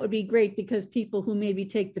think that would be great because people who maybe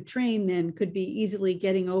take the train then could be easily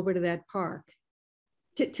getting over to that park,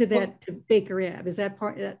 to Baker Ave. Is that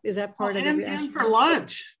part of it? And for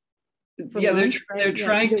lunch. They're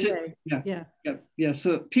trying to.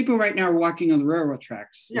 So people right now are walking on the railroad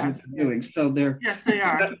tracks. Yes. Doing so. Yes, they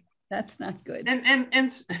are. That's not good.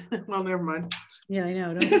 And well, never mind. Yeah, I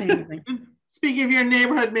know. Don't say anything. Speaking of your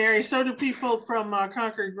neighborhood, Mary, so do people from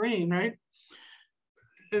Concord Green, right?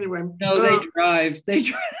 Anyway. No, they drive. They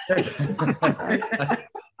drive.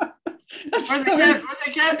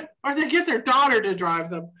 or they get their daughter to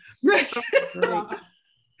drive them. Right.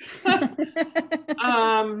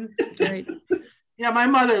 Right. Yeah, my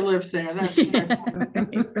mother lives there. That's okay.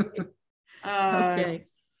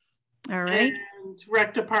 All right. And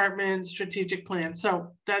rec department, strategic plan.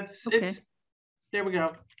 So that's it's. There we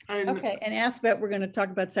go. Okay, and Assabet we're going to talk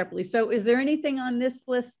about separately. So is there anything on this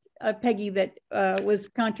list, Peggy, that was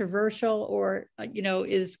controversial or,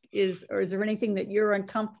 is there anything that you're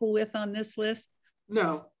uncomfortable with on this list?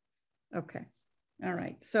 No. Okay. All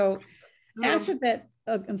right. So Assabet,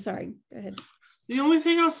 I'm sorry, go ahead. The only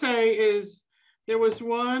thing I'll say is there was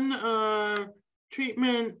one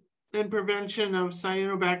treatment and prevention of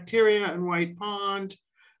cyanobacteria in White Pond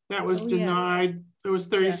that was denied. Yes. It was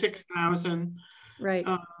 36,000. Right.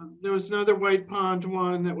 There was another White Pond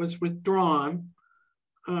one that was withdrawn.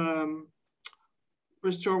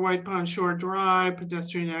 Restore White Pond Shore Drive,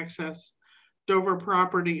 pedestrian access, Dover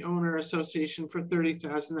Property Owner Association for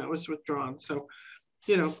 30,000. That was withdrawn. So,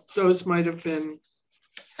 those might have been.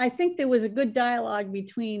 I think there was a good dialogue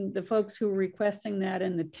between the folks who were requesting that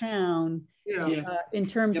and the town in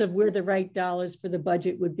terms of where the right dollars for the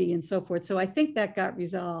budget would be and so forth. So I think that got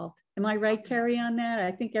resolved. Am I right, Carrie, on that?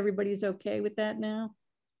 I think everybody's okay with that now.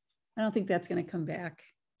 I don't think that's going to come back.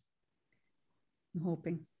 I'm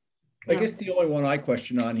hoping. I guess the only one I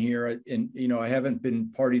question on here, and I haven't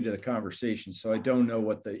been party to the conversation, so I don't know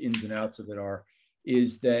what the ins and outs of it are,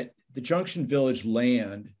 is that the Junction Village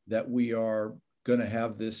land that we are going to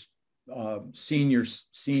have this senior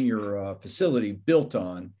facility built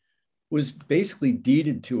on was basically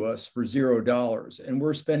deeded to us for $0, and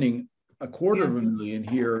we're spending a quarter of a million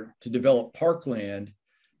here to develop parkland.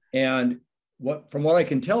 And from what I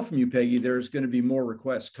can tell from you, Peggy, there's going to be more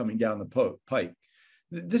requests coming down the pike.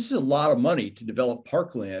 This is a lot of money to develop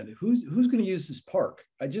parkland. Who's going to use this park?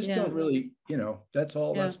 I just don't really, that's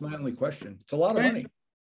all. That's my only question. It's a lot of money.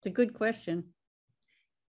 It's a good question.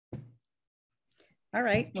 All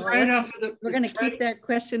right. Well, we're going to keep that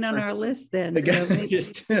question on our list then. So we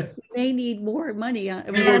may need more money.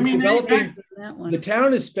 The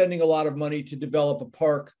town is spending a lot of money to develop a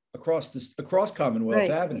park across Commonwealth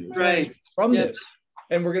Avenue from this.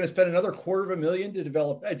 And we're going to spend another $250,000 to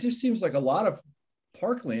develop. It just seems like a lot of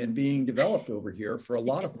parkland being developed over here for a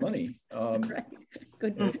lot of money.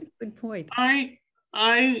 Good point. I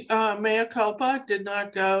mea culpa, did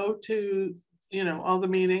not go to all the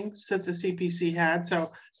meetings that the CPC had, so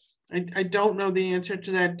I don't know the answer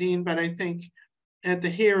to that, Dean, but I think at the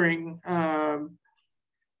hearing, well,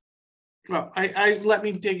 I let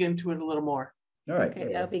me dig into it a little more. All right.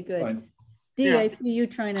 Okay, that'll be good. Fine. Dee, I see you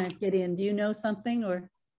trying to get in. Do you know something or?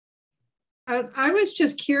 I was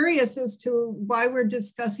just curious as to why we're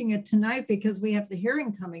discussing it tonight, because we have the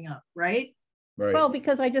hearing coming up, right? Right. Well,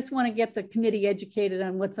 because I just want to get the committee educated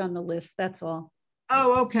on what's on the list. That's all.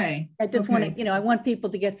 Oh, okay. I just want to, I want people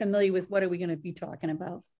to get familiar with what are we going to be talking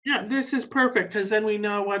about. Yeah, this is perfect because then we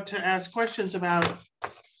know what to ask questions about,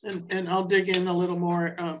 and I'll dig in a little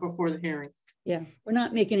more before the hearing. Yeah, we're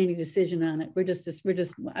not making any decision on it. We're just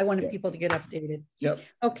I wanted people to get updated. Yep.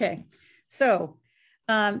 Okay, so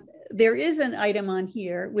there is an item on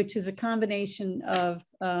here, which is a combination of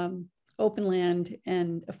open land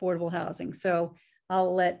and affordable housing. So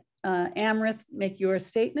I'll let Amrith make your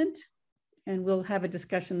statement and we'll have a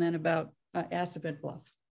discussion then about Assabet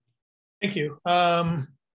Bluff. Thank you.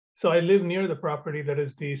 So I live near the property that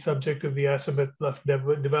is the subject of the Assabet Bluff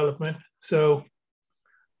development. So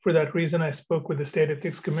for that reason, I spoke with the State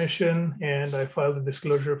Ethics Commission and I filed a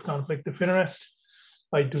disclosure of conflict of interest.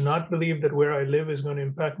 I do not believe that where I live is going to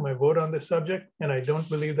impact my vote on this subject, and I don't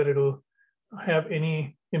believe that it'll have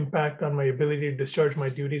any impact on my ability to discharge my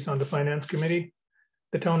duties on the Finance Committee.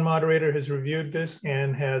 The town moderator has reviewed this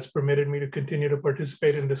and has permitted me to continue to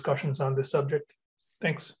participate in discussions on this subject.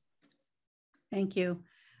 Thanks. Thank you.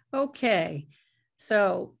 Okay,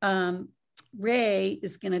 so Ray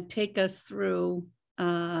is going to take us through,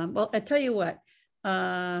 well, I tell you what,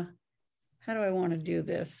 how do I want to do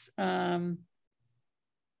this?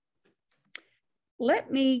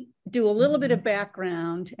 Let me do a little bit of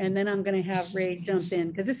background and then I'm going to have Ray jump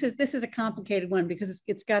in because this is a complicated one because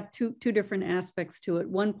it's got two different aspects to it.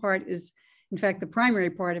 One part is, in fact, the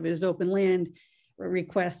primary part of it is open land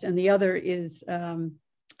request and the other is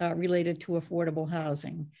related to affordable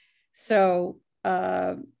housing. So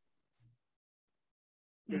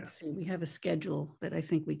let's see, we have a schedule that I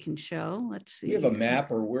think we can show. Let's see. We have a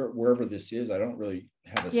map or wherever this is. I don't really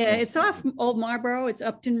have a Yeah, it's off Old Marlboro. It's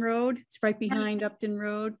Upton Road. It's right behind Upton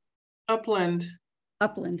Road. Upland.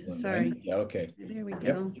 Upland, sorry. Yeah, okay. There we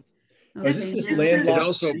go. Yep. Okay. Is this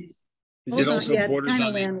landlocked? It also borders kind of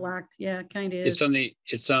on landlocked. Yeah, kind of is.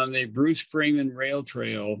 It's on the Bruce Freeman Rail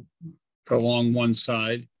Trail along one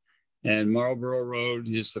side. And Marlboro Road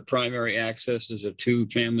is the primary access. There's a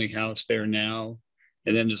 2-family house there now.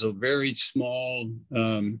 And then there's a very small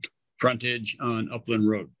frontage on Upland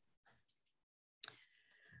Road.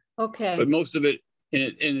 Okay. But most of it,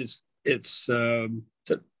 and it's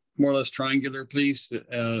more or less triangular piece.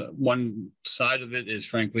 One side of it is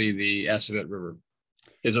frankly the Assabet River.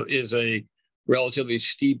 Is a relatively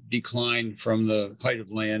steep decline from the height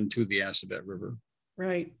of land to the Assabet River.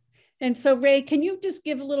 Right. And so, Ray, can you just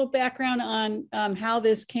give a little background on how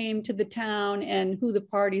this came to the town and who the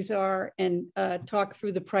parties are and talk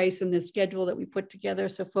through the price and the schedule that we put together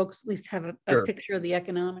so folks at least have a picture of the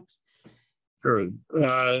economics? Sure.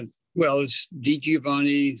 Well, it's Di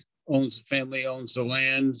Giovanni family owns the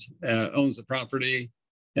land, owns the property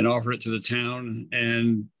and offered it to the town.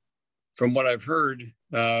 And from what I've heard,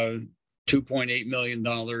 $2.8 million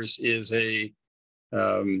is a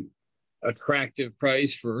attractive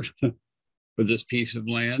price for this piece of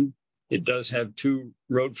land. It does have 2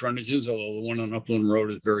 road frontages, although the one on Upland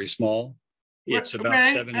Road is very small. It's about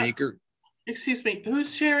Ray, 7 acres. Excuse me,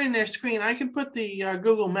 who's sharing their screen? I can put the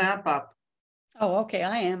Google map up. Oh, okay,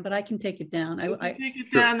 I am, but I can take it down. I take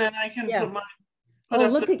it down, then I can put mine. Oh,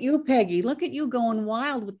 look at you, Peggy. Look at you going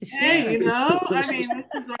wild with the share. Hey, I mean,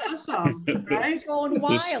 this is awesome, right? Going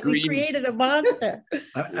wild. We created a monster.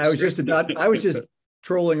 I was just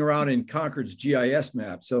trolling around in Concord's GIS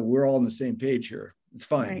map, so we're all on the same page here. It's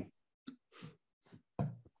fine. Right.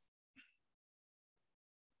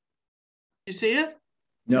 You see it?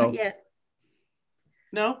 No. Not yet.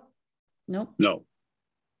 No? Nope. No.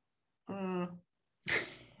 All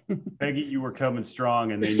Peggy, you were coming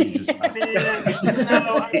strong, and then you just. No,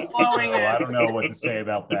 I'm blowing So I it. don't know what to say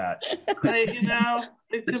about that.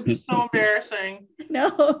 It's so embarrassing.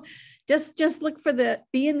 No, just look for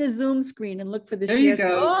be in the Zoom screen and look for the There you share.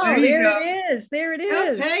 go. Oh, There you go. it is. There it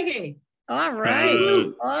Oh, is. Peggy. All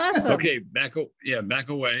right. Awesome. Okay, back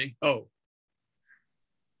away. Oh,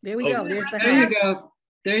 There we Oh, go. There's the There you house. go.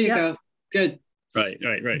 There you Yep. go. Good. right.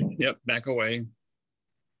 Yep, back away.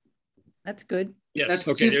 That's good. Yes. That's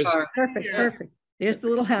Okay. too There's far. Perfect. Yeah. Perfect. There's the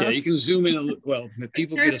little house. yeah. You can zoom in. Well, if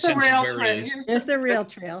people get a Here's the sense of rail where trail. it is. There's the rail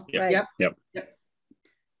trail. Yep. Right. Yep.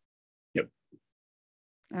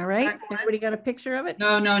 All right. Back one. Everybody got a picture of it?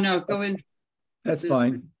 No. Go in. That's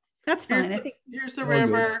fine. That's fine. I think Here's the All good.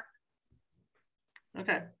 river.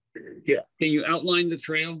 Okay. Yeah. Can you outline the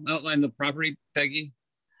trail? Outline the property, Peggy?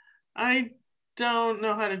 I don't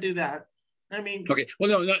know how to do that. I mean, Okay. Well,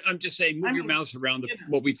 no. I'm just saying, move I your mean, mouse around you know.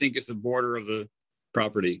 what we think is the border of the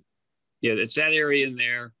property. Yeah, it's that area in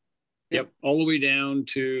there. Yep. All the way down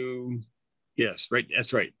to. Yes. Right.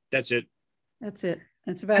 That's right. That's it. that's it.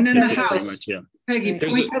 That's about And then it. the Pretty house. much. Yeah. Peggy, Right.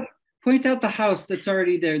 There's point out the house that's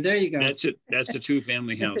already there. There you go. That's it. That's the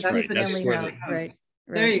two-family house, It's a right? That's two-family where house, right?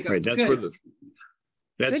 There you go. right. That's Good. where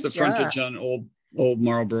that's Good the frontage on old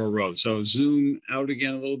Marlborough Road. So zoom out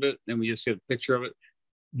again a little bit, and we just get a picture of it.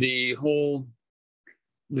 The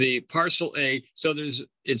parcel A. So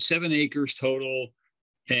it's 7 acres total,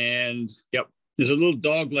 and yep, there's a little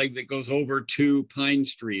dog leg that goes over to Pine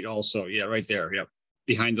Street also. Yeah, right there. Yep,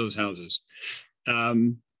 behind those houses.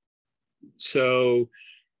 So.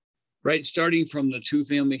 Right, starting from the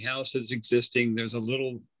two-family house that's existing, they're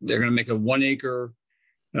going to make a 1 acre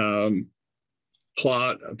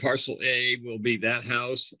plot. Parcel A will be that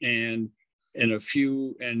house and a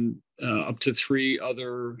few and up to 3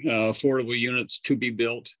 other affordable units to be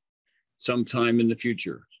built sometime in the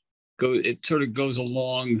future. It sort of goes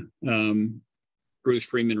along Bruce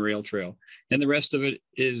Freeman Rail Trail. And the rest of it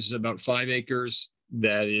is about 5 acres.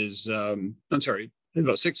 That is,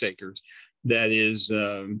 about 6 acres. That is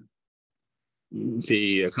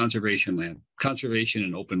the conservation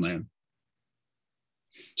and open land.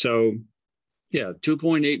 So yeah,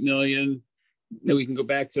 2.8 million. Then we can go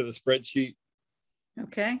back to the spreadsheet.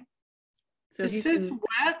 Okay. So is you this can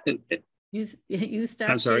wet? you stop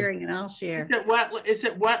I'm sorry? sharing and I'll share. Is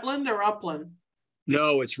it wetland or upland?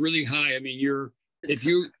 No, it's really high. I mean, if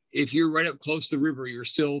you're right up close to the river, you're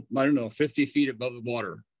still, I don't know, 50 feet above the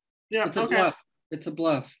water. Yeah, It's a bluff. It's a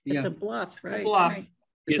bluff. Yeah. It's a bluff, right? bluff. Right.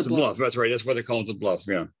 It's a bluff. That's right. That's why they call it a bluff.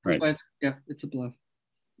 Yeah, right. Yeah, it's a bluff.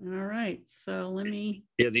 All right. So let me.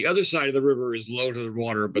 Yeah, the other side of the river is low to the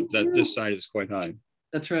water, but this side is quite high.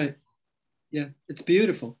 That's right. Yeah, it's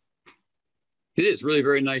beautiful. It is really a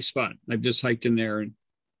very nice spot. I've just hiked in there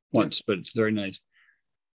once, but it's very nice.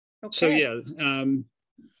 Okay. So yeah,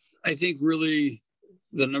 I think really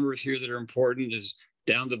the numbers here that are important is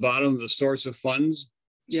down the bottom, the source of funds.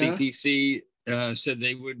 Yeah. CPC said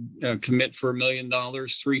they would commit for $1 million,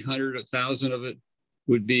 300,000 of it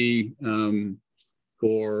would be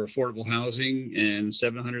for affordable housing, and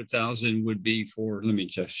 700,000 would be for, let me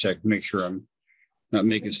just check, make sure I'm not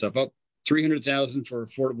making stuff up. 300,000 for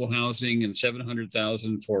affordable housing and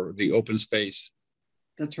 700,000 for the open space.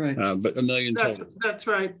 That's right. But $1 million total. That's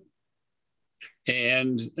right.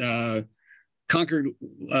 And Concord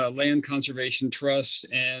Land Conservation Trust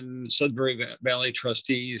and Sudbury Valley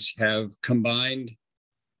trustees have combined.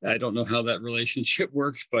 I don't know how that relationship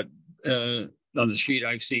works, but on the sheet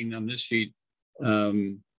I've seen on this sheet,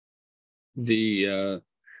 their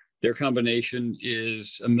combination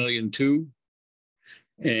is $1.2 million.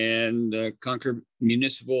 And Concord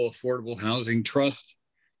Municipal Affordable Housing Trust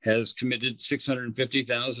has committed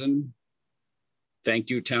 650,000. Thank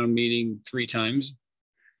you, town meeting 3 times.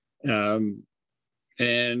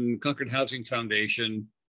 And Concord Housing Foundation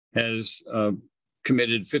has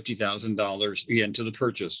committed $50,000 again to the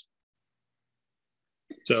purchase.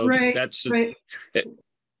 So Right, that's right.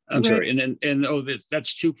 I'm sorry, and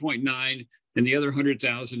that's 2.9, and the other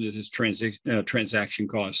 100,000 is his transaction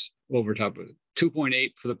costs over top of it.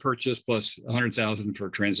 2.8 for the purchase plus 100,000 for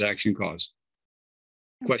transaction costs.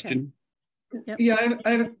 Question? Yep. Yeah,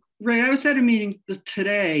 Ray, I was at a meeting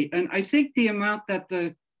today, and I think the amount that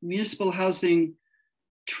the Municipal Housing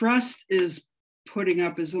Trust is putting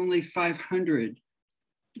up is only 500.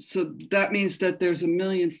 So that means that there's $1.4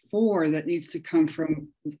 million that needs to come from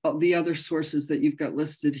the other sources that you've got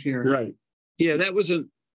listed here. Right. Yeah, that was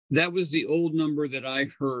the old number that I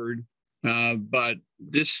heard, but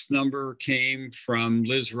this number came from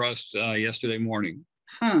Liz Rust yesterday morning.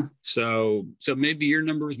 Huh. So maybe your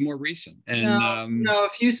number is more recent. And no,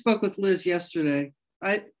 if you spoke with Liz yesterday,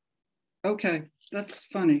 okay. That's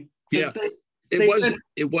funny. Yeah,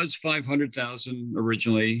 it was 500,000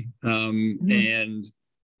 originally,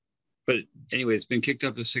 but anyway, it's been kicked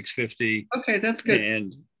up to 650. Okay, that's good.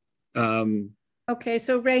 And okay,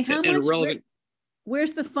 so Ray, how much?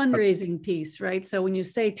 Where's the fundraising piece, right? So when you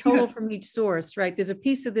say total from each source, right? There's a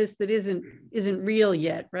piece of this that isn't real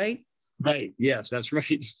yet, right? Right. Yes, that's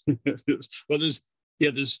right. Well,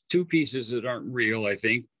 there's two pieces that aren't real, I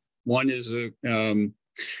think. One is the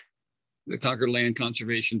Concord Land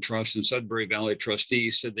Conservation Trust and Sudbury Valley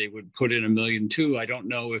trustees said they would put in $1.2 million. I don't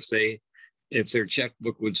know if their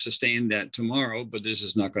checkbook would sustain that tomorrow, but this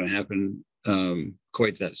is not going to happen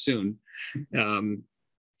quite that soon. And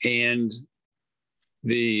at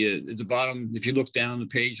the bottom, if you look down the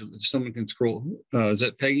page, if someone can scroll, is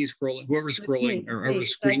that Peggy scrolling? Whoever's scrolling or whoever's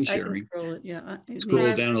screen sharing. Scroll it, yeah.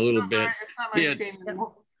 Scroll down a little bit. Yeah.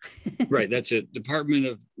 Right, that's it. Department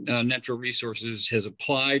of Natural Resources has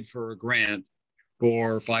applied for a grant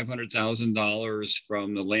for $500,000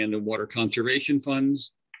 from the Land and Water Conservation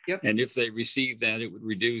Funds. Yep. And if they receive that, it would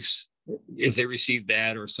reduce, if they receive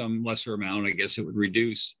that or some lesser amount, I guess it would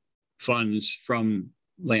reduce funds from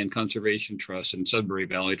Land Conservation Trust and Sudbury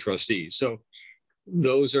Valley trustees. So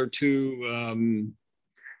those are two,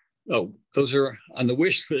 those are on the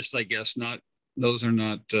wish list, I guess, those are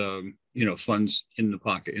not, funds in the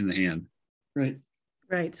pocket, in the hand. Right.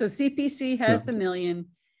 Right. So CPC has the $1 million.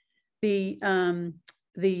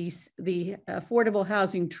 The Affordable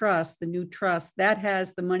Housing Trust, the new trust, that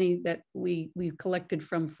has the money that we've collected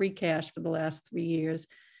from free cash for the last 3 years.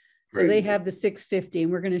 So they have the 650,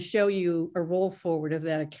 and we're going to show you a roll forward of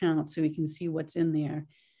that account so we can see what's in there.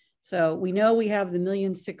 So we know we have the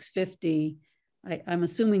 $1,650,000. I'm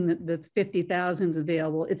assuming that the 50,000 is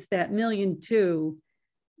available. It's that $1.2 million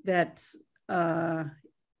that's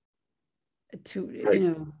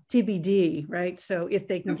TBD, right? So if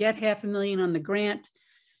they can get $500,000 on the grant,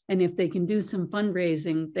 and if they can do some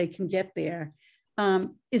fundraising, they can get there.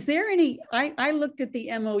 Is there any, I looked at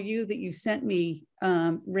the MOU that you sent me,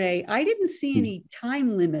 Ray. I didn't see any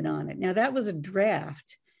time limit on it. Now that was a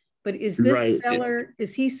draft, but is this seller,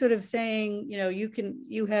 is he sort of saying,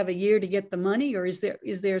 you have a year to get the money, or is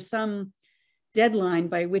there some deadline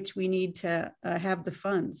by which we need to have the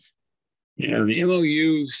funds? Yeah, the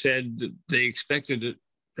MOU said that they expected it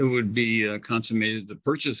would be consummated. The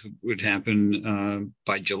purchase would happen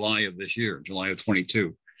by July of this year, July of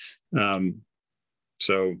 22.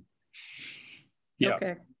 So, yeah.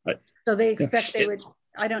 Okay. So they expect they would.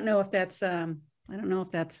 I don't know if that's. Yeah,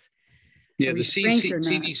 the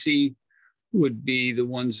CDC would be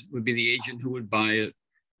the agent who would buy it,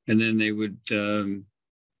 and then they would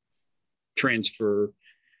transfer.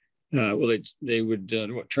 They would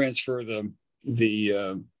transfer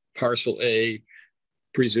the parcel A,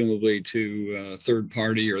 presumably to a third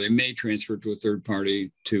party, or they may transfer to a third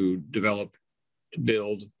party to develop, to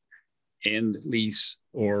build, and lease,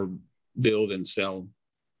 or build and sell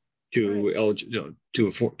to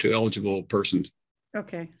eligible persons.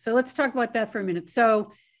 Okay, so let's talk about that for a minute.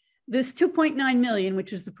 So this 2.9 million,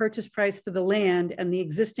 which is the purchase price for the land and the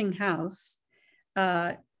existing house,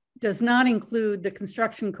 does not include the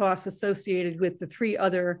construction costs associated with the 3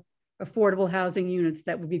 other affordable housing units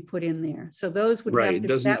that would be put in there. So those would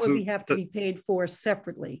have to be paid for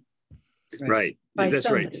separately. Right. That's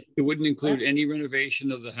right. It wouldn't include any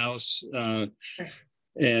renovation of the house.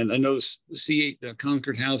 And I know the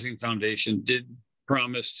Concord Housing Foundation did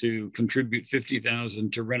promise to contribute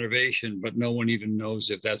 $50,000 to renovation, but no one even knows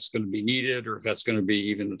if that's going to be needed or if that's going to be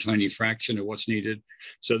even a tiny fraction of what's needed.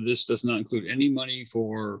 So this does not include any money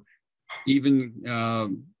for even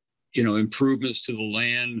improvements to the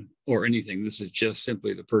land or anything. This is just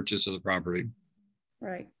simply the purchase of the property.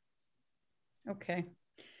 Right. Okay.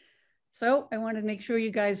 So I wanted to make sure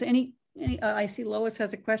you guys, I see Lois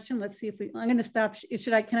has a question. Let's see if I'm going to stop.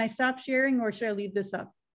 Can I stop sharing, or should I leave this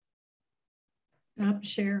up? Stop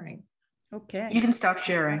sharing. Okay. You can stop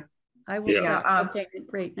sharing. I will stop. Okay,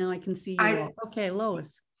 great. Now I can see you all. Okay,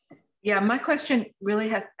 Lois. Yeah, my question really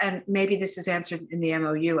has, and maybe this is answered in the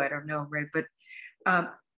MOU, I don't know, Ray, but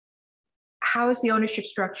how is the ownership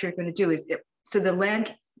structure going to do? So the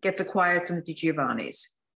land gets acquired from the DiGiovanni's.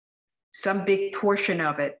 Some big portion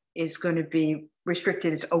of it is going to be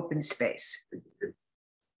restricted as open space.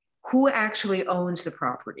 Who actually owns the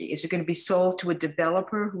property? Is it going to be sold to a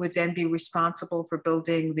developer who would then be responsible for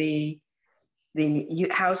building the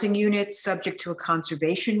housing units subject to a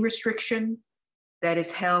conservation restriction that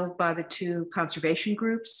is held by the 2 conservation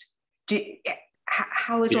groups?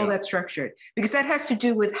 How is all that structured? Because that has to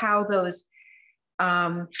do with how those,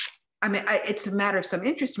 it's a matter of some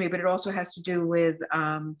interest to me, but it also has to do with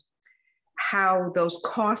how those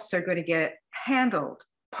costs are going to get handled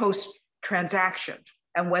post-transaction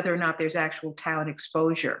and whether or not there's actual town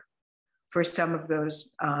exposure for some of those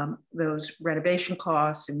renovation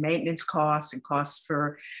costs and maintenance costs and costs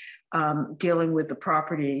for dealing with the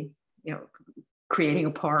property, you know, creating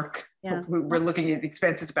a park. Yeah. We're looking at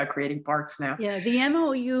expenses about creating parks now. Yeah, the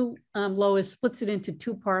MOU, Lois, splits it into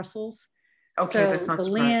 2 parcels. Okay, so that's not the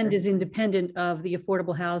surprising. land is independent of the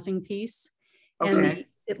affordable housing piece. And Okay.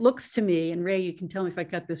 it looks to me, and Ray, you can tell me if I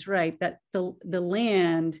got this right, that the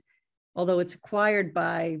land, although it's acquired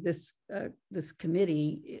by this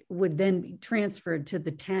committee, it would then be transferred to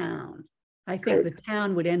the town. I think the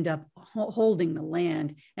town would end up holding the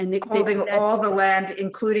land, and holding all the land,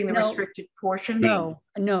 including the restricted portion. No,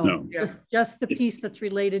 Yeah. just the piece that's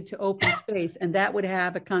related to open space, and that would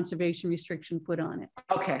have a conservation restriction put on it.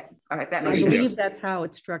 Okay, all right, that I makes believe sense. that's how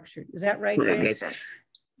it's structured. Is that right? Correct. Ray? Makes sense.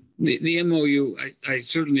 The MOU, I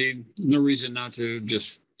certainly, no reason not to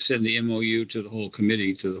just send the MOU to the whole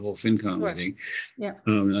committee, to the whole FinCom, Sure. I think. Yeah.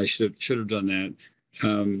 I should have done that.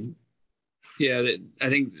 Yeah, I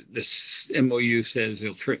think this MOU says the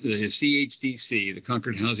CHDC, the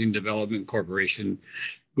Concord Housing Development Corporation,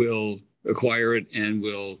 will acquire it and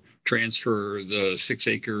will transfer the 6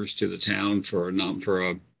 acres to the town for a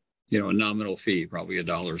nominal fee, probably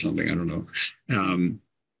 $1 or something. I don't know.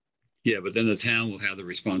 Yeah, but then the town will have the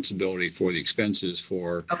responsibility for the expenses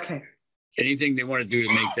for anything they want to do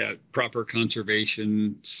to make that proper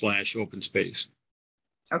conservation / open space.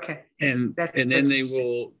 Okay. And then they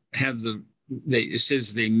will have it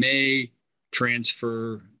says they may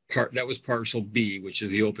transfer that was parcel B, which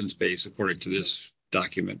is the open space according to this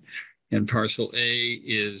document. And parcel A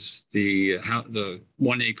is the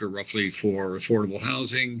 1 acre roughly for affordable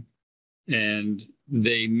housing. And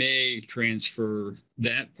they may transfer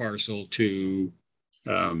that parcel to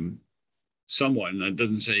someone. That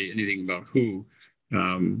doesn't say anything about who.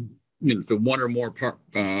 To 1 or more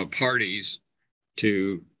parties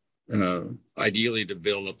to ideally to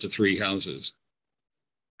build up to 3 houses.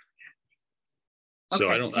 So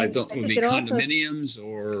I don't would be condominiums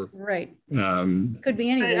or right. Could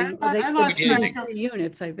be anything. I lost track of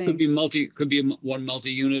units, I think. Could be one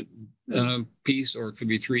multi-unit piece, or it could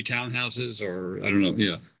be 3 townhouses, or I don't know.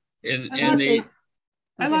 Yeah.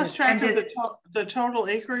 I lost track of the total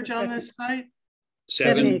acreage on this site.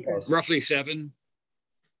 7 acres. Roughly 7.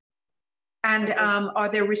 And are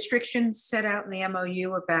there restrictions set out in the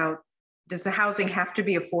MOU about, does the housing have to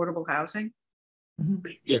be affordable housing?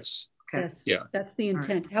 Yes. Okay. Yes. Yeah. That's the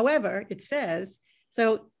intent. Right. However, it says,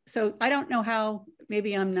 so I don't know how,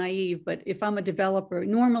 maybe I'm naive, but if I'm a developer,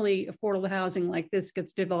 normally affordable housing like this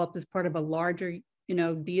gets developed as part of a larger,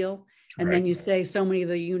 deal. And then you say so many of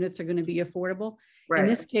the units are going to be affordable. Right. In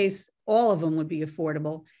this case, all of them would be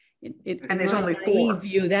affordable. And there's only 4.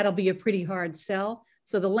 View, that'll be a pretty hard sell.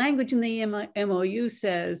 So the language in the MOU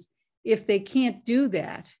says, if they can't do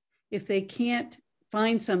that, if they can't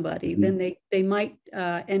find somebody, then they might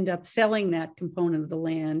end up selling that component of the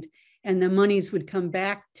land, and the monies would come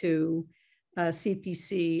back to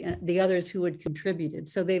CPC and the others who had contributed.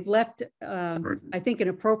 So they've left, I think, an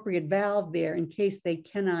appropriate valve there in case they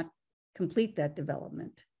cannot complete that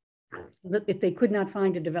development. If they could not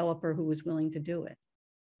find a developer who was willing to do it,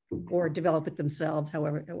 or develop it themselves,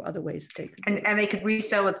 however, other ways they could. And they could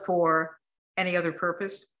resell it for any other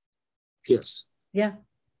purpose? Yes. Yeah.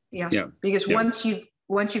 Yeah. Because once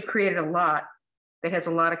you've created a lot that has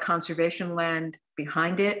a lot of conservation land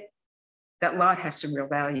behind it, that lot has some real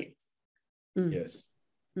value. Yes.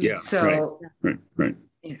 Yeah. So right.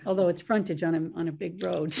 Yeah. Although it's frontage on a big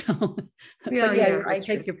road, so I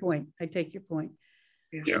take your point.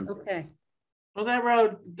 Yeah. Okay. Well, that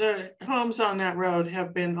road, the homes on that road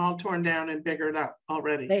have been all torn down and biggered up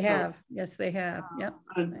already. They have. Yes, they have. Yep.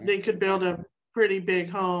 They could build a pretty big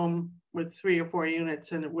home with 3 or 4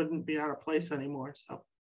 units and it wouldn't be out of place anymore. So.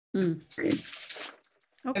 Okay.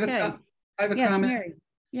 I have a yes, comment. Mary.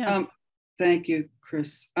 Yeah. Thank you,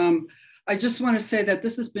 Chris. I just want to say that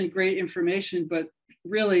this has been great information, but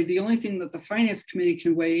really the only thing that the Finance Committee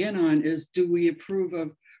can weigh in on is, do we approve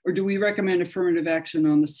of, or do we recommend affirmative action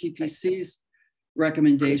on the CPC's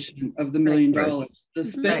recommendation of the $1 million? The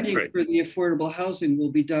spending for the affordable housing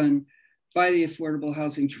will be done by the Affordable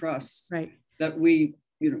Housing Trust. Right. That we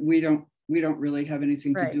don't really have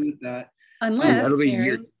anything to do with that.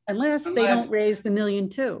 Unless they don't raise the $1 million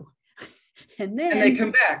too. And then they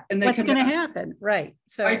come back. And what's going to happen? Right.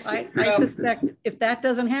 So I suspect if that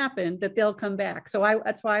doesn't happen, that they'll come back. So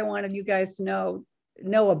that's why I wanted you guys to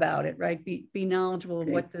know about it, right? Be knowledgeable of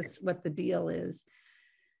what the deal is.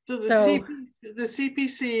 So the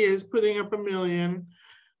CPC is putting up $1 million.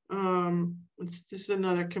 this is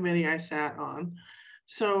another committee I sat on.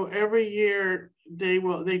 So every year they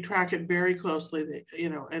track it very closely,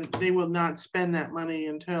 and they will not spend that money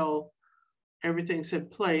until everything's in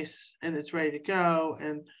place and it's ready to go.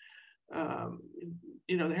 And,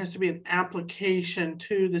 there has to be an application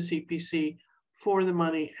to the CPC for the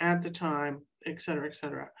money at the time, et cetera, et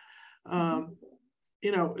cetera. I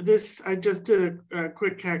just did a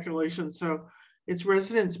quick calculation. So it's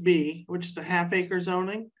residence B, which is a half-acre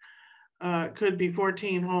zoning. Could be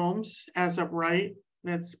 14 homes as of right.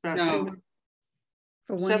 That's about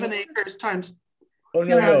 7 acres times. Oh,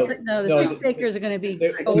 no, the 6 acres are going to be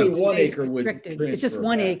only 1 acre would restricted. It's just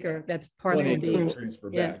 1 acre. That's parcel D. Transfer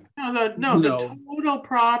back. The total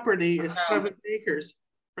property is 7 acres.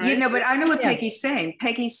 Right? But I know what Peggy's saying.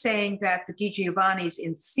 Peggy's saying that the Di Giovanni's,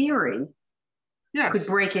 in theory, could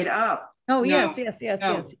break it up. Oh, yes.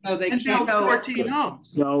 No, they can't. 14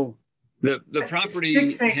 homes. No. The property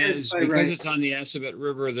has, because it's on the Assabet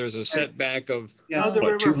River, there's a setback of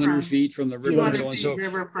 200 feet from the river and so on. So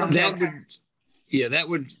that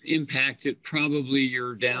would impact it. Probably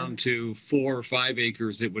you're down to 4 or 5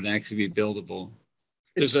 acres that would actually be buildable.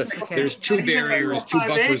 There's 2 barriers, 2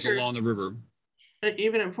 buffers along the river.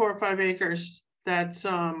 Even at 4 or 5 acres, that's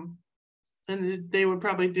and they would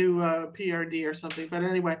probably do PRD or something. But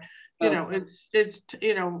anyway, it's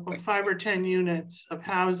 5 or 10 units of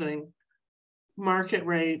housing, market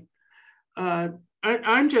rate.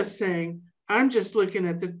 I'm just saying, I'm just looking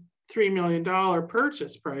at the $3 million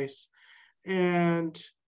purchase price, and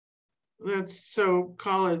that's, so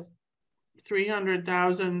call it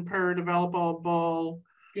 300,000 per developable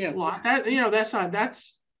lot.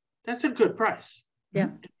 That's a good price. Yeah,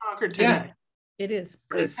 in Concord today. It is.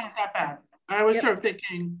 It's not that bad. I was sort of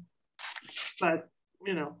thinking, but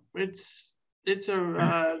it's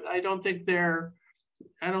a. I don't think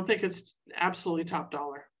it's absolutely top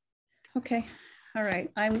dollar. Okay. All right.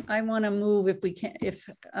 I want to move, if we can, if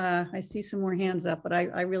I see some more hands up, but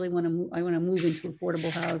I really want to move. I want to move into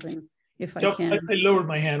affordable housing if I can. I lowered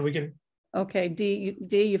my hand. We can. Okay. D,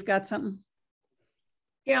 you've got something?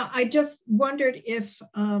 Yeah, I just wondered if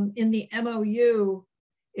in the MOU,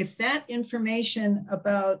 if that information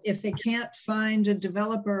about if they can't find a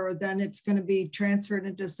developer, then it's going to be transferred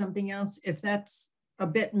into something else, if that's a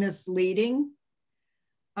bit misleading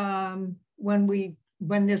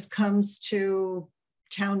when this comes to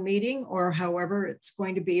town meeting or however it's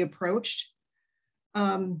going to be approached.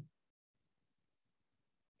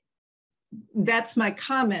 That's my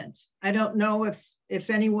comment. I don't know if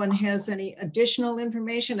anyone has any additional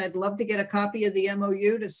information. I'd love to get a copy of the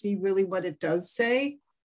MOU to see really what it does say.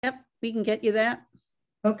 Yep, we can get you that.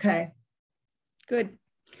 Okay. Good.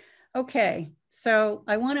 Okay, so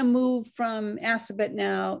I want to move from Assabet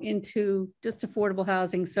now into just affordable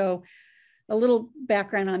housing. So a little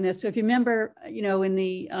background on this. So if you remember, in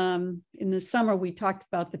the summer, we talked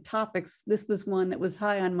about the topics. This was one that was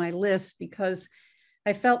high on my list because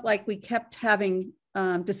I felt like we kept having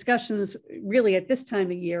discussions really at this time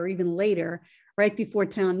of year, or even later, right before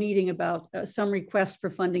town meeting, about some requests for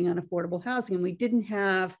funding on affordable housing. And we didn't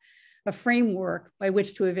have a framework by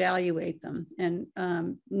which to evaluate them. And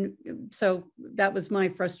so that was my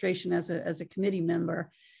frustration as a committee member.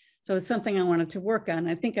 So it's something I wanted to work on.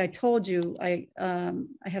 I think I told you, I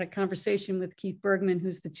had a conversation with Keith Bergman,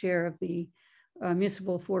 who's the chair of the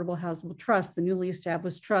Municipal Affordable Housing Trust, the newly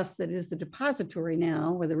established trust that is the depository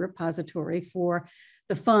now, or the repository for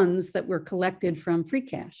the funds that were collected from free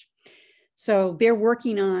cash. So they're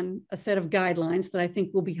working on a set of guidelines that I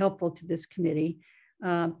think will be helpful to this committee.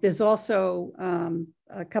 There's also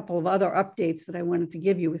a couple of other updates that I wanted to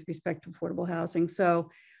give you with respect to affordable housing. So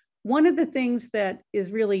one of the things that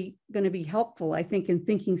is really going to be helpful, I think, in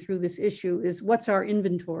thinking through this issue is what's our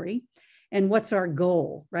inventory and what's our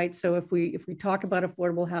goal, right? So if we talk about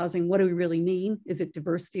affordable housing, what do we really mean? Is it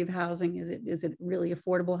diversity of housing? Is it really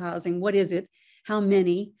affordable housing? What is it? How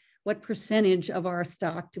many? What percentage of our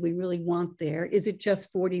stock do we really want there? Is it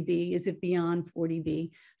just 40B? Is it beyond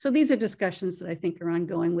 40B? So these are discussions that I think are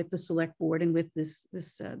ongoing with the select board and with this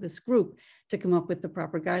group to come up with the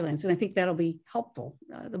proper guidelines. And I think that'll be helpful.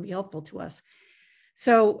 They'll be helpful to us.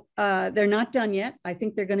 So they're not done yet. I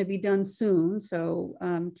think they're going to be done soon. So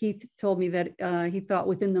Keith told me that he thought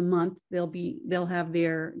within the month they'll have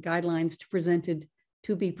their guidelines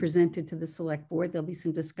to be presented to the select board. There'll be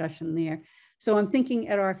some discussion there. So I'm thinking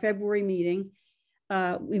at our February meeting,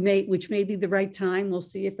 which may be the right time. We'll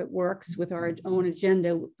see if it works with our own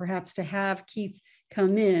agenda, perhaps to have Keith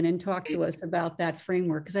come in and talk to us about that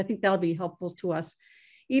framework, because I think that'll be helpful to us.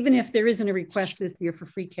 Even if there isn't a request this year for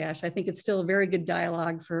free cash, I think it's still a very good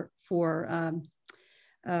dialogue for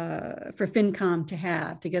for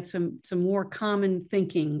FinCom to get some more common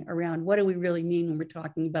thinking around what do we really mean when we're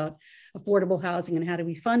talking about affordable housing and how do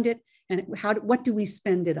we fund it and what do we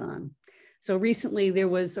spend it on. So recently there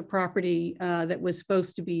was a property that was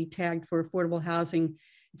supposed to be tagged for affordable housing.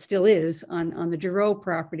 It still is on the Giroux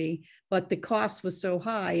property, but the cost was so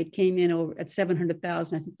high, it came in over at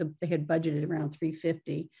 700,000. I think they had budgeted around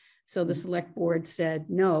 350. So the select board said,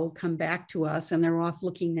 no, come back to us. And they're off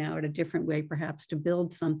looking now at a different way, perhaps to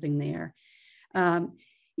build something there. In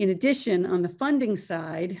addition, on the funding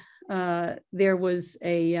side, there was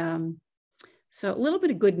so a little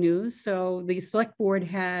bit of good news. So the select board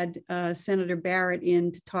had Senator Barrett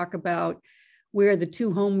in to talk about where the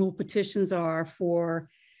 2 home rule petitions are for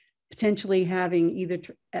potentially having either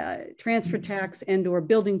transfer tax and or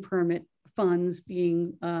building permit funds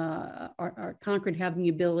being, our Concord having the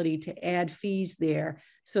ability to add fees there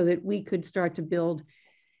so that we could start to build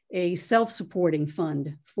a self-supporting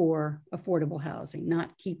fund for affordable housing,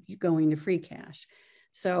 not keep going to free cash.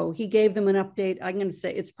 So he gave them an update. I'm going to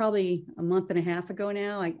say it's probably a month and a half ago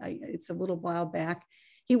now. It's a little while back.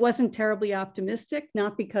 He wasn't terribly optimistic,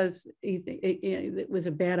 not because it was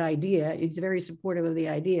a bad idea. He's very supportive of the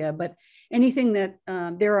idea, but anything that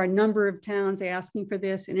there are a number of towns asking for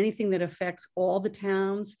this, and anything that affects all the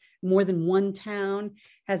towns, more than one town,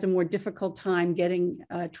 has a more difficult time getting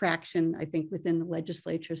traction, I think, within the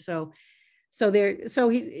legislature. It's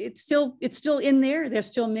still in there. They're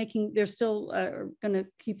still going to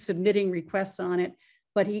keep submitting requests on it,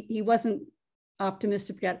 but he wasn't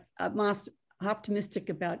optimistic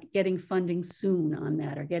about getting funding soon on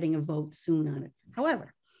that or getting a vote soon on it.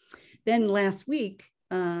 However, then last week,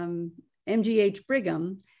 MGH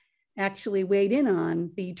Brigham actually weighed in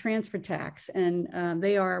on the transfer tax, and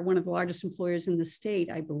they are one of the largest employers in the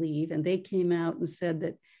state, I believe, and they came out and said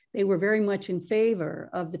that they were very much in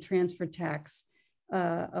favor of the transfer tax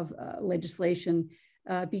legislation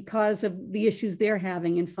because of the issues they're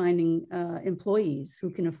having in finding employees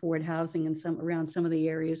who can afford housing in around some of the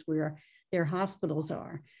areas where their hospitals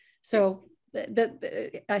are. So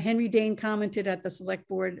Henry Dane commented at the select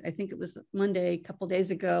board, I think it was Monday, a couple of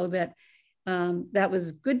days ago, that that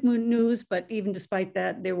was good news, but even despite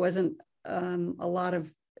that, there wasn't a lot of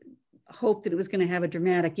hope that it was going to have a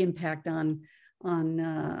dramatic impact on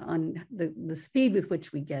the speed with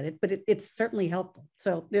which we get it, but it's certainly helpful.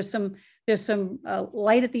 So there's some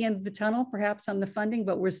light at the end of the tunnel, perhaps on the funding,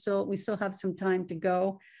 but we still have some time to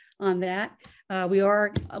go on that. We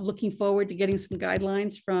are looking forward to getting some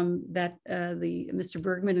guidelines from Mr.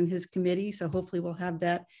 Bergman and his committee. So hopefully we'll have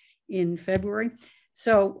that in February.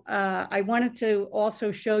 So I wanted to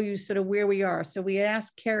also show you sort of where we are. So we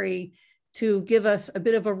asked Kerry to give us a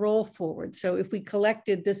bit of a roll forward. So if we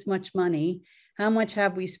collected this much money, how much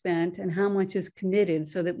have we spent and how much is committed,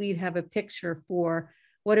 so that we'd have a picture for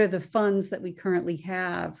what are the funds that we currently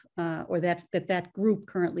have or that group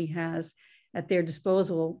currently has at their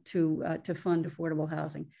disposal to fund affordable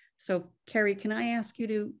housing. So Kerry, can I ask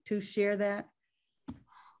you to share that?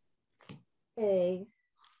 Okay,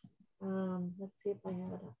 let's see if I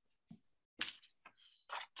have it up.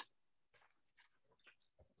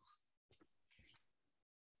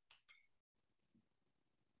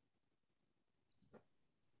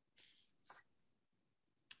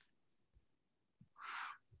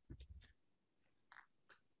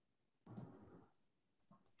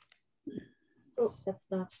 Oh, that's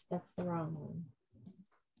the wrong one.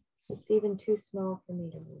 It's even too small for me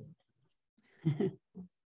to read.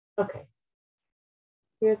 Okay.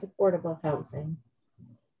 Here's affordable housing.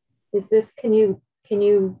 Is this, can you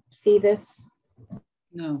see this?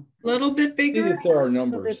 No. A little bit bigger? See that there are A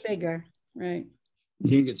numbers. little bit bigger, right? I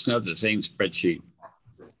think it's not the same spreadsheet.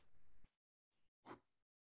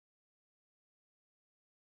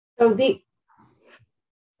 Oh, this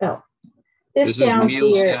This down is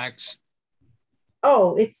meals here. tax.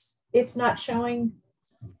 Oh, it's not showing.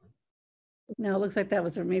 No, it looks like that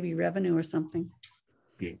was maybe revenue or something.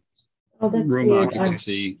 Yeah. Oh, that's Room weird.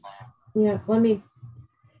 occupancy. Yeah, let me.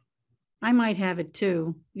 I might have it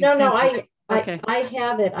too. No, Okay. I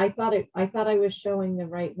have it. I thought I was showing the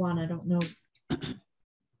right one. I don't know.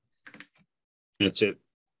 That's it.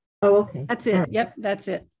 Oh, okay. That's it. All right. Yep, that's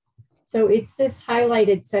it. So it's this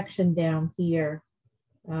highlighted section down here,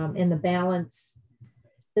 in the balance.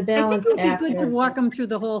 The I balance think it would after. be good to walk them through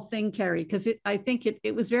the whole thing, Kerry, because I think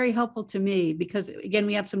it was very helpful to me, because again,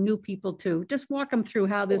 we have some new people too. Just walk them through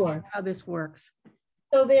how this works.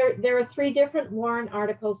 So there are 3 different warrant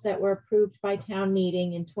articles that were approved by town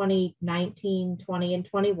meeting in 2019, 20, and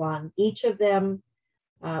 21. Each of them,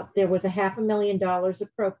 there was $500,000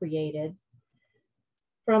 appropriated.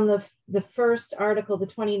 From the first article, the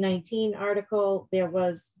 2019 article, there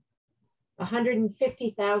was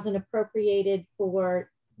 150,000 appropriated for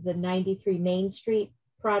the 93 Main Street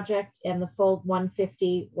project, and the full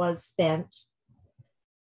 150 was spent.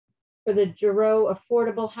 For the Giroux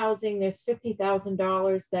affordable housing, there's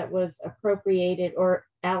 $50,000 that was appropriated or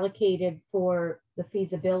allocated for the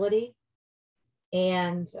feasibility.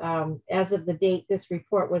 And as of the date this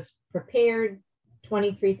report was prepared,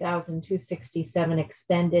 23,267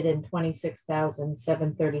 expended and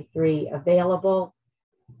 26,733 available.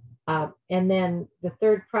 And then the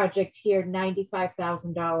third project here,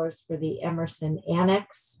 $95,000 for the Emerson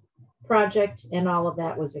Annex project, and all of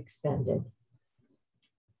that was expended.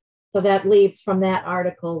 So that leaves from that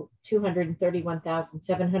article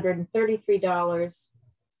 $231,733.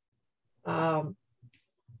 From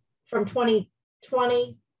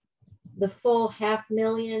 2020, the full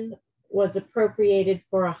 $500,000 was appropriated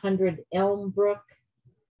for 100 Elmbrook,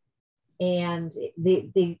 and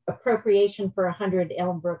the appropriation for 100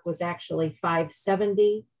 Elmbrook was actually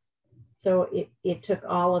 570. So it took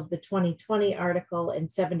all of the 2020 article and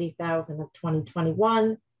 70,000 of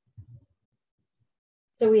 2021.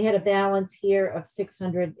 So we had a balance here of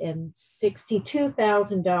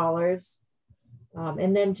 $662,000.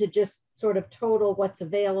 And then to just sort of total what's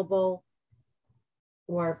available,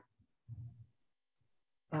 or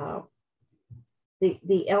the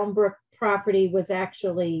Elmbrook property was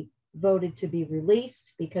actually voted to be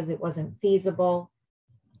released because it wasn't feasible.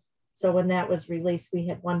 So when that was released, we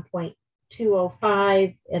had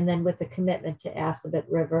 1.205, and then with the commitment to Assabet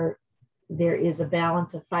River, there is a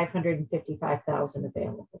balance of 555,000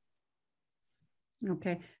 available.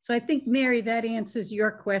 Okay, so I think, Mary, that answers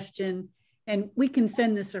your question, and we can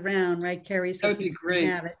send this around, right, Carrie? So that would be great.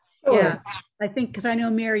 Have it. Sure. Yeah, I think, because I know,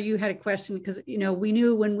 Mary, you had a question, because, you know, we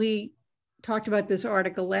knew when we talked about this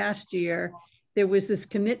article last year, there was this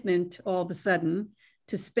commitment all of a sudden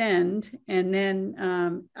to spend, and then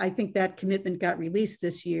I think that commitment got released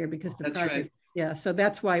this year because the project, right. Yeah, so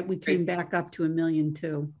that's why we came back up to $1.2 million.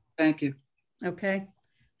 Thank you. Okay,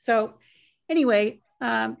 so anyway,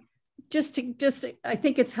 just I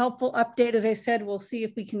think it's helpful update. As I said, we'll see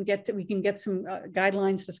if we can get some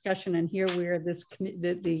guidelines discussion and hear where this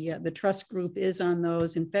the trust group is on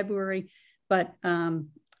those in February. But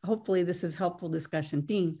hopefully this is helpful discussion.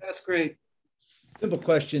 Dean. That's great. Simple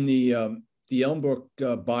question: the Elmbrook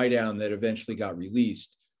buy down that eventually got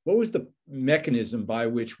released. What was the mechanism by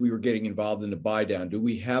which we were getting involved in the buy down? Do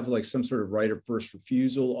we have like some sort of right of first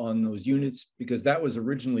refusal on those units? Because that was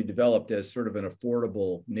originally developed as sort of an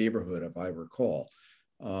affordable neighborhood, if I recall.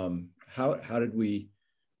 How did we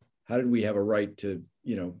have a right to,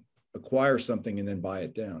 you know, acquire something and then buy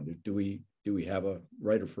it down? Do we have a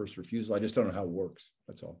right of first refusal? I just don't know how it works.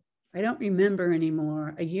 That's all. I don't remember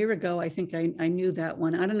anymore. A year ago, I think I knew that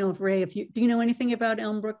one. I don't know if Ray, do you know anything about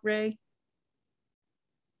Elmbrook, Ray?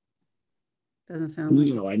 Doesn't sound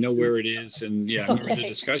like. No, I know where it is, and yeah, I remember the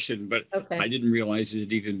discussion, but I didn't realize it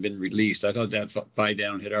had even been released. I thought that buy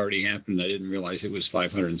down had already happened. I didn't realize it was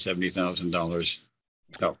 $570,000.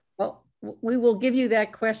 So. Well, we will give you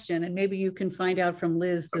that question, and maybe you can find out from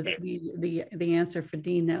Liz the answer for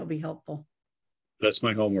Dean. That would be helpful. That's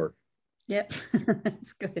my homework. Yep,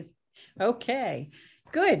 that's good. Okay,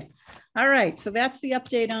 good. All right, so that's the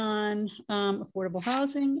update on affordable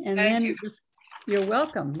housing, and Thank then you. You're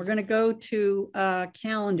welcome. We're going to go to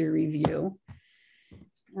calendar review.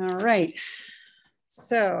 All right.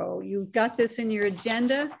 So you've got this in your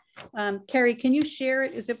agenda. Carrie, can you share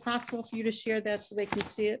it? Is it possible for you to share that so they can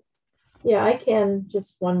see it? Yeah, I can.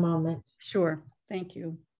 Just one moment. Sure. Thank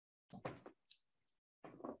you.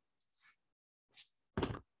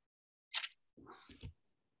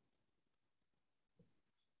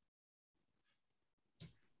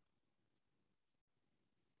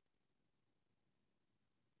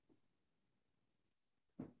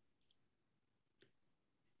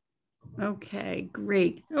 Okay,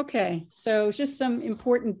 great. Okay, so just some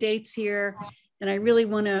important dates here, and I really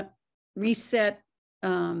want to reset.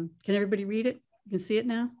 Can everybody read it? You can see it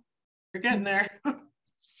now? We're getting there.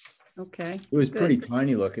 Okay. It was pretty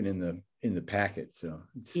tiny looking in the packet, so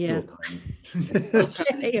it's still tiny.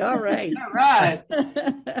 Okay, all right. All right.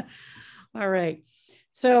 All right.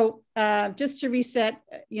 So just to reset,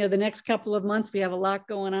 you know, the next couple of months, we have a lot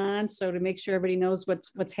going on. So to make sure everybody knows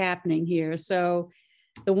what's happening here. So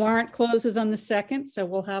the warrant closes on the 2nd, so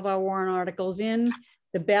we'll have our warrant articles in.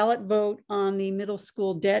 The ballot vote on the middle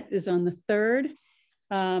school debt is on the 3rd.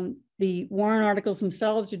 The warrant articles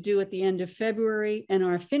themselves are due at the end of February, and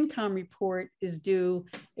our FinCom report is due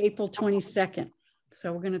April 22nd.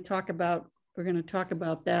 So we're going to talk about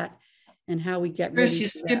that. and how we get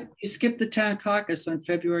Chris, ready. you skipped the town caucus on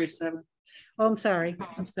February 7th. Oh, I'm sorry.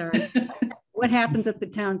 I'm sorry. What happens at the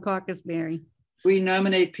town caucus, Mary? We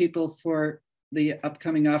nominate people for the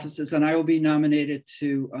upcoming offices, and I will be nominated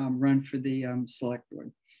to run for the select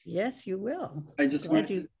board. Yes, you will. I just Glad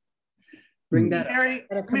wanted to bring that up. Mary,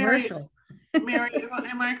 at a commercial. Mary,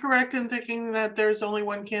 am I correct in thinking that there's only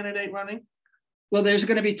one candidate running? Well, there's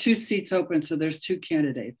going to be 2 seats open, so there's 2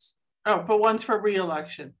 candidates. Oh, but one's for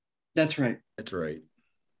re-election. That's right. That's right.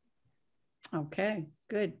 Okay,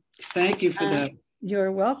 good. Thank you for that.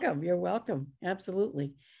 You're welcome. You're welcome.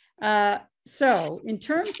 Absolutely. So in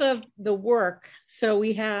terms of the work, so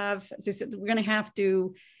we have, as I said, we're going to have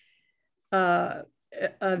to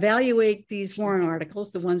evaluate these warrant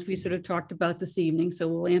articles, the ones we sort of talked about this evening. So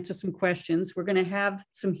we'll answer some questions. We're going to have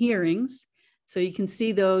some hearings. So you can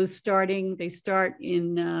see those starting, they start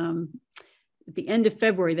in at the end of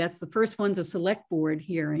February. That's the first one's a select board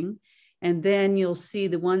hearing. And then you'll see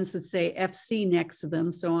the ones that say FC next to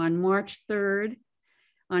them. So on March 3rd,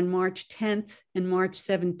 on March 10th, and March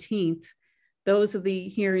 17th, those are the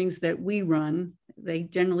hearings that we run. They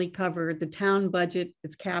generally cover the town budget,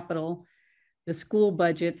 its capital, the school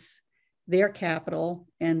budgets, their capital,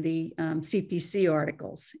 and the CPC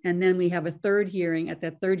articles. And then we have a third hearing. At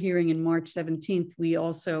that third hearing in March 17th, we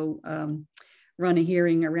also run a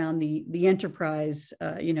hearing around the enterprise,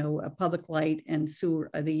 a public light and sewer,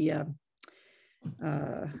 what's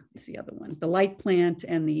the other one? The light plant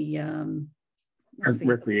and the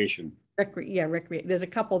recreation. There's a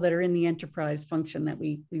couple that are in the enterprise function that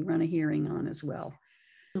we run a hearing on as well.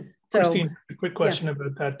 So, Christine, a quick question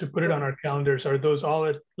about that. To put it on our calendars, are those all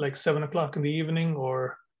at like 7 o'clock in the evening,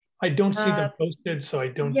 or I don't see them posted, so I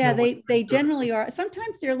don't. Yeah, know they generally are.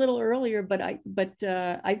 Sometimes they're a little earlier, but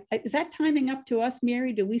is that timing up to us,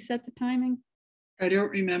 Mary? Do we set the timing? I don't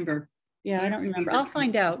remember. Yeah, I don't remember. I'll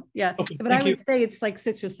find out. Yeah, okay, but I would say it's like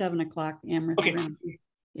 6 or 7 o'clock, Amber. Okay.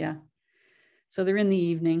 Yeah. So they're in the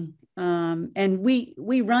evening. And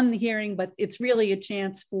we run the hearing, but it's really a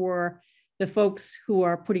chance for the folks who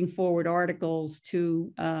are putting forward articles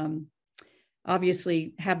to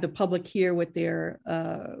obviously have the public hear what they're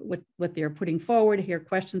putting forward, hear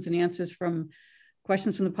questions and answers from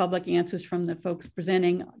the public, answers from the folks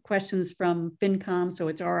presenting, questions from FinCom. So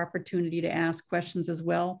it's our opportunity to ask questions as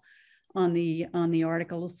well on the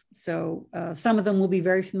articles. So some of them we'll be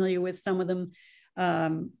very familiar with. Some of them,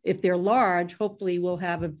 if they're large, hopefully we'll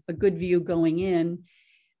have a good view going in.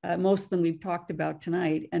 Most of them we've talked about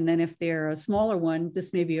tonight. And then if they're a smaller one,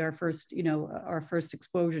 this may be our first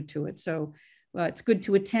exposure to it. So it's good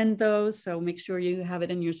to attend those. So make sure you have it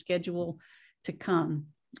in your schedule to come.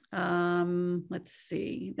 Let's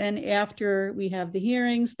see. Then after we have the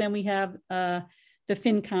hearings, then we have the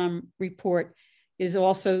FinCom report is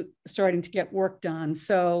also starting to get worked on.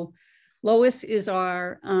 So Lois is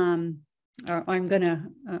our I'm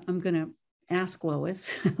gonna ask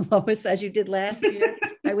Lois. Lois, as you did last year,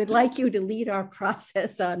 I would like you to lead our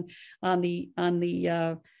process on the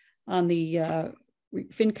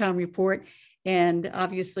FinCom report, and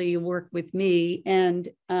obviously work with me. And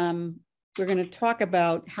we're going to talk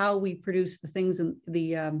about how we produce the things in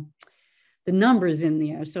the numbers in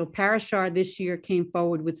there. So Parashar this year came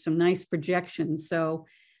forward with some nice projections. So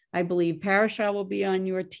I believe Parashar will be on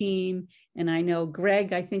your team. And I know,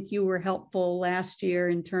 Greg, I think you were helpful last year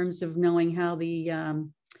in terms of knowing how the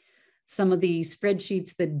some of the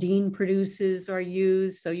spreadsheets that Dean produces are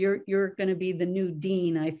used. So you're going to be the new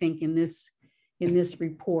Dean, I think, in this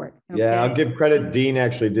report. Okay? Yeah, I'll give credit. Dean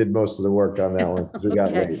actually did most of the work on that one because we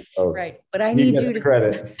got Okay. late. So right, but I need you to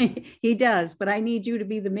credit. He does, but I need you to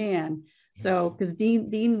be the man. So because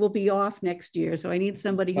Dean will be off next year, so I need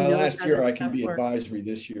somebody who knows. Last year I can be advisory.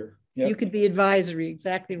 This year, yep. You could be advisory,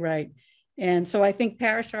 exactly right. And so I think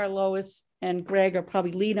Parashar, Lois, and Greg are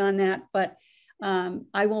probably lead on that. But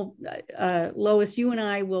I will, Lois, you and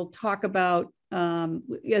I will talk about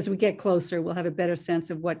as we get closer. We'll have a better sense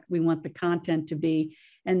of what we want the content to be,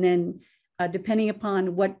 and then depending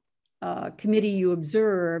upon what committee you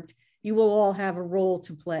observed, you will all have a role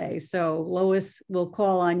to play. So Lois will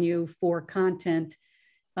call on you for content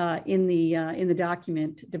in the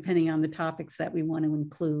document, depending on the topics that we want to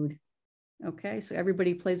include. Okay, so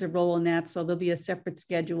everybody plays a role in that. So there'll be a separate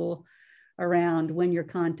schedule around when your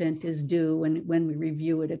content is due and when we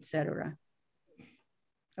review it, et cetera.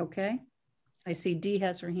 Okay, I see Dee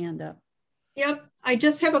has her hand up. Yep, I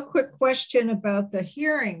just have a quick question about the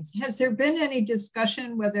hearings. Has there been any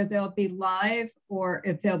discussion whether they'll be live or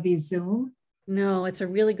if they'll be Zoom? No, it's a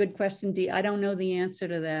really good question, Dee. I don't know the answer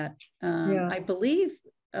to that. Yeah. I believe,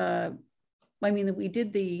 I mean, we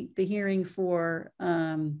did the hearing for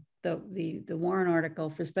the warrant article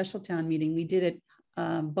for special town meeting. We did it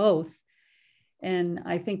both. And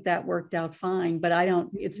I think that worked out fine, but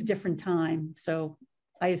it's a different time. So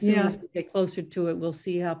I assume as we get closer to it, we'll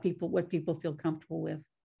see what people feel comfortable with.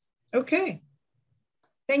 Okay.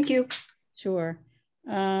 Thank you. Sure.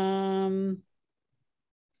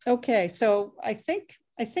 Okay, so I think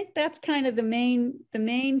that's kind of the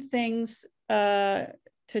main things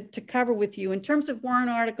to cover with you in terms of warrant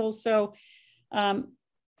articles. So,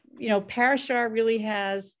 Parashar really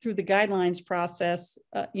has, through the guidelines process,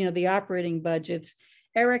 the operating budgets.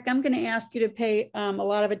 Eric, I'm going to ask you to pay a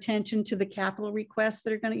lot of attention to the capital requests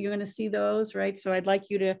that you're going to see those, right? So I'd like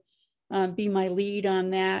you to be my lead on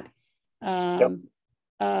that.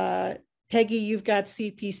 Peggy, you've got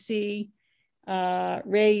CPC.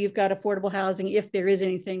 Ray, you've got affordable housing. If there is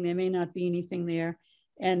anything, there may not be anything there.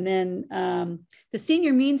 And then the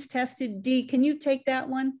senior means tested. Dee, can you take that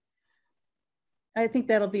one? I think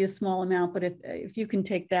that'll be a small amount, but if you can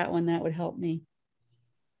take that one, that would help me.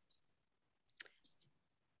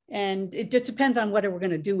 And it just depends on what we're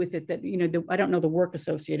going to do with it. That, I don't know the work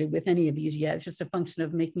associated with any of these yet. It's just a function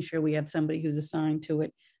of making sure we have somebody who's assigned to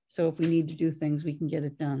it. So if we need to do things, we can get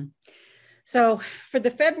it done. So for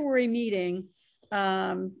the February meeting,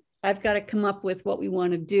 I've got to come up with what we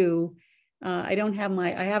want to do. I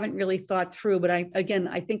haven't really thought through, but I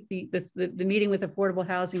think the meeting with affordable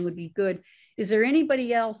housing would be good. Is there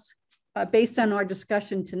anybody else based on our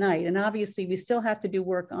discussion tonight? And obviously we still have to do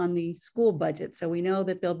work on the school budget. So we know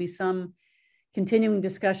that there'll be some continuing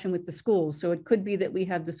discussion with the schools. So it could be that we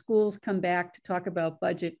have the schools come back to talk about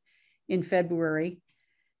budget in February,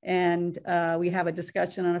 and we have a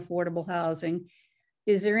discussion on affordable housing.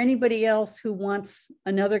 Is there anybody else who wants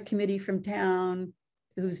another committee from town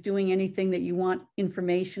who's doing anything that you want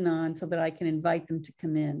information on so that I can invite them to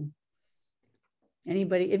come in?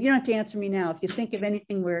 Anybody? If you don't have to answer me now, if you think of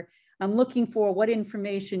anything where I'm looking for what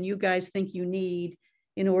information you guys think you need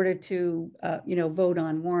in order to, vote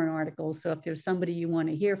on warrant articles. So if there's somebody you want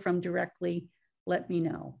to hear from directly, let me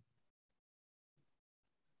know.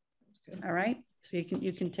 All right. So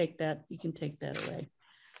you can take that away.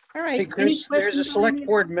 All right. Hey, Chris, there's a select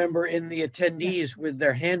board member in the attendees with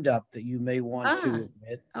their hand up that you may want to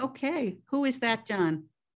admit. Okay. Who is that, John?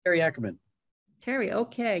 Terry Ackerman. Terry.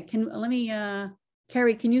 Okay.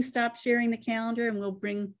 Carrie, can you stop sharing the calendar and we'll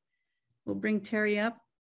bring Terry up?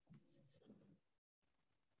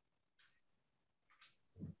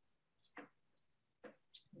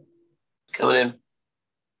 Coming in.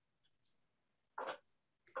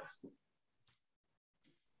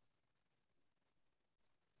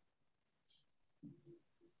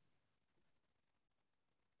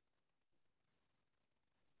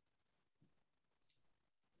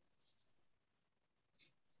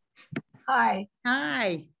 Hi.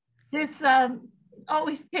 Hi. This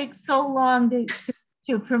always takes so long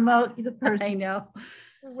to promote the person. I know.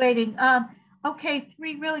 Waiting. Okay,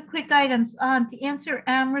 3 really quick items. To answer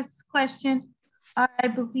Amrit's question, I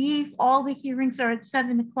believe all the hearings are at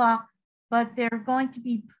 7 o'clock, but they're going to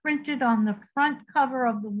be printed on the front cover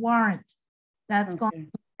of the warrant. That's going to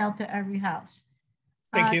be out to every house.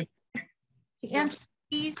 Thank you. To answer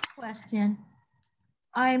Steve's question,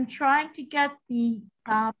 I'm trying to get the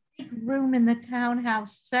big room in the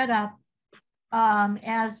townhouse set up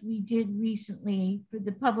as we did recently for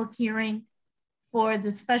the public hearing for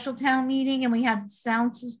the special town meeting, and we had the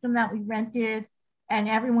sound system that we rented and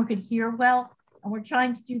everyone could hear well, and we're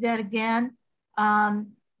trying to do that again.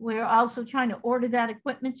 We're also trying to order that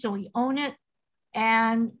equipment so we own it,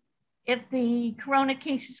 and if the corona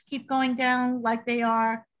cases keep going down like they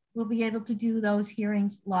are, we'll be able to do those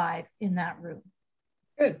hearings live in that room.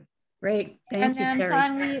 Good. Great. Thank you, and then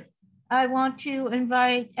finally, I want to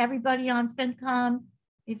invite everybody on FinCom.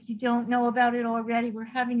 If you don't know about it already, we're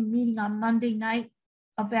having a meeting on Monday night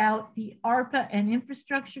about the ARPA and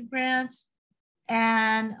infrastructure grants.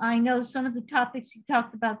 And I know some of the topics you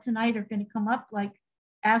talked about tonight are going to come up, like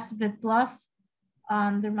Assabet Bluff.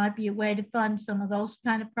 There might be a way to fund some of those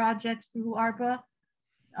kind of projects through ARPA.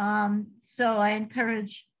 So I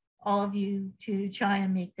encourage all of you to try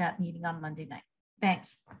and make that meeting on Monday night.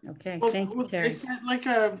 Thanks. Okay, well, thank you, Terry. Is that like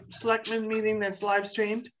a selectman meeting that's live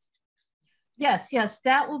streamed? Yes,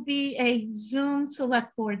 that will be a Zoom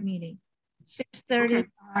select board meeting, 6:30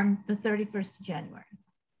 on the 31st of January.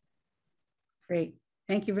 Great,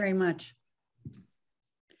 thank you very much.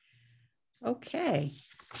 Okay,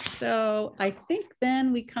 so I think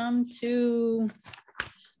then we come to,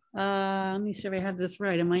 let me see if I have this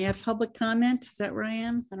right. Am I at public comment? Is that where I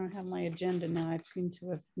am? I don't have my agenda now. I seem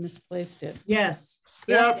to have misplaced it. Yes.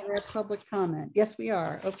 Yep, we're at public comment. Yes, we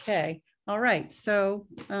are. Okay. All right. So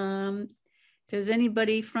there's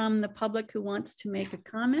anybody from the public who wants to make a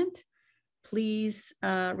comment, please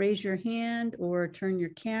raise your hand or turn your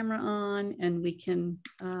camera on and we can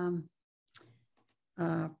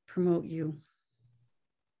promote you.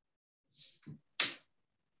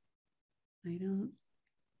 I don't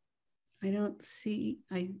see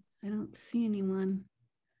anyone.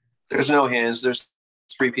 There's no hands. There's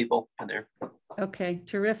 3 people in there. Okay,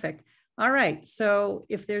 terrific. All right, so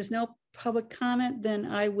if there's no public comment, then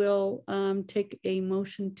I will take a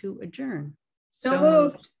motion to adjourn. So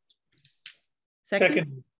moved.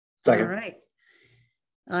 Second? Second. All right.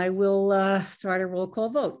 I will start a roll call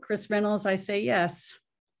vote. Chris Reynolds, I say yes.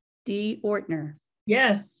 Dee Ortner.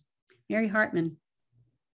 Yes. Mary Hartman.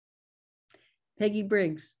 Peggy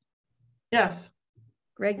Briggs. Yes.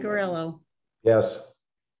 Greg Gorello. Yes.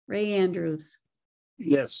 Ray Andrews.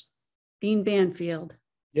 Yes. Dean Banfield.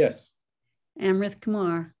 Yes. Amrith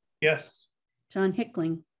Kumar. Yes. John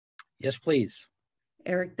Hickling. Yes, please.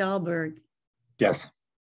 Eric Dahlberg. Yes.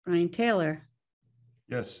 Brian Taylor.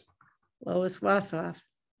 Yes. Lois Wassoff.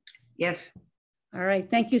 Yes. All right.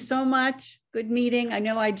 Thank you so much. Good meeting. I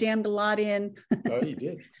know I jammed a lot in. Oh, you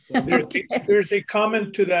did. There's a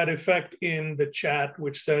comment to that effect in the chat,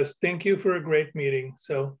 which says, thank you for a great meeting.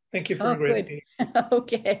 So thank you for a great meeting.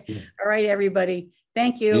 Okay. All right, everybody.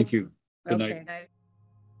 Thank you. Thank you. Good night. Okay.